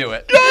to worst. do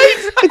it.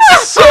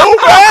 It's so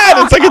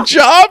bad. It's like a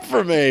job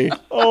for me.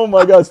 Oh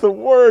my God, it's the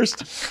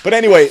worst. But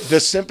anyway,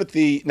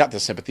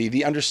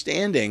 the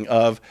understanding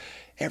of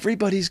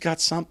everybody's got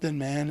something,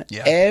 man.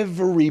 Yeah.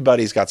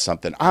 Everybody's got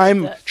something.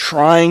 I'm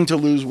trying to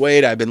lose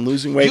weight. I've been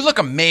losing weight. You look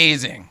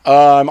amazing.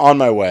 I'm on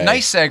my way.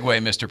 Nice segue,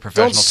 Mr.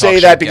 Professional. Don't say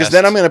talk that show because guest.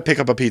 then I'm going to pick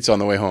up a pizza on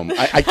the way home.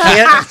 I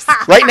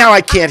can't. Right now, I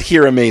can't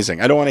hear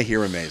amazing. I don't want to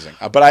hear amazing.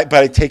 But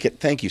I take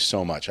it. Thank you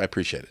so much. I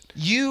appreciate it.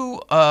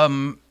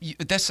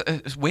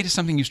 Weight is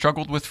something you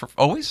struggled with for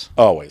always?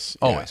 Always.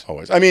 Yeah, Always.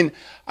 always. I mean,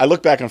 I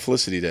look back on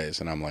Felicity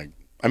days and I'm like,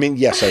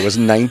 yes, I was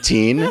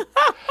 19.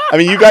 I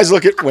mean, you guys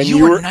look at when you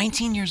were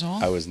 19 years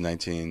old? I was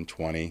 19,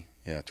 20.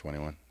 Yeah,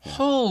 21. Yeah.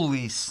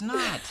 Holy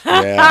snot.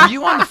 Yeah. Were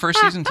you on the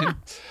first season too?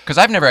 Because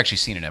I've never actually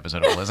seen an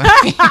episode of Liz.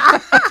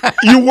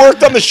 You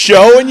worked on the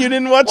show and you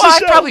didn't watch the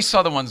show? I probably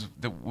saw the ones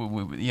that,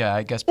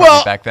 I guess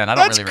probably back then. I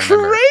don't really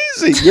remember.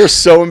 That's crazy. You're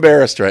so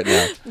embarrassed right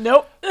now.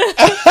 Nope.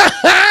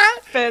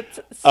 Fits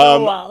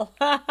so well.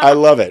 I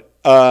love it.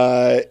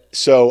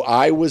 So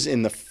I was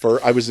in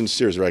I was in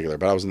series regular,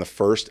 but I was in the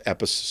first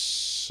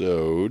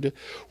episode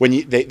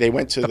when they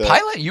went to the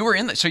pilot. You were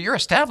in so you're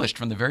established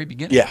from the very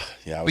beginning. Yeah.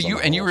 I was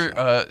but you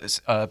were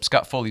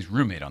Scott Foley's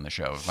roommate on the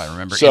show, if I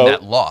remember, so in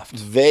that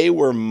loft. They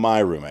were my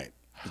roommate.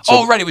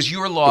 So right. It was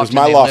your loft. It was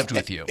my and they loft. lived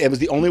with you. It was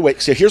the only way.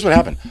 So here's what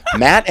happened.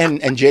 Matt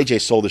and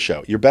JJ sold the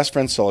show. Your best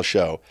friend sold a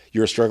show.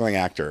 You're a struggling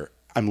actor.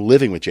 I'm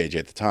living with JJ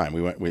at the time.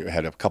 We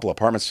had a couple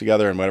apartments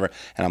together and whatever.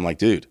 And I'm like,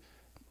 dude,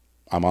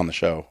 I'm on the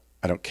show.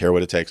 I don't care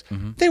what it takes.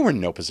 Mm-hmm. They were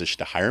in no position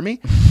to hire me.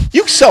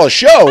 You sell a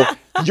show.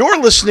 You're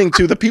listening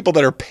to the people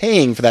that are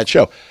paying for that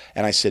show.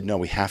 And I said, no,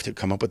 we have to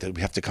come up with it.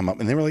 We have to come up.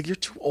 And they were like, you're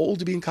too old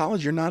to be in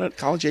college. You're not a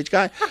college age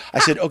guy. I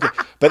said, okay.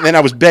 But then I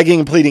was begging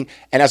and pleading.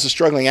 And as a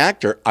struggling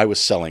actor, I was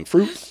selling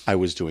fruit. I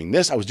was doing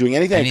this. I was doing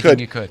anything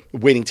you could.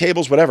 Waiting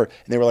tables, whatever. And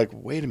they were like,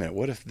 wait a minute.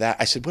 What if that?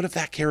 I said, what if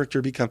that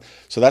character becomes?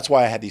 So that's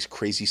why I had these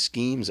crazy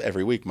schemes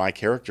every week. My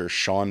character,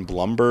 Sean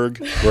Blumberg,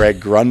 Greg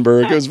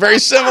Grunberg. It was very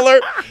similar.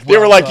 They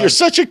were like, you're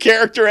such a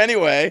character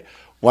anyway.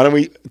 Why don't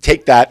we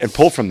take that and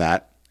pull from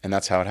that? And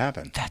that's how it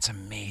happened. That's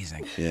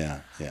amazing.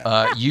 Yeah.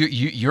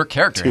 Your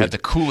character had the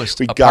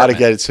coolest. We got to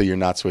get it so you're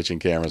not switching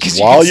cameras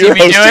you while can see you're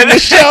me hosting doing the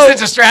it. show. Is it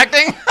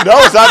distracting? No,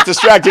 it's not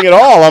distracting at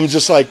all. I'm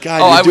just like,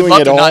 God, you're doing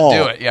it all. I would love to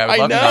not do it. Yeah, I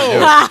would love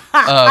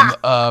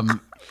to not do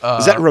it.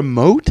 Is that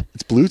remote?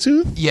 It's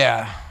Bluetooth?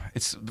 Yeah.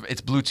 It's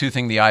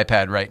Bluetoothing the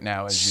iPad right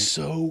now.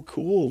 So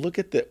cool. Look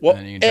at that. And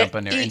then you can jump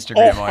on their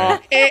Instagram audio.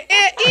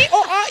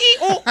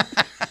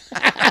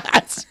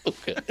 That's so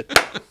good.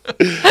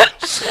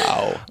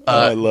 Wow.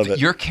 I love it.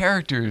 Your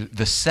character,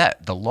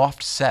 the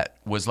loft set,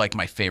 was like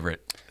my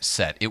favorite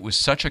set. It was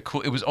such a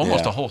cool, it was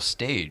almost a whole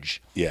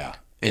stage. Yeah.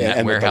 In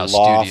that warehouse the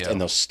loft studio. And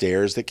those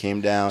stairs that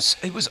came down.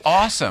 It was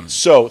awesome.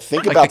 So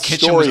think like about the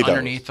kitchen story, was though.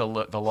 underneath the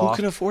loft. Who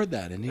can afford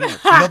that in New York?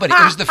 Nobody.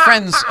 It was the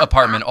friend's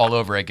apartment all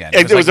over again.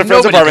 It was a friend's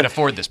nobody apartment. could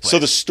afford this place. So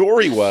the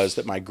story was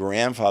that my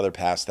grandfather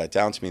passed that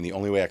down to me, and the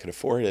only way I could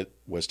afford it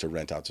was to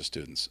rent out to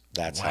students.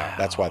 That's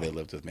why they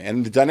lived with me.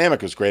 And the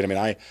dynamic was great. I mean,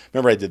 I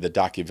remember I did the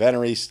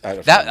documentary. I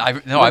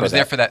was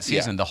there for that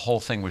season. Yeah. The whole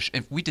thing was.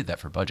 We did that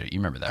for budget. You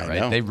remember that,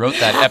 right? They wrote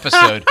that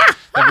episode.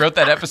 They wrote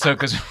that episode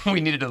because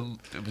we needed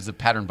it was a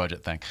pattern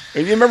budget thing.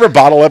 You remember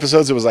bottle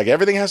episodes? It was like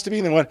everything has to be.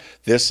 And then what?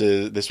 This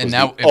was and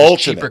now the it was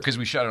ultimate. cheaper because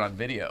we shot it on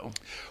video.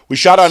 We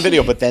shot it on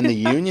video, but then the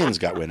unions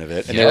got wind of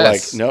it, and they were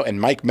like, no.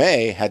 And Mike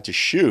May had to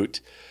shoot.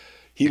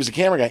 He was a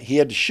camera guy. He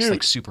had to shoot. It's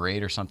like Super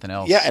 8 or something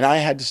else. Yeah, and I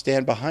had to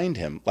stand behind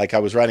him like I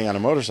was riding on a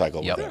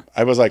motorcycle with him.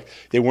 I was like,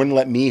 they wouldn't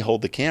let me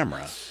hold the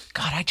camera.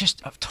 God, I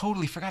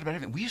totally forgot about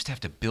everything. We used to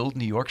have to build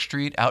New York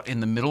Street out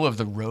in the middle of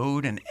the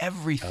road and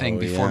everything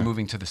before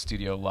moving to the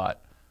studio lot.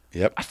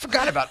 Yep. I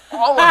forgot about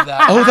all of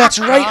that. Oh, that's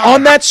right.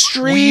 On that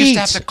street. We used to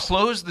have to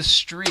close the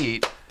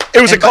street.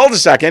 It was a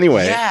cul-de-sac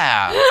anyway.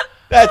 Yeah.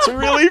 That's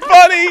really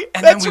funny.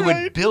 And then we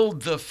would build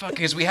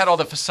because we had all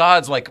the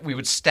facades, like we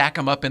would stack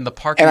them up in the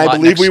parking lot. And I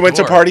believe we went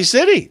to Party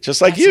City,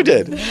 just like you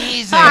did.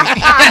 Amazing.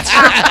 That's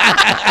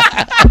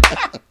right.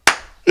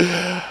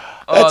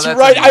 That's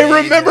right. Amazing.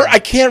 I remember. I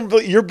can't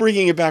believe you're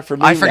bringing it back for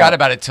me. I forgot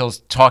about it till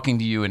talking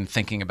to you and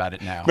thinking about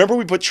it now. Remember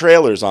we put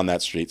trailers on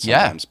that street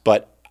sometimes,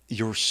 but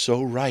you're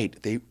so right.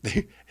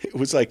 It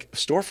was like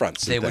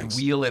storefronts. They would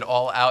wheel it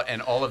all out,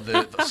 and all of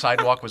the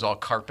sidewalk was all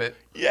carpet.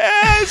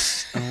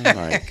 Yes. Oh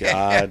my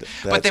God.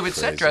 But they would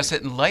crazy. set dress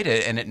it and light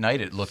it, and at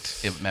night it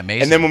looked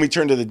amazing. And then when we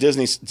turned to the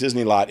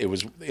Disney lot, it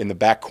was in the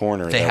back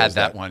corner. They had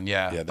that one,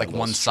 yeah like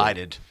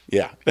one-sided.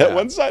 Yeah, that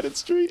one-sided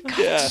street.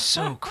 Yeah,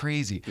 so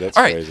crazy. That's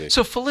all right, crazy.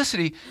 so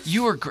Felicity,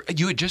 you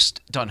had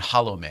just done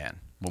Hollow Man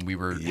when we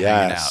were hanging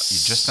out. You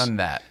just done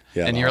that.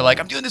 Yeah, and you're like,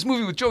 I'm doing this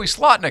movie with Joey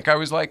Slotnick. I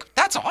was like,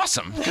 that's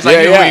awesome. Because Yeah,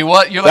 I knew yeah. who he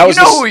was. You're That like, was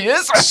you know the who he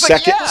is? I was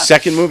second, like, yeah.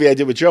 second movie I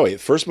did with Joey. The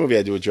first movie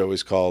I did with Joey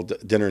was called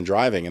Dinner and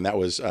Driving, and that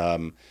was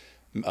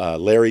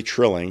Larry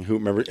Trilling, who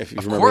remember if you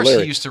Of remember course,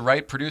 Larry. he used to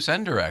write, produce,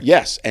 and direct.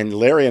 Yes, and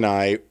Larry and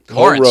I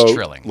Lawrence co-wrote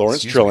Trilling.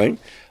 Lawrence Excuse Trilling.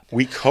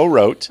 We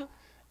co-wrote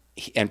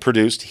and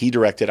produced. He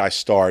directed. I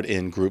starred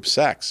in Group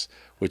Sex,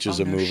 which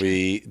is a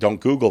movie. Don't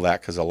Google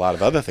that because a lot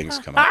of other things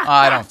come up.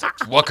 I don't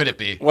think. What could it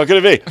be? What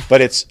could it be? But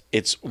it's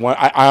one.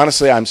 I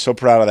honestly, I'm so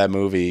proud of that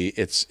movie.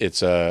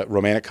 It's a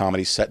romantic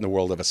comedy set in the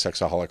world of a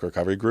sexaholic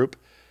recovery group,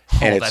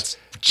 and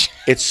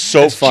it's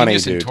so funny,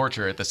 genius dude. and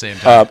torture at the same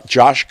time.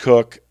 Josh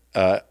Cook,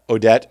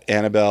 Odette,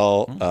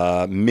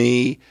 Annabelle,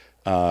 me,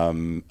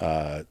 Tom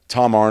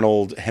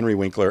Arnold, Henry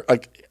Winkler,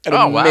 like an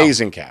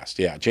amazing cast.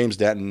 Yeah, James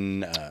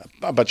Denton,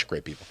 a bunch of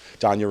great people.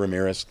 Danya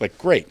Ramirez, like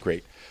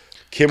great.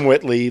 Kim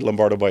Whitley,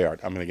 Lombardo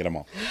Boyard. I'm going to get them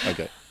all.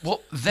 Okay.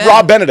 Well, then,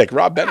 Rob Benedict.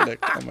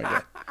 Oh my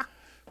God.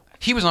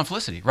 He was on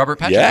Felicity. Robert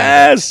Patrick.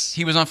 Yes.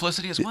 He was on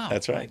Felicity as well.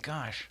 That's right. Oh my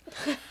gosh.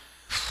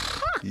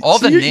 All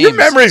the names. Your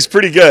memory's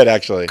pretty good,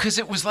 actually. Because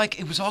it was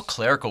all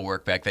clerical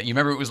work back then. You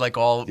remember it was like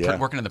all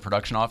working in the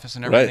production office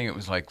and everything. Right. It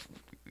was like,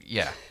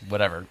 yeah,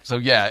 whatever. So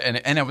yeah,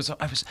 and I was,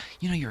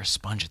 you're a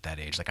sponge at that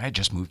age. Like I had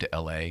just moved to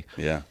L.A.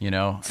 Yeah.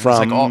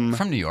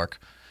 From New York.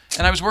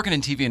 And I was working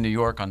in TV in New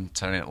York on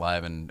Saturday Night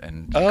Live and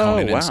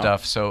Conan and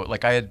stuff. So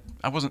like I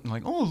wasn't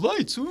like, oh,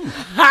 lights, ooh.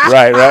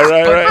 Right.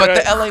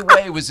 But the LA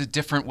way was a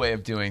different way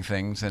of doing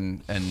things.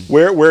 And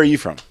Where are you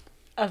from?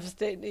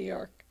 Upstate New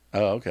York.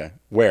 Oh, okay.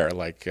 Where?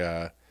 Like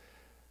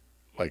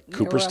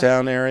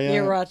Cooperstown area?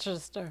 Near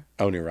Rochester.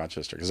 Oh, near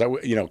Rochester. Because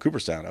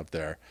Cooperstown up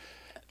there.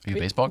 Are you a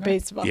baseball guy?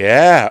 Baseball.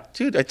 Yeah,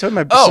 dude. I told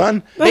my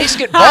son.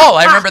 Basketball.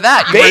 I remember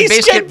that. You were in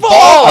Basketball.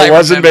 I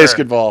was in remember.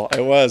 basketball.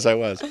 I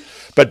was.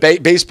 But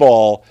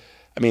baseball.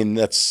 I mean,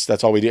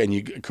 that's all we do.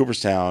 And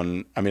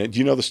Cooperstown. I mean, do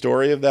you know the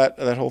story of that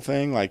whole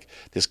thing? Like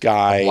this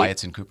guy. Why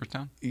it's in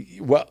Cooperstown?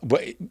 Well,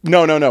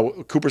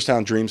 no.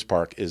 Cooperstown Dreams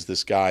Park is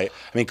this guy.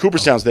 I mean,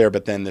 Cooperstown's there,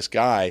 but then this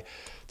guy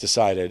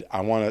decided,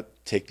 I want to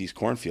take these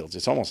cornfields.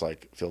 It's almost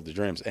like Field of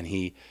Dreams, and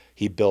he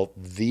built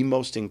the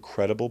most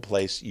incredible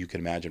place you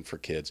can imagine for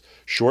kids.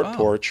 Short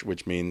porch,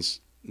 which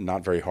means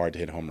not very hard to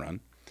hit a home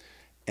run,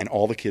 and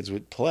all the kids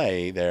would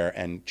play there,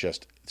 and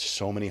just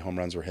so many home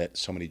runs were hit,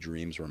 so many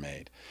dreams were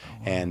made,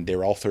 and they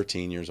were all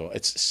 13 years old.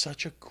 It's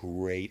such a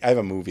great. I have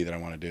a movie that I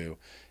want to do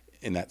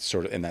in that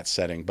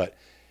setting, but.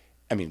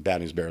 I mean,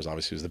 Bad News Bears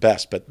obviously was the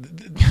best, but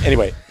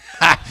anyway,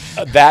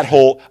 that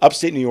whole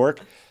upstate New York,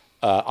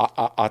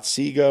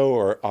 Otsego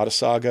or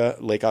Otesaga,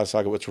 Lake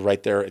Otesaga, which was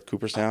right there at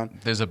Cooperstown.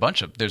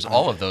 There's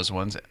all of those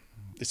ones.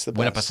 It's the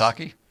best.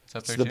 Winnipesaukee? Is that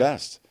it's the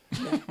best.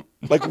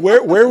 Like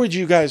where would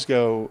you guys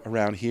go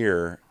around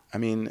here? I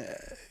mean,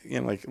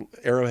 like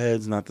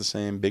Arrowhead's not the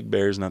same, Big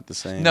Bear's not the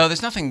same. No,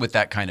 there's nothing with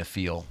that kind of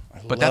feel.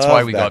 But that's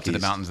why we go up to the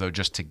mountains though,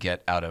 just to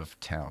get out of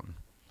town.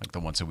 Like the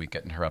once a week,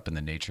 getting her up in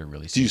the nature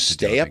really. Do you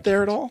stay up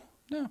there at all?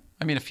 No,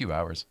 I mean a few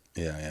hours.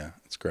 Yeah,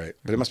 it's great.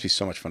 But it must be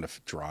so much fun to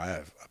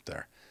drive up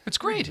there. It's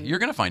great. You're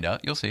gonna find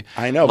out. You'll see.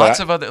 I know. Lots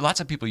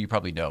of people you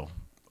probably know.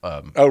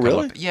 Oh,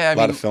 really? Yeah, a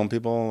lot of film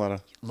people. A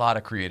lot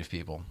of creative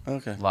people.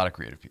 Okay. A lot of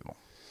creative people.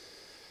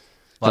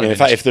 I mean,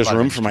 if there's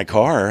room for my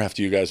car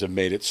after you guys have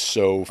made it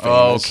so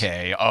famous.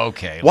 Okay.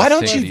 Why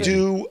don't you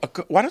do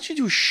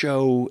a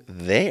show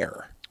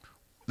there?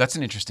 That's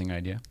an interesting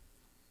idea.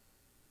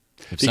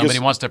 If somebody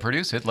wants to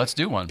produce it, let's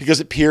do one.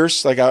 Because at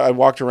Pierce, like I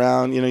walked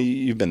around,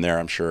 you've been there,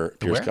 I'm sure.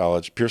 Pierce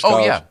College. Pierce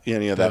College.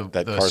 Yeah.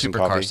 That Cars and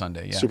Coffee. Supercar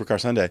Sunday. Yeah. Supercar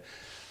Sunday.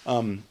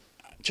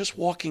 Just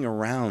walking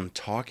around,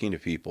 talking to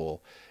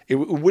people. It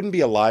wouldn't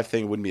be a live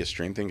thing. It wouldn't be a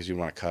stream thing because you'd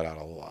want to cut out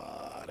a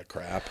lot of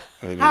crap.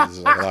 I mean, there's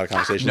a lot of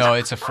conversations. No,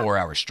 it's a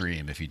 4-hour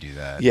stream if you do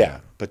that. Yeah.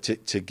 But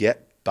to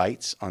get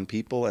bites on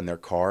people and their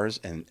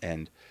cars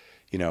and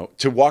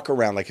to walk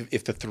around, like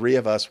if the three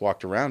of us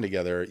walked around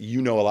together,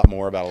 a lot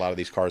more about a lot of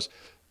these cars.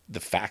 The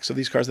facts of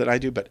these cars that I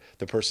do, but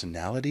the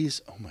personalities,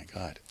 oh my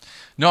God.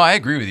 No, I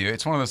agree with you.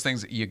 It's one of those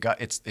things that you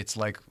got. It's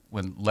like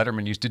when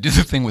Letterman used to do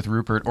the thing with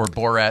Rupert or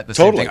Borat,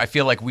 same thing. I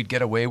feel like we'd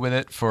get away with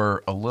it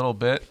for a little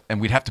bit, and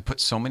we'd have to put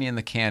so many in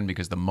the can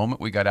because the moment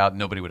we got out,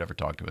 nobody would ever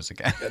talk to us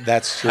again.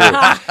 That's true.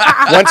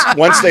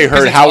 once they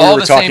heard how we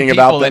were talking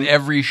about them, at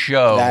every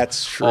show.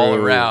 That's true. All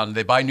around,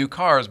 they buy new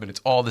cars, but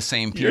it's all the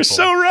same people. You're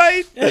so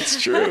right. That's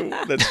true.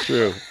 That's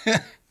true.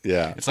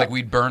 Yeah, it's like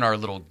we'd burn our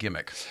little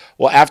gimmick.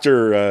 Well,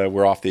 after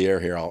we're off the air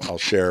here, I'll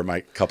share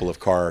my couple of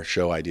car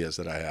show ideas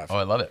that I have. Oh,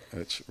 I love it.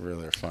 It's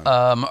really fun.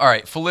 All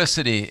right,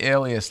 Felicity,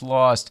 Alias,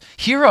 Lost,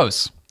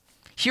 Heroes.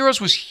 Heroes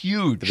was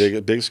huge.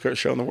 The biggest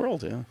show in the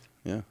world.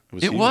 Yeah.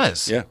 It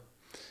was. Yeah.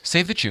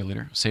 Save the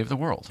cheerleader, save the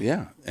world.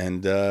 Yeah,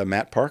 and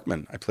Matt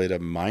Parkman. I played a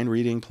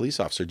mind-reading police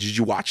officer. Did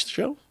you watch the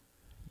show?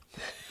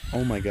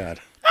 Oh my God.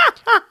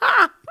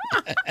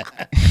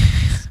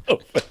 So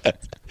bad.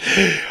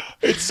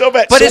 It's so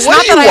bad. But so it's what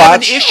not do that you I have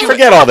watch? an issue.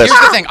 Forget all this.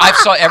 Here's the thing: I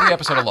saw every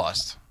episode of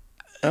Lost.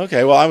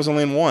 Okay, well, I was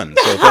only in one,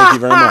 so thank you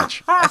very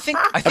much. I think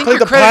played you're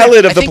the credited,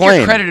 pilot of I the think plane.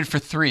 You're credited for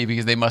 3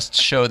 because they must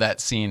show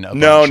that scene.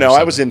 No,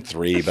 I was in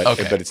 3, but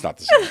it's not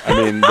the same.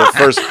 I mean,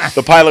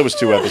 the pilot was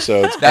 2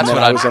 episodes. That's and then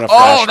what I was in a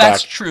flashback. Oh,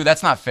 that's true.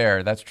 That's not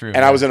fair. That's true.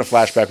 And I was in a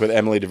flashback with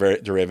Emily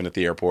DeRaven at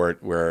the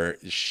airport where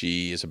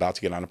she is about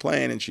to get on a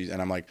plane,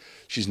 and I'm like,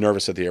 she's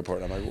nervous at the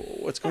airport. And I'm like,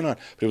 what's going on?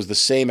 But it was the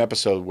same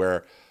episode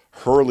where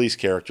Hurley's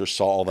character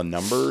saw all the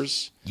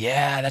numbers.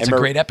 Yeah, that's a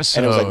great episode.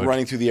 And it was like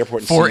running through the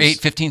airport. And 4, 8,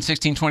 15,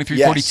 16, 23,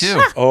 yes.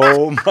 42.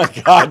 Oh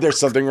my God, there's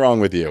something wrong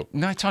with you.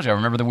 No, I told you, I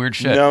remember the weird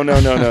shit. No.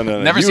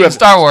 Never you seen have,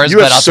 Star Wars, you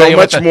but have I'll so tell you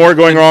much more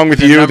going wrong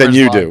with you than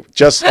you do.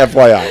 Just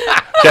FYI.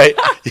 Okay?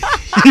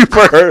 You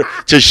put her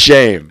to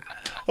shame.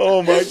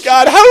 Oh my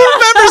God, who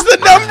remembers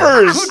the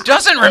numbers? Who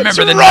doesn't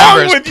remember the wrong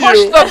numbers? with Push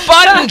you? the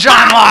button,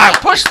 John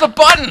Locke. Push the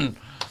button.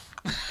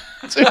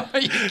 Are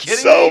you kidding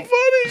So me?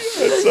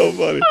 funny. That's so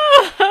funny.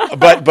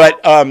 But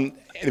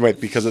anyway,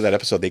 because of that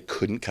episode, they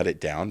couldn't cut it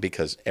down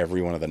because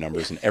every one of the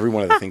numbers and every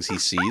one of the things he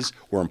sees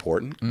were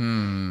important.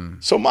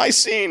 So my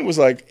scene was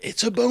like,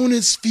 it's a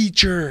bonus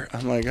feature.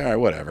 I'm like, all right,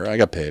 whatever. I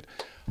got paid.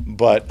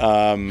 But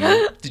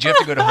did you have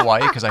to go to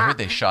Hawaii? Because I heard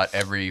they shot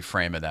every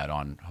frame of that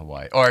on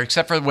Hawaii, or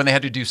except for when they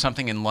had to do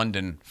something in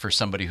London for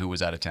somebody who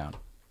was out of town.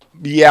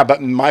 yeah,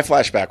 but my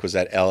flashback was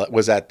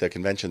at the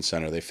convention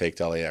center. They faked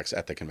LAX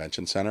at the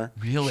convention center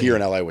Really? here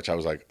in LA, which I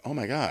was like, oh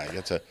my God, I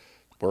get to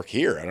work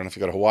here. I don't have to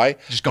go to Hawaii.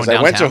 Just going 'Cause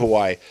I went to downtown?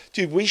 Hawaii.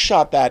 Dude, we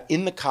shot that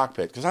in the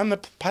cockpit because I'm the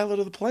pilot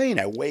of the plane.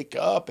 I wake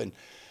up and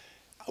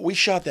we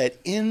shot that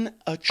in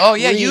a tree. Oh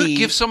yeah, you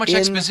give so much in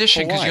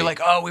exposition because you're Hawaii.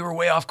 like, oh, we were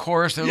way off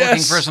course. They're Yes.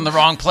 looking for us in the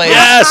wrong place.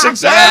 Yes,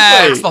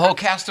 exactly. Yeah, it's the whole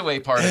Castaway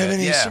part of it.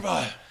 Yeah.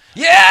 Survive.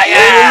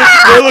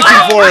 Yeah. They're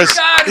looking for my us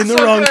God, in it's the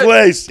so wrong good.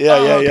 place. Yeah,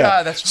 Oh, yeah.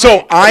 God, that's So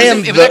right. I It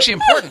am was actually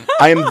important.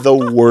 I am the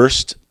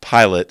worst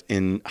pilot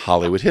in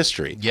Hollywood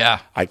history. Yeah.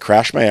 I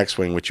crashed my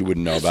X-wing, which you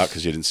wouldn't know about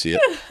because you didn't see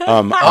it.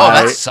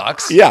 That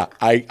sucks. Yeah,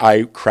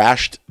 I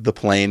crashed the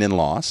plane and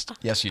lost.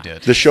 Yes, you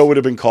did. The show would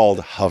have been called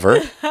Hover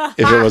if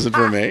it wasn't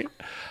for me.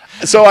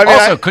 So I mean,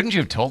 Also, couldn't you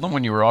have told them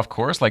when you were off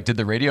course? Like, did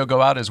the radio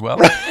go out as well?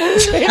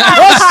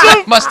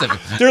 Must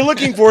have. they're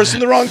looking for us in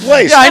the wrong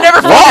place. Yeah, I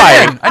never phoned Why?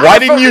 it in. I Why never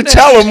didn't phoned you it in.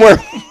 tell them where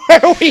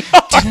we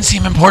are? Didn't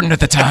seem important at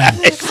the time.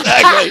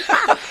 Exactly.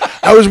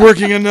 I was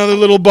working another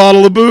little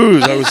bottle of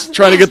booze. I was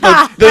trying to get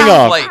the thing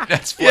off. Flight.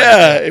 That's flight.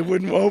 Yeah, it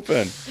wouldn't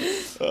open.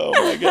 Oh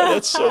my God,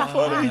 that's so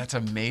funny. That's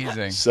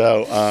amazing.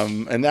 So,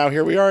 and now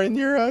here we are in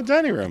your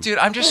dining room. Dude,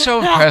 I'm just so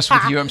impressed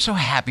with you. I'm so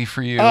happy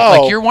for you.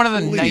 Oh, like, you're one of the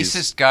please.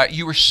 nicest guys.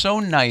 You were so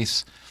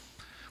nice.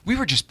 We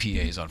were just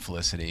PAs on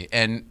Felicity,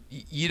 and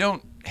you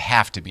don't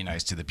have to be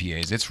nice to the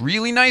PAs. It's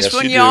really nice Yes,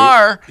 when you you do.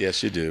 are.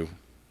 Yes, you do.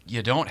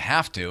 You don't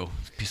have to.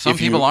 Some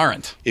If you- people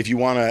aren't. If you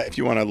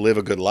wanna live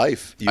a good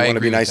life, you I want to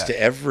agree be with nice that. to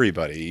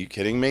everybody. Are you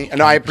kidding me?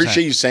 And I 100%.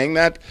 appreciate you saying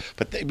that,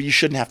 but you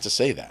shouldn't have to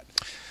say that.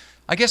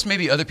 I guess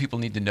maybe other people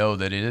need to know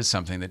that it is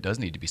something that does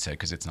need to be said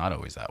because it's not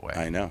always that way.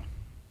 I know.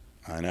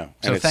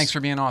 So thanks for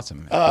being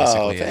awesome. Oh,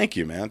 basically. thank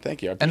you, man.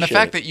 Thank you. I And the appreciate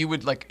fact it. that you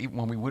would, like,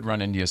 when we would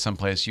run into you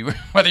someplace,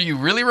 whether you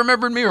really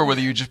remembered me or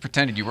whether you just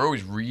pretended, you were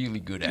always really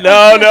good at it. No.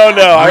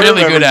 I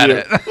Really good remembered at you.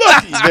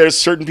 it. Look, there's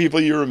certain people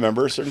you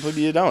remember, certain people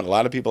you don't. A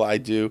lot of people I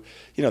do,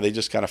 they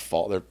just kind of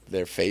fall,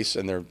 their face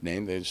and their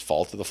name, they just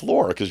fall to the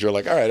floor because you're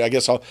like, all right, I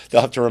guess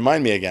they'll have to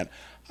remind me again.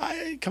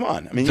 Come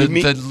on. I mean,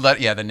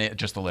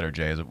 just the letter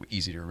J is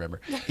easy to remember.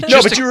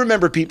 No, but you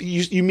remember people.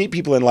 You meet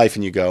people in life,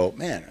 and you go,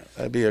 "Man,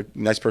 that'd be a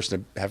nice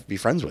person to be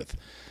friends with."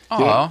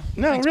 Oh,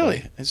 no, thanks, really,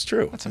 buddy. it's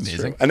true. That's It's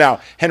amazing. true. And now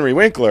Henry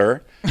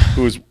Winkler,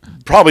 who's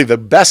probably the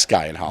best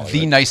guy in Hollywood.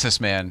 The nicest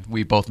man.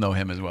 We both know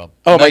him as well.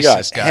 Oh my God,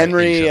 Nicest guy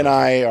Henry in and show.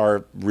 I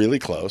are really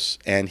close,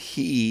 and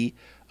he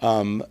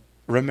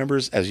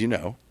remembers, as you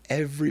know,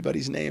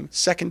 everybody's name.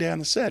 Second day on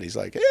the set, he's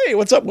like, "Hey,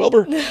 what's up,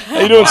 Wilbur? How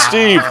you doing,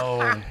 Steve?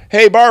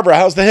 Hey, Barbara,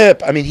 how's the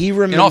hip?" I mean, he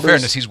remembers. In all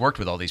fairness, he's worked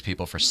with all these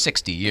people for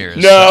 60 years.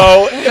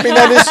 No, I mean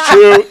that is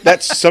true.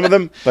 That's some of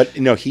them, but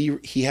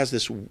he has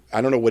this.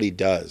 I don't know what he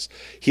does.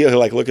 He'll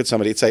like look at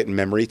somebody. It's like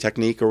memory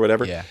technique or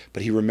whatever. Yeah.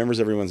 But he remembers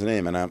everyone's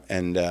name,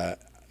 and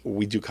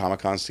we do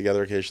Comic-Cons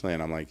together occasionally,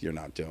 and I'm like, "You're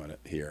not doing it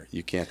here.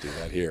 You can't do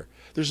that here.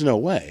 There's no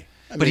way."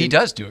 But he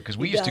does do it because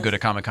we He used to go does. to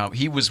Comic-Con.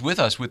 He was with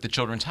us with the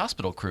Children's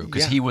Hospital crew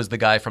because Yeah. he was the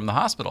guy from the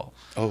hospital.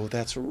 Oh,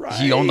 that's right.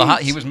 He owned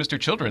he was Mr.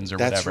 Children's or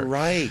That's whatever.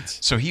 right.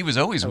 So he was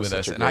always That was with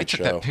us, such a and I great took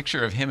show. that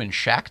picture of him and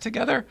Shaq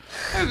together.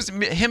 It was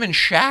him and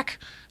Shaq.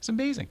 It's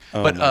amazing.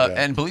 Oh but my God.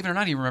 and believe it or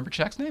not, he remembered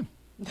Shaq's name.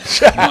 No,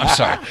 I'm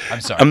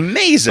sorry.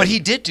 Amazing. But he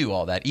did do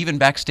all that, even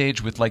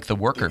backstage with like the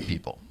worker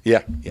people.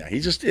 Yeah.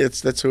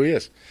 That's who he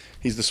is.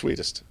 He's the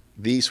sweetest.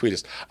 The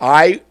sweetest.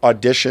 I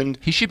auditioned.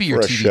 He should be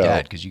your for a TV show.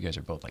 dad because you guys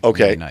are both like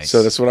Okay, really nice.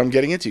 so that's what I'm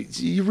getting into.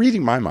 You're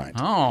reading my mind.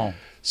 Oh.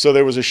 So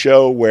there was a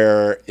show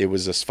where it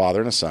was a father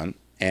and a son,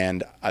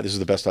 and this is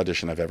the best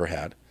audition I've ever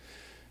had.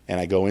 And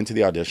I go into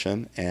the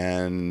audition,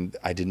 and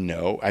I didn't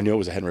know. I knew it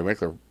was a Henry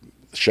Winkler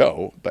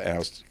show, but I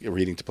was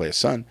reading to play his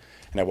son.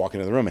 And I walk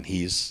into the room, and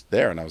he's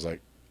there, and I was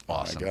like,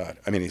 awesome. Oh my God.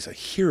 I mean, he's a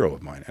hero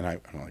of mine. And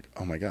I'm like,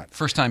 oh my God.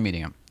 First time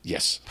meeting him.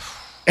 Yes.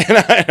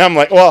 And I'm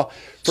like, well,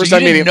 first so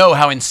time you meeting didn't know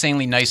how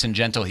insanely nice and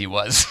gentle he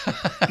was.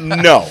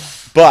 No,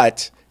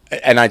 but,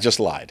 and I just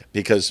lied,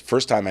 because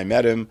first time I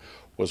met him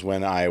was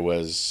when I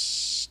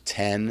was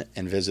 10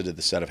 and visited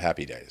the set of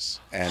Happy Days.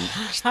 And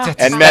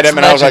met him,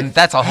 and I was like,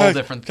 that's a whole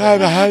different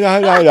thing.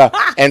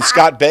 And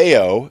Scott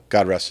Baio,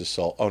 God rest his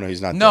soul. Oh, no,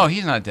 he's not dead. No,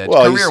 he's not dead.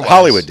 Well, he's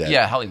Hollywood dead.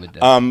 Yeah, Hollywood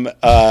dead.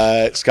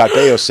 Scott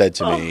Baio said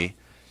to me,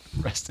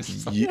 rest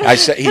his soul. he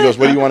goes,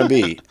 what do you want to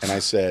be? And I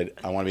said,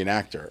 I want to be an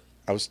actor.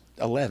 I was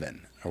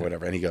 11 or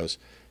whatever. And he goes,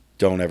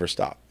 don't ever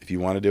stop. If you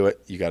want to do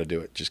it, you got to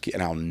do it. Just keep,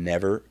 and I'll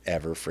never,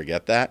 ever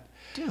forget that.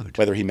 Dude.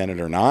 Whether he meant it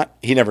or not.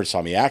 He never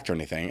saw me act or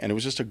anything. And it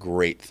was just a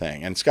great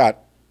thing. And Scott,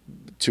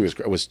 too,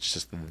 was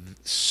just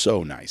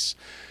so nice.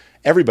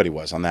 Everybody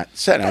was on that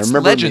set. And That's I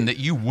remember legend that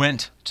you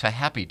went to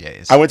Happy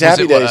Days. I went to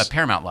Happy Days.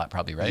 Paramount Lot,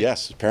 probably, right?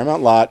 Yes,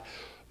 Paramount Lot.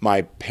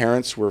 My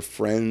parents were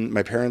friends.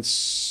 My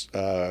parents'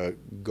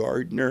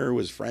 gardener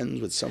was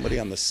friends with somebody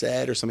on the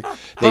set or something.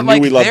 They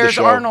knew we loved the show. There's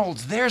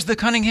Arnold's. There's the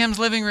Cunningham's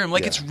living room.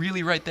 Like, it's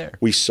really right there.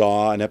 We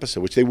saw an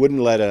episode, which they wouldn't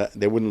let a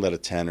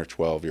 10 or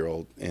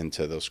 12-year-old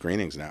into those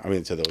screenings now. I mean,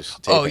 into those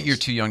tapings. Oh, you're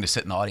too young to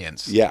sit in the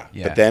audience. Yeah.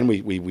 But then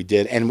we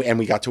did, and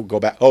we got to go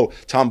back. Oh,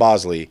 Tom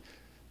Bosley.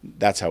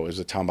 That's how it was,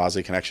 a Tom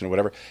Bosley connection or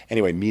whatever.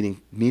 Anyway,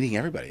 meeting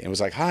everybody. And it was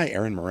like, hi,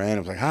 Aaron Moran. I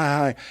was like,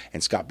 hi.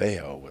 And Scott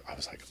Baio, I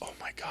was like, oh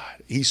my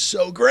God, he's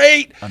so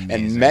great. Amazing.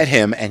 And met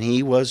him, and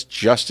he was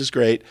just as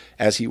great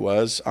as he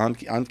was on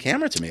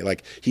camera to me.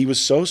 Like, he was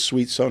so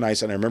sweet, so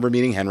nice. And I remember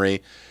meeting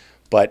Henry.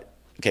 But,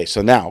 okay,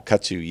 so now,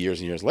 cut to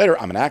years and years later,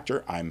 I'm an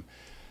actor. I'm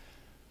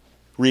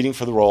reading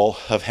for the role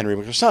of Henry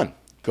Winkler's son.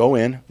 Go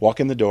in, walk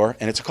in the door,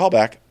 and it's a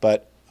callback,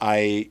 but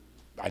I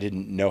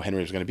didn't know Henry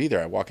was going to be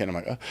there. I walk in, I'm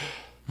like,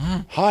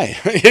 hi.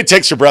 It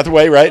takes your breath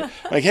away, right?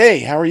 Like, hey,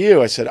 how are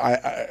you? I said,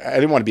 I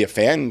didn't want to be a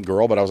fan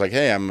girl, but I was like,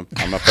 hey, I'm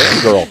a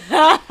fan girl.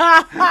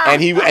 and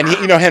he,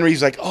 you know,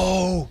 Henry's like,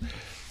 oh,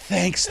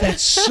 thanks.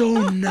 That's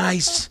so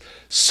nice.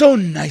 So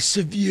nice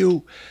of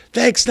you.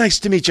 Thanks. Nice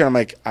to meet you. And I'm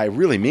like, I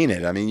really mean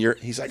it. I mean,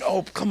 he's like,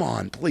 oh, come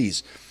on,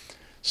 please.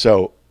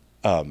 So,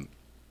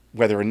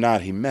 whether or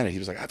not he meant it, he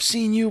was like, I've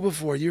seen you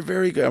before. You're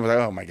very good. I was like,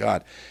 oh my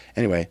God.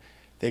 Anyway,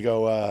 they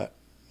go,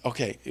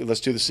 okay,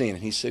 let's do the scene.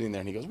 And he's sitting there,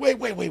 and he goes, wait.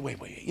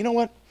 You know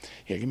what?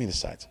 Here, give me the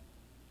sides.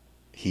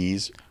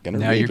 He's going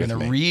to read with me. Now you're going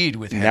to read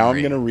with Henry. Now I'm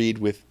going to read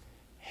with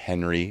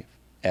Henry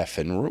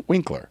effing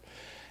Winkler.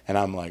 And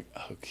I'm like,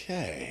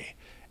 okay.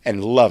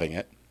 And loving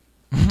it.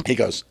 He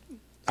goes,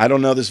 I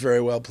don't know this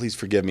very well. Please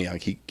forgive me.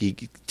 Like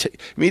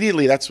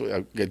immediately, that's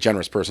what a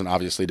generous person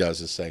obviously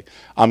does, is say,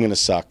 I'm going to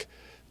suck.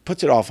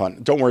 Puts it off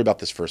on, don't worry about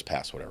this first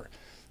pass, whatever.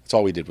 That's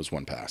all we did was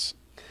one pass.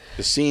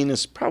 The scene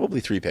is probably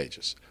 3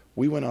 pages.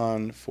 We went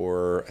on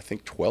for, I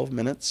think, 12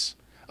 minutes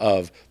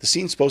of the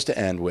scene's supposed to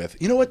end with,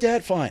 you know what,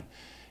 Dad, fine.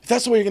 If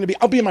that's the way you're going to be,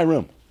 I'll be in my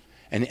room.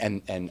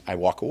 And I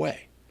walk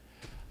away.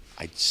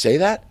 I say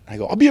that, I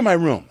go, I'll be in my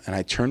room. And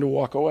I turn to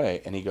walk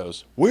away, and he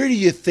goes, where do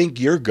you think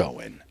you're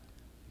going?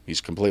 He's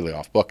completely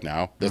off book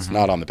now. That's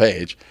not on the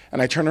page. And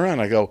I turn around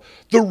and I go,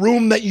 the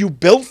room that you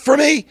built for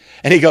me?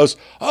 And he goes,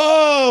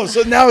 oh,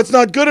 so now it's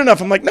not good enough.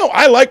 I'm like, no,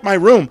 I like my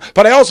room,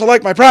 but I also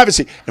like my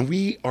privacy. And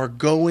we are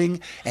going,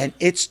 and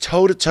it's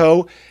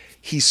toe-to-toe.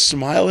 He's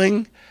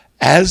smiling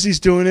as he's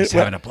doing it. He's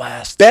having a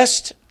blast.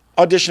 Best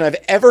audition I've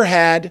ever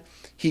had.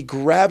 He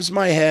grabs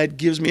my head,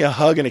 gives me a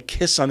hug and a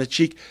kiss on the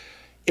cheek.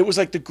 It was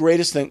like the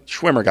greatest thing.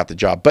 Schwimmer got the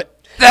job,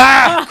 but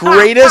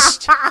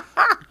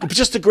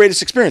just the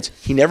greatest experience.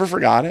 He never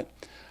forgot it.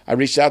 I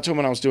reached out to him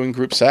when I was doing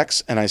group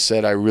sex, and I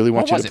said, I really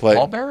want you to play.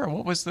 Paul Bearer?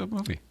 What was the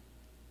movie?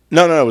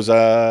 No, it was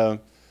I'm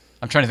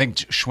trying to think.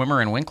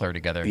 Schwimmer and Winkler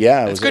together.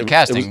 Yeah, it's good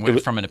casting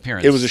from an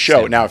appearance. It was a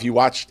show. Now, if you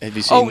watched, have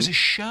you seen? Oh, it was a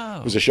show.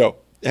 It was a show.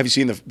 Have you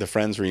seen the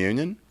Friends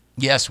reunion?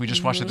 Yes, we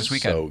just watched it this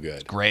weekend. So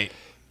good. Great.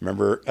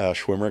 Remember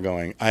Schwimmer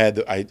going,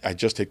 I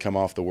just had come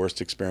off the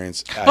worst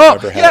experience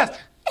I've ever had.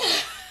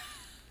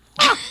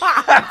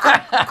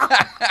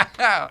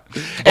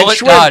 Bullet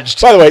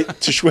dodged. By the way,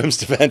 to Schwimm's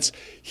defense,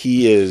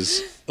 he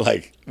is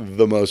like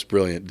the most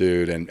brilliant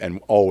dude, and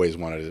always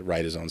wanted to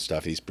write his own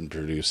stuff. He's been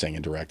producing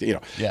and directing, you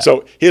know. Yeah.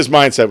 So his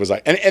mindset was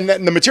like, and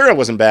the material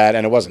wasn't bad,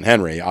 and it wasn't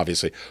Henry,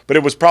 obviously, but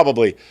it was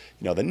probably,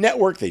 you know, the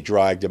network. They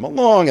dragged him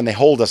along, and they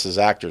hold us as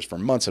actors for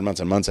months and months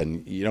and months,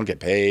 and you don't get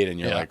paid, and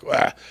you're like,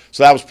 ah.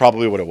 So that was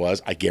probably what it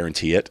was. I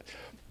guarantee it,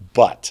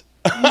 but.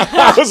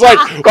 I was like,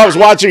 I was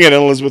watching it,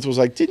 and Elizabeth was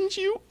like, "Didn't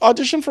you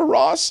audition for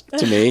Ross?"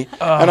 to me,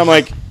 and I'm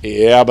like,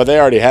 "Yeah, but they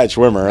already had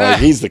Schwimmer. Like,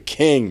 he's the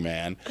king,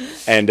 man."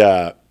 And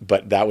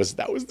but that was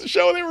the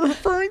show they were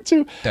referring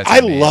to. I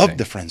loved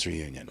the Friends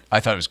reunion. I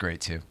thought it was great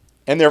too.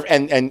 And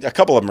and a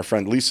couple of them are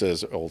friends.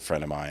 Lisa's an old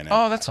friend of mine.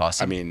 And, that's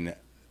awesome. I mean,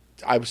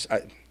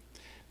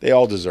 they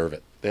all deserve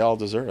it. They all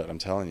deserve it. I'm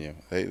telling you,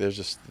 they're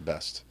just the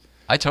best.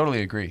 I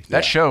totally agree.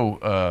 That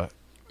show.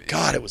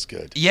 God, it was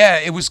good. Yeah,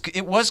 it was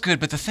good,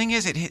 but the thing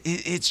is,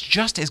 it's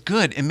just as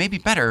good and maybe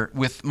better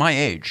with my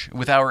age,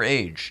 with our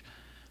age.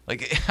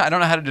 Like, I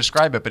don't know how to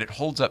describe it, but it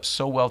holds up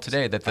so well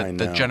today that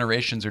the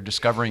generations are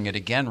discovering it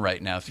again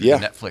right now through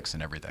Netflix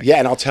and everything. Yeah,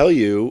 and I'll tell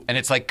you... And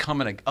it's like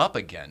coming up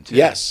again, too.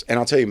 Yes, and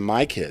I'll tell you,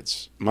 my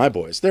kids, my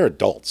boys, they're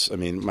adults. I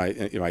mean, my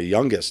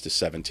youngest is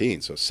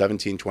 17, so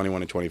 17,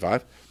 21, and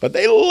 25. But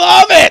they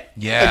love it!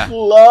 Yeah. They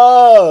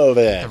love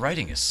it. The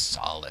writing is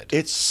solid.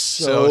 It's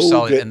so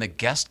solid. good. And the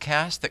guest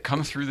cast that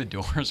come through the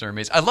doors are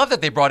amazing. I love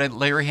that they brought in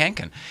Larry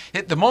Hankin.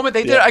 The moment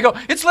they did it, I go,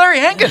 it's Larry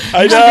Hankin. I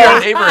He used know. to be our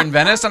neighbor in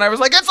Venice, and I was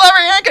like, it's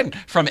Larry Hankin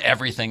from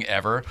Everything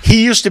Ever.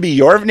 He used to be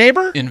your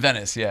neighbor? In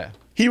Venice, yeah.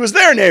 He was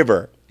their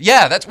neighbor.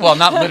 Yeah, that's, well,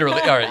 not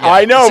literally. All right, yeah,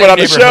 I know, same but on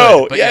the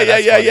show. but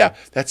Yeah.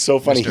 That's so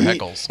funny. Mr.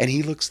 Heckles. And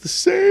he looks the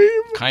same.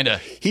 Kind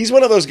of. He's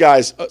one of those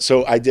guys.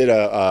 So I did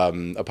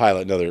a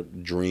pilot. Another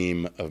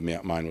dream of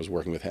mine was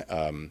working with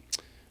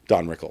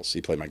Don Rickles.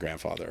 He played my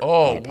grandfather.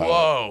 Oh, on a pilot.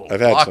 whoa.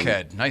 I've had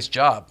Blockhead. Nice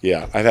job.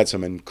 Yeah, I've had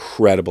some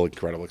incredible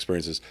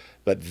experiences.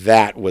 But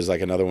that was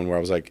like another one where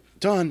I was like,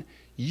 Don,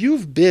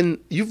 you've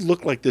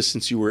looked like this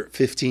since you were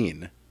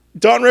 15.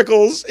 Don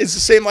Rickles is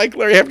the same like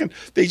Larry Hankin.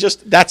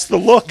 That's the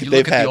look You they've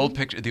look at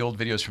had. the old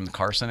videos from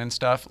Carson and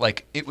stuff.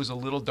 Like, it was a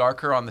little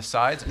darker on the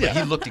sides, but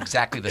he looked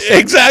exactly the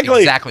same.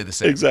 Exactly the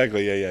same.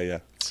 Exactly. Yeah.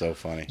 So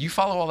funny. You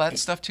follow all that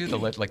stuff too,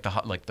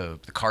 the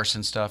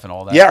Carson stuff and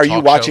all that. Yeah, are you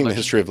talk watching show, the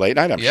history of late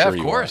night? I'm yeah, sure of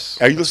you course.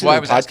 are. Are you listening to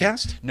the That's why I was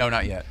podcast? asking. No,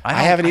 not yet. I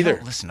haven't either. I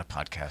don't listen to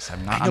podcasts.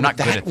 I'm I know, not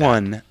but good at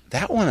that.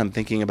 That one I'm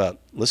thinking about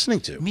listening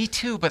to. Me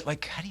too, but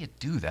like, how do you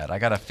do that? I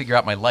got to figure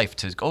out my life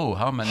to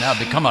how am I now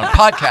become a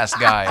podcast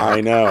guy?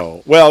 I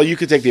know. Well, you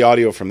could take the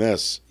audio from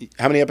this.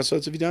 How many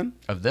episodes have you done?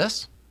 Of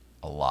this?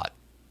 A lot.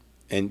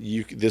 And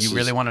You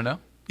really want to know?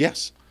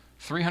 Yes.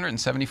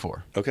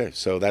 374. Okay,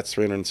 so that's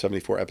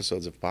 374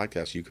 episodes of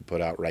podcasts you could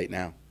put out right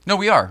now. No,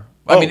 we are.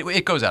 I mean,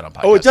 it goes out on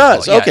podcasts. Oh, it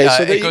does. Yeah, Okay,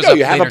 so there you go.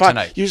 You have a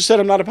tonight. You just said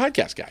I'm not a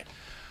podcast guy.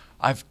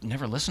 I've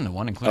never listened to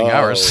one, including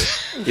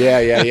ours.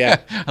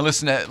 Yeah. I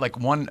listen to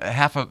like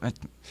half of.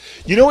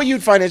 You know what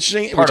you'd find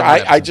interesting, Part which of my I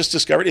episode. just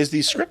discovered, is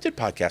these scripted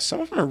podcasts.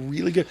 Some of them are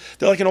really good.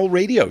 They're like an old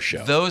radio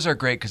show. Those are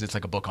great because it's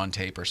like a book on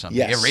tape or something.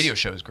 Yes. Yeah, radio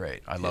show is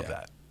great. I love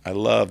that. I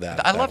love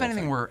that. I love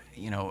anything where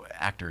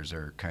actors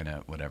are kind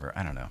of whatever.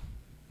 I don't know.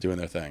 Doing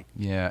their thing.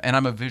 Yeah, and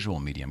I'm a visual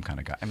medium kind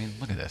of guy. I mean,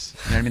 look at this.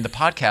 You know what I mean? The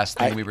podcast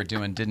thing we were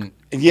doing didn't.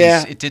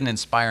 Yeah. It didn't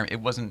inspire me.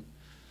 It wasn't.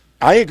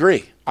 I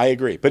agree.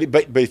 But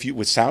if you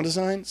with sound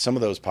design, some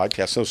of those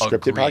podcasts, those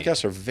scripted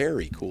podcasts, are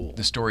very cool.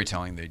 The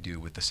storytelling they do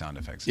with the sound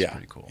effects is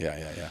pretty cool.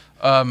 Yeah.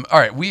 All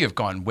right, we have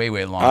gone way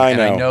long. I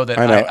know. And I know that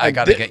I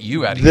got to get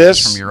you out of here this,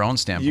 just from your own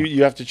standpoint.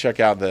 You have to check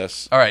out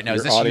this. All right, now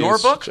is this your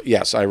book?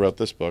 Yes, I wrote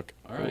this book.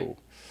 All right. Ooh.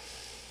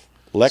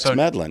 Lex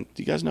Medlin.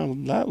 Do you guys know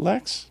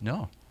Lex?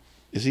 No.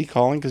 Is he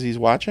calling because he's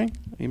watching?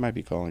 He might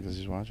be calling because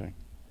he's watching.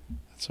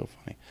 That's so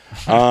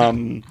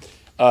funny.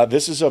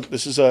 This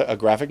is a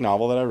graphic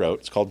novel that I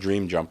wrote. It's called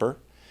Dream Jumper.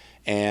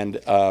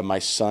 And my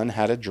son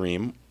had a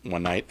dream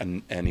one night,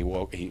 and he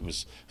woke. He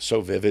was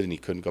so vivid, and he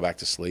couldn't go back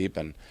to sleep.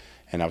 And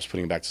I was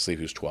putting him back to sleep.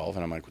 He was 12,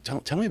 and I'm like,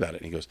 tell me about it.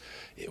 And he goes,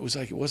 it was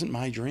like it wasn't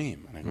my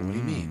dream. And I go, what do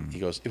you mean? He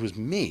goes, it was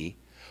me,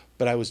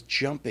 but I was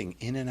jumping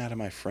in and out of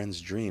my friends'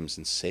 dreams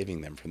and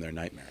saving them from their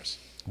nightmares.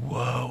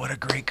 Whoa, what a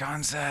great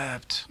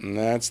concept. And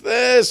that's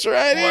this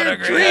right What here, a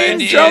great Dream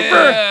idea.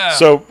 Jumper.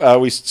 So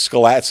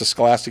it's a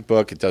scholastic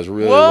book. It does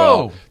really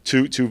well.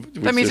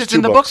 That means it's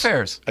in the book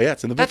fairs. Oh, yeah,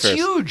 it's in the book fairs.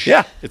 That's huge.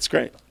 Yeah, it's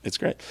great.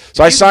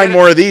 So I sign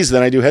more of these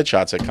than I do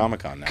headshots at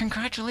Comic-Con now.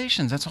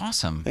 Congratulations, that's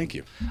awesome. Thank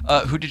you.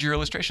 Who did your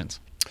illustrations?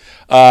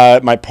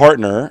 My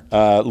partner,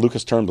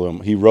 Lucas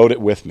Turnblom, he wrote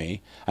it with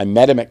me. I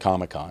met him at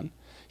Comic-Con.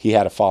 He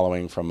had a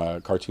following from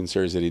a cartoon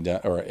series that he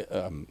did, or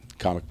a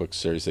comic book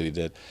series that he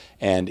did.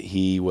 And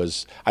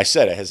I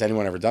said, has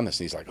anyone ever done this?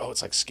 And he's like, oh,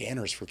 it's like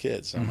Scanners for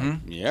kids. I'm like,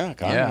 yeah,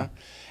 kind of. Yeah.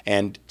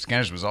 And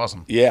Scanners was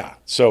awesome. Yeah.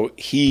 So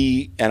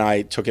he and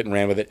I took it and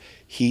ran with it.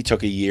 He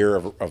took a year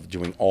of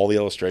doing all the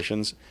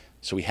illustrations.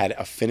 So we had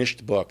a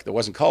finished book that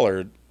wasn't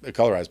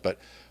colorized, but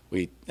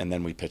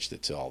then we pitched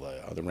it to all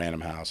the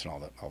Random House and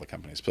all the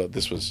companies. So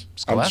this was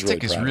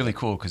Scholastic is really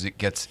cool because it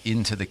gets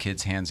into the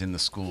kids' hands in the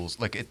schools.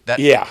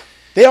 Yeah.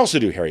 They also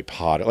do Harry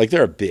Potter. Like,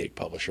 they're a big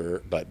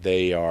publisher, but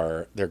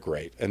they're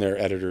great, and their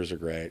editors are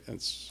great.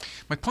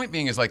 My point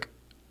being is, like,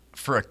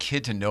 for a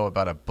kid to know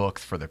about a book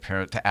for their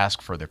parent to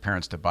ask for their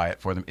parents to buy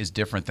it for them is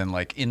different than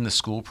like in the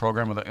school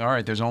program with all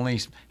right, there's only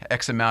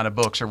X amount of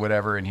books or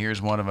whatever, and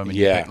here's one of them. And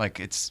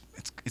it's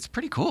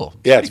pretty cool.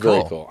 It's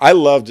very cool. I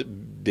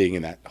loved being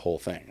in that whole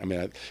thing. I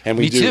mean,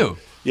 Me too.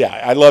 Yeah,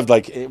 I loved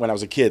like when I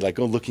was a kid, like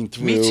looking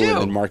through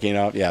and then marking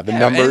out. Yeah, the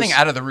numbers. Anything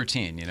out of the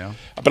routine, you know.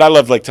 But I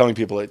loved like telling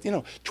people, like,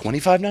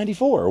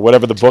 $25.94 or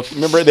whatever the book.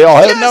 Remember, they all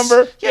had a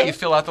number. Yeah, you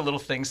fill out the little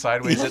thing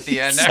sideways at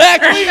the end.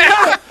 Exactly.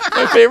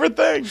 My favorite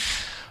thing.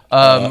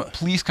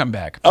 Please come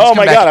back. Oh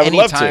my God, I would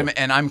love to.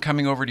 And I'm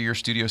coming over to your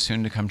studio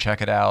soon to come check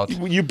it out.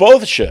 You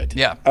both should.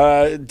 Yeah.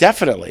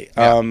 Definitely.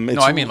 Yeah.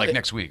 No, I mean like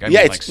next week.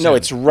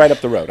 It's right up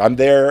the road. I'm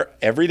there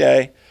every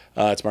day.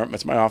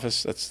 It's my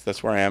office.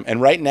 That's where I am.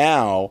 And right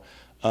now,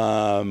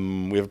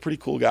 We have a pretty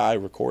cool guy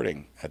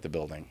recording at the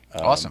building.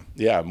 Awesome.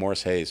 Yeah,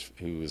 Morris Hayes,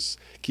 who's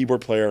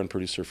keyboard player and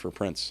producer for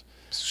Prince,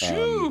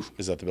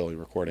 is at the building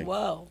recording.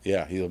 Whoa.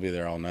 Yeah, he'll be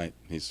there all night.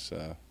 He's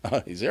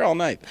there all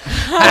night.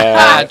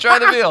 Try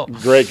the veal.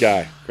 Great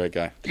guy. Great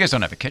guy. You guys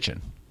don't have a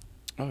kitchen.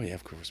 Oh, yeah,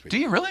 of course we do.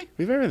 You really?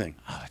 We have everything.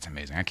 Oh, that's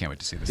amazing. I can't wait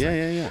to see this Yeah,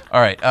 thing. yeah.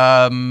 All right.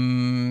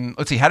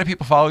 Let's see. How do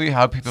people follow you?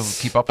 How do people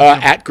keep up with you?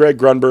 At Greg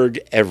Grunberg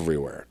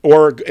everywhere.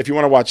 Or if you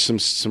want to watch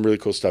some really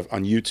cool stuff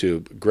on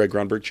YouTube, Greg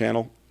Grunberg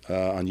channel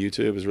on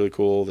YouTube is really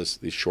cool. These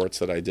shorts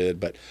that I did.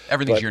 But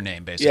everything's your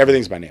name, basically. Yeah,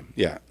 everything's my name.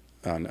 Yeah.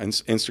 On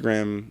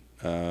Instagram,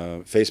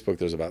 Facebook,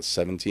 there's about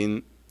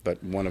 17,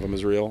 but one of them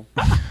is real.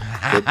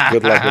 Good luck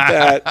with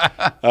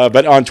that.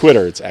 But on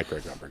Twitter, it's at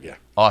Greg Grunberg. Yeah.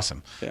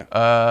 Awesome.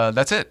 Yeah.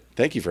 That's it.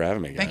 Thank you for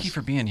having me, guys. Thank you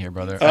for being here,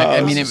 brother.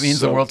 I mean, it means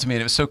the world to me.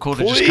 And it was so cool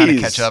to just kind of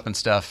catch up and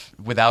stuff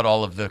without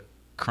all of the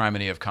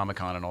criminy of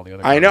Comic-Con and all the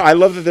other. I know. I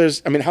love that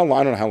there's. I mean, I don't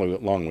know how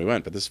long we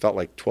went, but this felt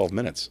like 12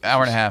 minutes.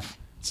 Hour and a half.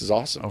 This is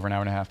awesome. Over an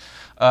hour and a half.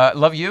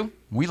 Love you.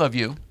 We love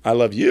you. I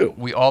love you.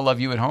 We all love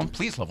you at home.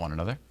 Please love one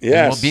another.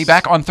 Yes. We'll be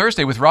back on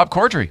Thursday with Rob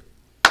Corddry.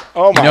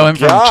 Oh, my God. You know him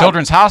from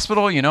Children's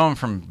Hospital. You know him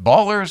from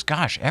Ballers.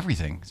 Gosh,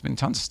 everything. He's been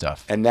tons of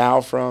stuff. And now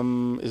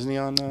isn't he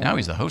on? Now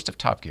he's the host of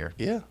Top Gear.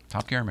 Yeah.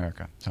 Top Gear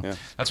America. So yeah.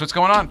 That's what's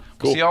going on. Cool.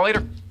 We'll see y'all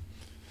later.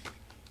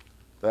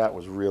 That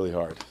was really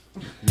hard.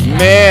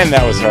 Man,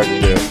 that was hard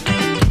to do.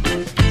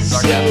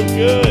 So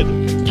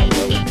good.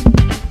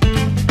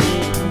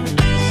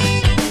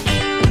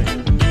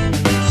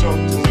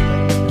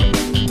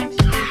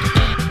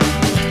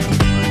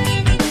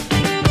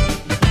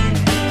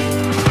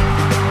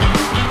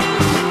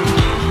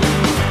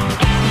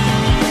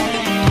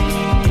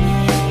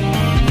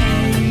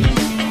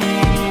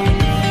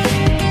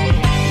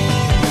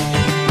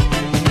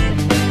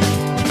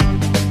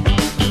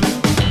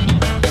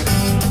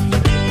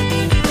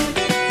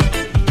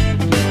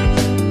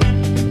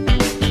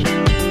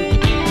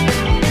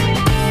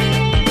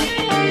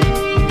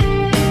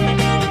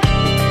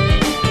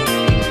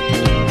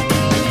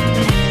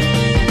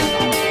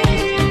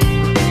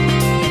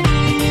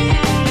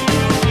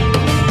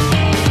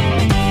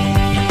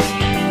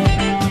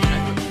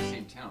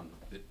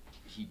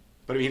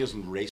 But he doesn't race.